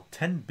sell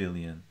 $10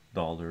 billion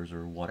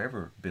or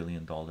whatever $1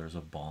 billion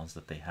of bonds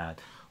that they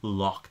had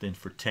locked in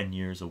for 10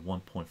 years of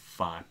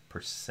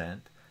 1.5%.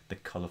 The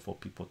colorful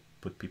people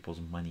put people's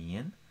money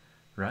in,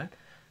 right?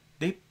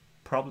 They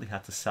probably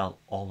had to sell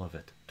all of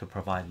it to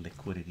provide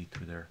liquidity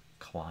to their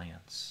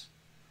clients,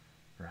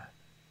 right?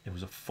 It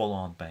was a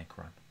full-on bank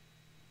run.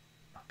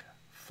 Okay,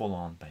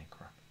 full-on bank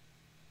run.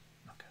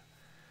 Okay,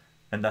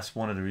 and that's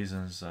one of the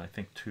reasons I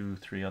think 2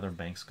 3 other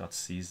banks got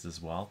seized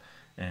as well,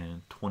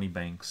 and 20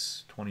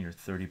 banks, 20 or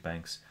 30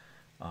 banks,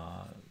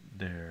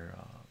 their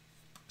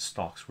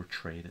stocks were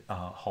traded,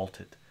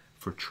 halted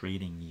for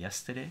trading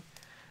yesterday,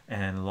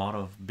 and a lot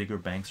of bigger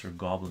banks are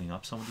gobbling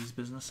up some of these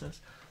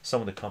businesses.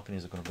 Some of the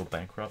companies are going to go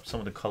bankrupt. Some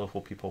of the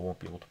colorful people won't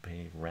be able to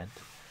pay rent.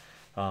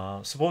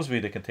 Supposedly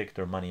they can take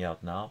their money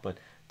out now, but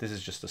this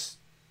is just a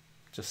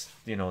just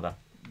you know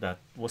that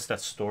what's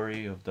that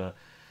story of the,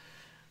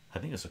 I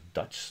think it's a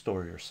Dutch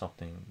story or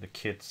something. The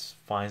kid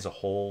finds a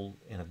hole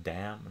in a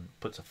dam and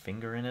puts a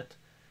finger in it,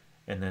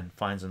 and then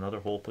finds another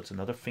hole, puts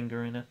another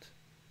finger in it.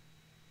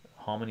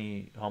 How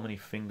many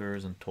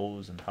fingers and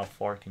toes and how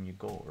far can you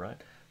go,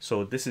 right?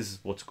 So this is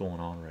what's going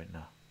on right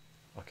now.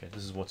 Okay,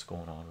 this is what's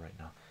going on right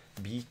now.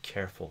 Be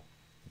careful,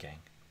 gang.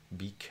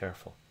 Be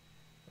careful.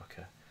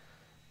 Okay,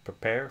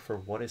 prepare for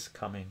what is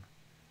coming,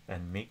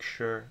 and make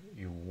sure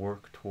you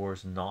work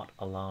towards not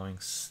allowing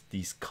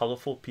these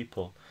colorful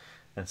people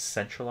and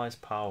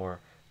centralized power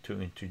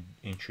to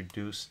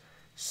introduce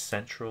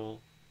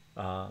centralized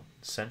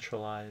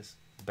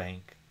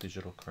bank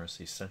digital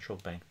currency, central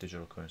bank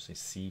digital currency,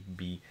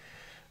 CB,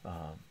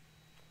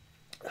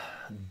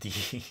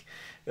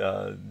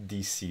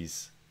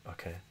 DCs.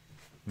 Okay,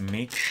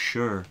 make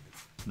sure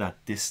that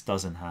this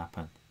doesn't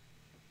happen.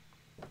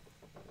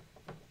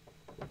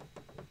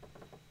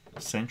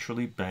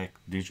 Centrally backed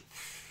digital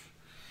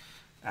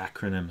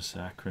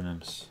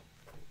acronyms,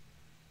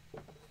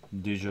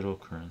 digital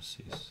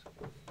currencies.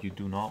 You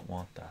do not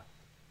want that.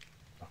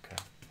 Okay,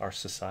 our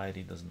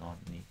society does not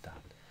need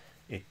that.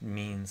 It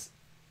means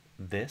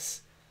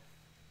this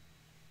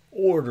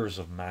orders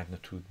of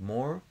magnitude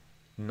more.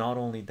 Not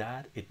only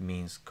that, it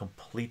means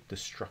complete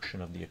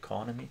destruction of the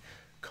economy,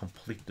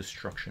 complete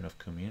destruction of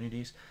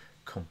communities,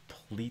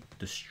 complete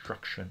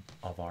destruction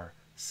of our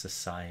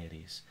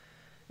societies.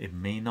 It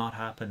may not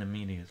happen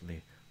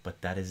immediately,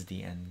 but that is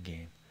the end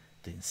game,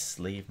 the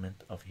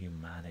enslavement of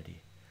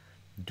humanity.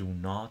 Do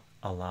not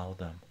allow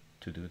them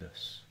to do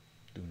this.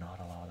 Do not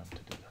allow them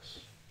to do this.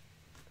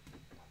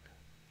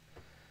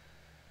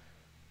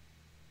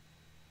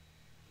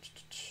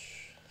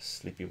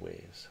 Sleepy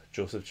waves.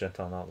 Joseph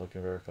Gentile not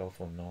looking very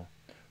colorful. No.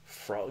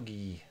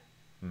 Froggy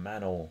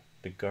Mano.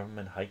 The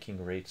government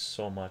hiking rates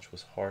so much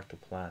was hard to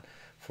plan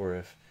for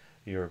if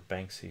you're a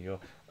bank CEO.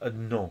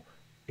 No,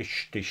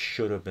 they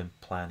should have been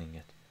planning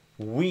it.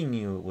 We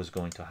knew it was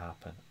going to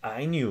happen.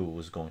 I knew it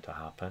was going to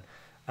happen,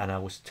 and I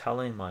was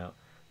telling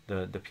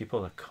the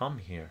people that come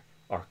here,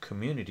 our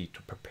community,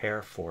 to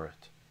prepare for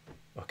it.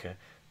 Okay,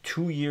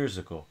 2 years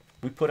ago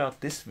we put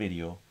out this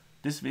video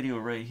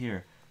right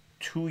here.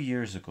 2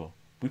 years ago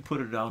we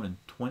put it out in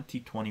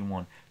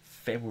 2021,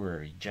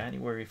 February,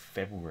 January,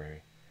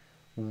 February.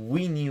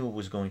 We knew it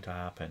was going to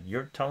happen.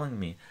 You're telling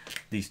me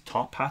these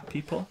top hat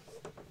people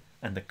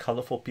and the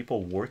colorful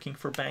people working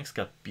for banks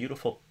got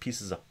beautiful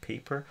pieces of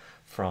paper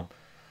from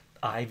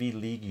Ivy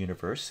League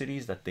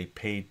universities that they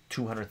paid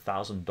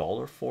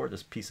 $200,000 for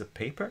this piece of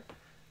paper?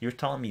 You're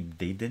telling me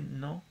they didn't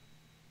know?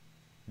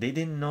 They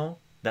didn't know?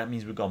 That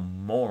means we got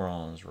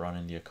morons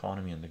running the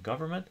economy and the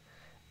government,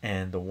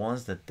 and the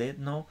ones that did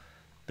know,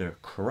 they're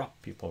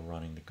corrupt people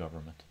running the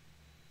government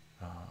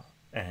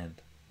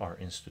and our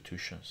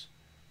institutions.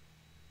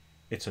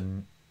 It's a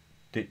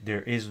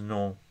there is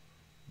no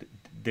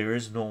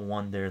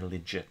one there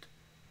legit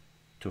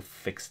to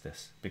fix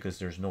this, because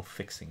there's no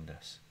fixing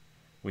this.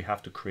 We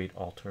have to create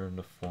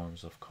alternative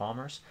forms of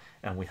commerce,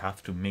 and we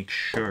have to make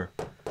sure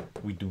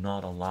we do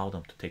not allow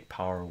them to take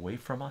power away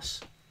from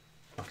us,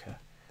 okay,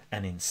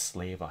 and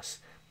enslave us,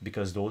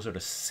 because those are the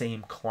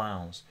same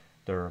clowns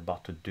that are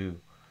about to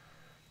do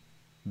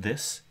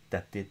this,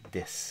 that did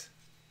this.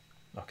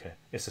 Okay,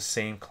 it's the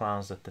same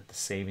clowns that did the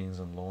savings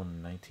and loan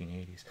in the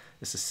 1980s.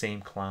 It's the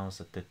same clowns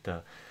that did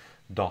the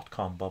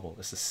dot-com bubble.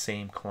 It's the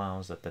same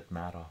clowns that did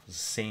Madoff. It's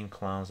the same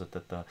clowns that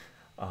did the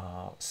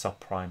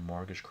subprime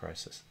mortgage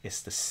crisis.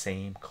 It's the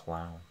same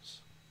clowns.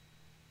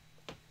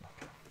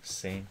 Okay.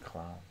 Same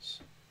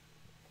clowns.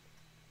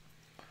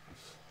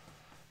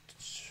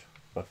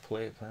 But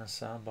plan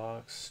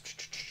sandbox.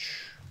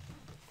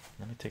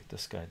 Let me take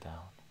this guy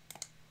down.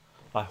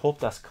 I hope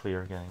that's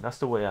clear, gang. That's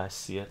the way I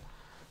see it,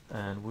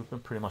 and we've been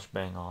pretty much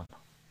bang on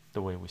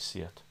the way we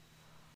see it.